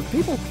had a lot of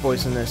people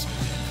voicing this.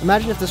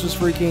 Imagine if this was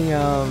freaking,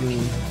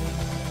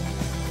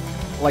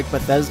 like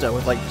Bethesda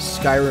with like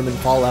Skyrim and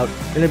Fallout.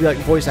 Then it'd be like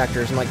voice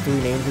actors and like 3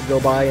 names would go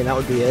by and that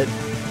would be it.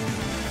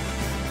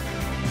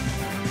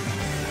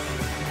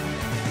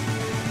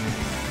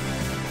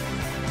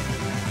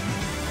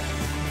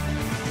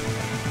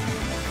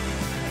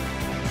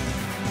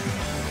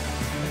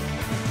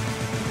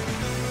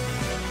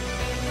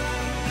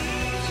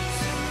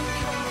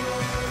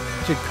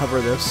 Should cover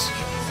this.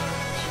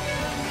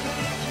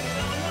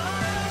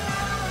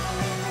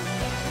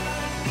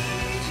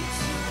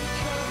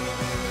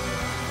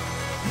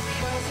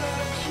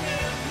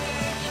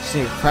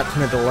 Seeing a crap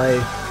ton of delay.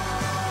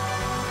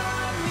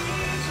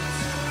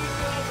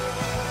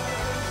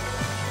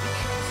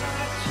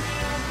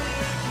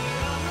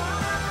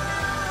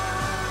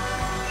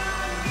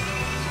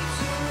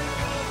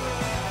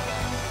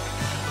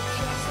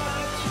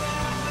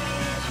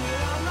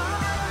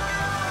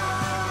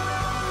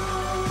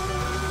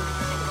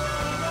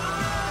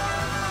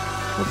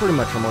 We're pretty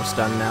much almost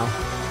done now.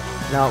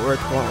 Now we're at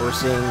the point where we're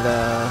seeing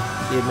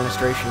the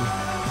administration.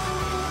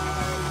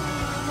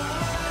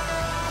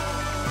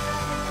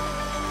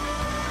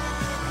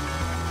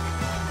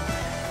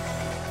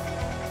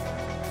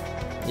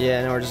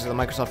 Yeah, now we're just the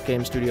Microsoft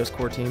Game Studios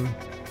core team.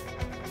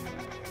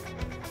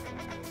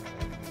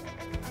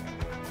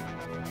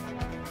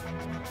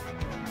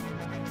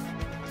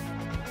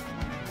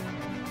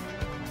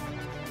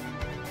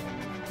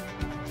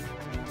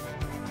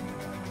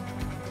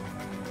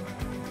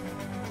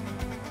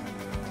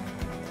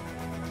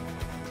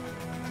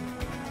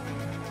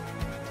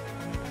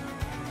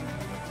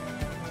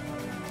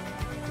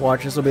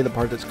 Watch, this will be the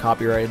part that's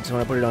copyrighted, so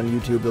when I put it on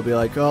YouTube, they'll be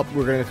like, oh,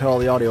 we're gonna cut all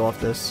the audio off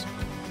this.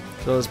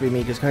 So this will be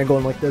me just kind of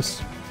going like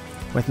this,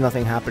 with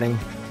nothing happening.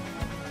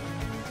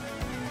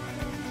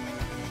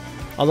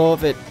 Although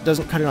if it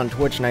doesn't cut it on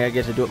Twitch and I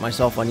get to do it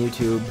myself on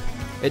YouTube,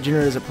 it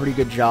generally does a pretty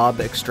good job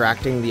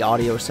extracting the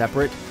audio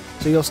separate,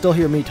 so you'll still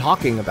hear me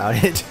talking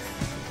about it.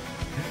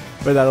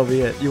 But that'll be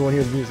it, you won't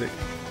hear the music.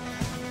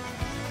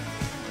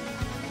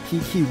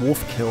 Kiki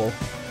Wolfkill.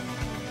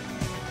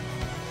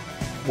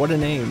 What a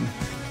name.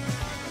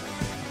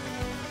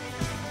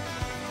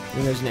 I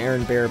mean, there's an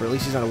Aaron Bear, but at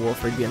least he's not a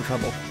wolf or he'd be in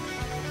trouble.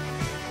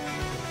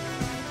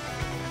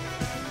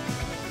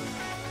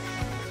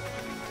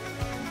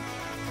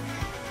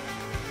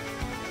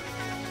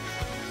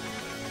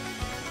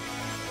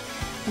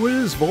 What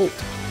is Volt?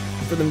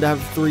 For them to have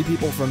 3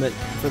 people from it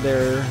for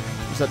their...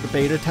 Is that the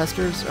beta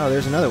testers? Oh,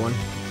 there's another one.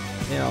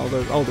 Yeah, all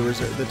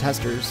the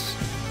testers.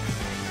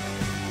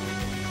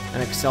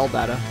 And Excel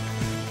data.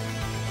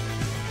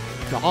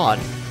 God.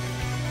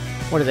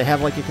 What, do they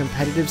have like a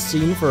competitive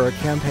scene for a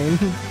campaign?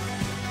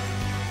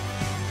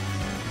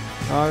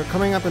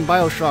 Coming up in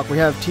BioShock, we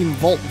have Team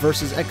Volt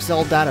versus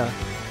Excel data.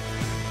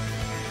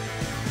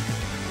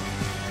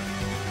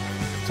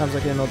 Sounds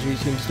like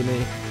MLG teams to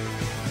me.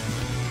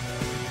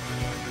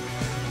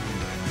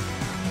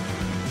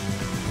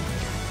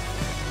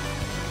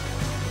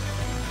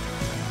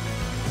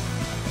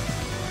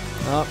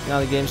 Oh, now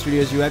the Game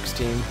Studios UX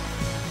team.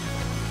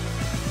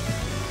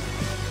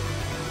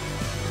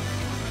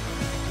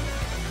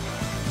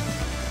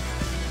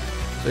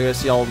 So you're gonna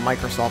see all of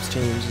Microsoft's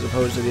teams as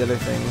opposed to the other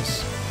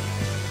things.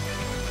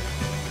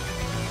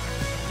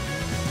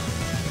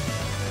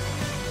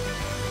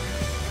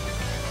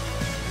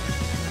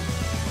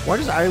 Why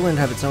does Ireland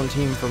have its own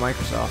team for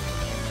Microsoft?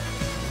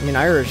 I mean,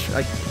 Irish,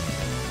 like,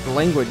 the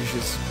language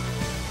is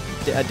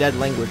a dead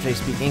language. They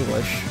speak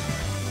English.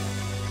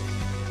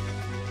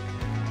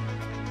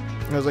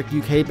 It was like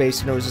UK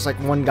based, and it was just like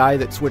one guy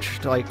that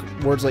switched to like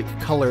words like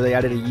color. They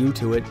added a U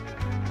to it.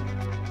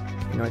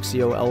 You know, like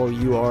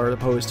C-O-L-O-U-R,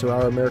 opposed to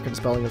our American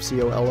spelling of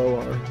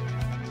C-O-L-O-R.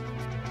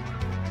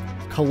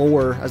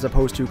 Color as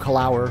opposed to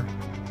colour.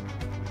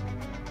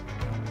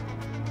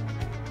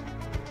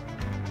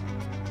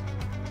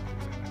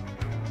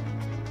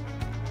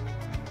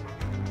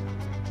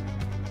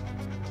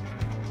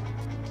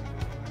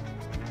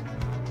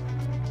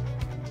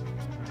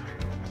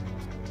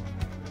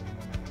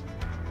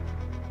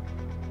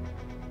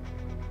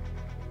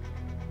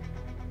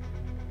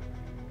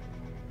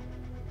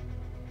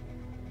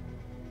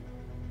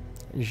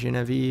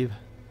 Genevieve.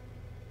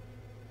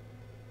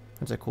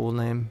 That's a cool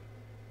name.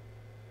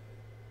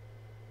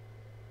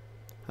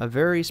 A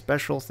very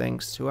special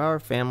thanks to our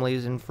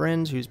families and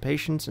friends whose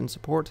patience and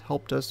support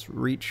helped us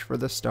reach for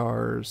the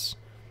stars.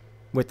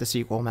 With the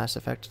sequel, Mass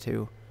Effect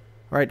 2.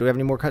 Alright, do we have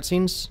any more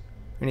cutscenes?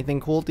 Anything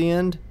cool at the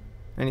end?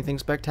 Anything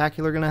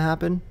spectacular gonna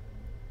happen?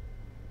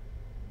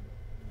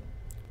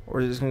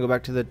 Or is it just gonna go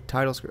back to the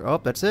title screen? Oh,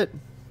 that's it.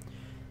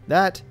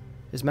 That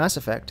is Mass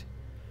Effect.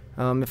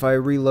 If I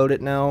reload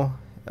it now,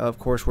 of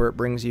course, where it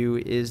brings you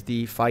is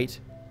the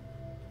fight.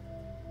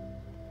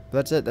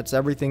 That's it. That's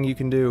everything you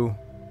can do.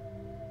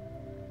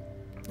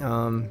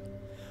 I mean,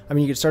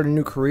 you could start a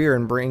new career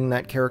and bring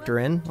that character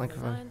in. Like,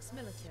 man,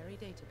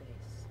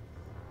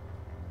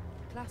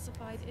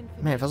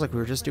 it feels like we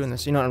were just doing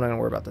this. You know what? I'm not gonna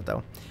worry about that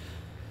though.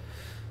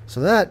 So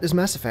that is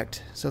Mass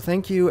Effect. So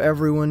thank you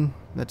everyone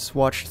that's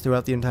watched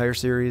throughout the entire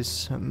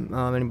series.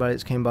 Anybody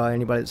that's came by,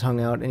 anybody that's hung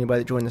out,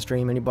 anybody that joined the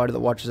stream, anybody that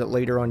watches it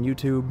later on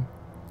YouTube.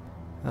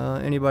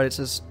 Anybody that's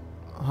just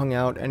hung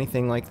out,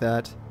 anything like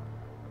that.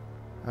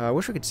 I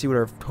wish we could see what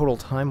our total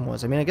time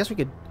was. I mean, I guess we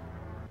could...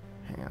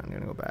 Hang on, I'm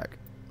gonna go back.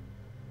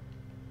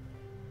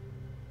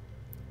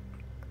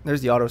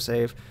 There's the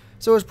autosave.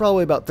 So it was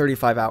probably about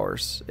 35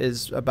 hours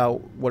is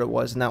about what it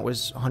was, and that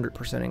was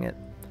 100%ing it.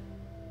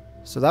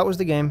 So that was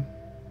the game.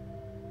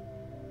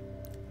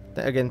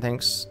 Again,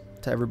 thanks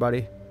to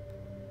everybody.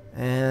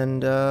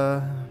 And,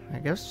 I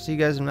guess see you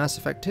guys in Mass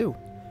Effect 2.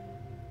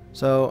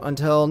 So,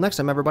 until next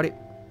time, everybody.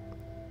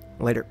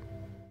 Later.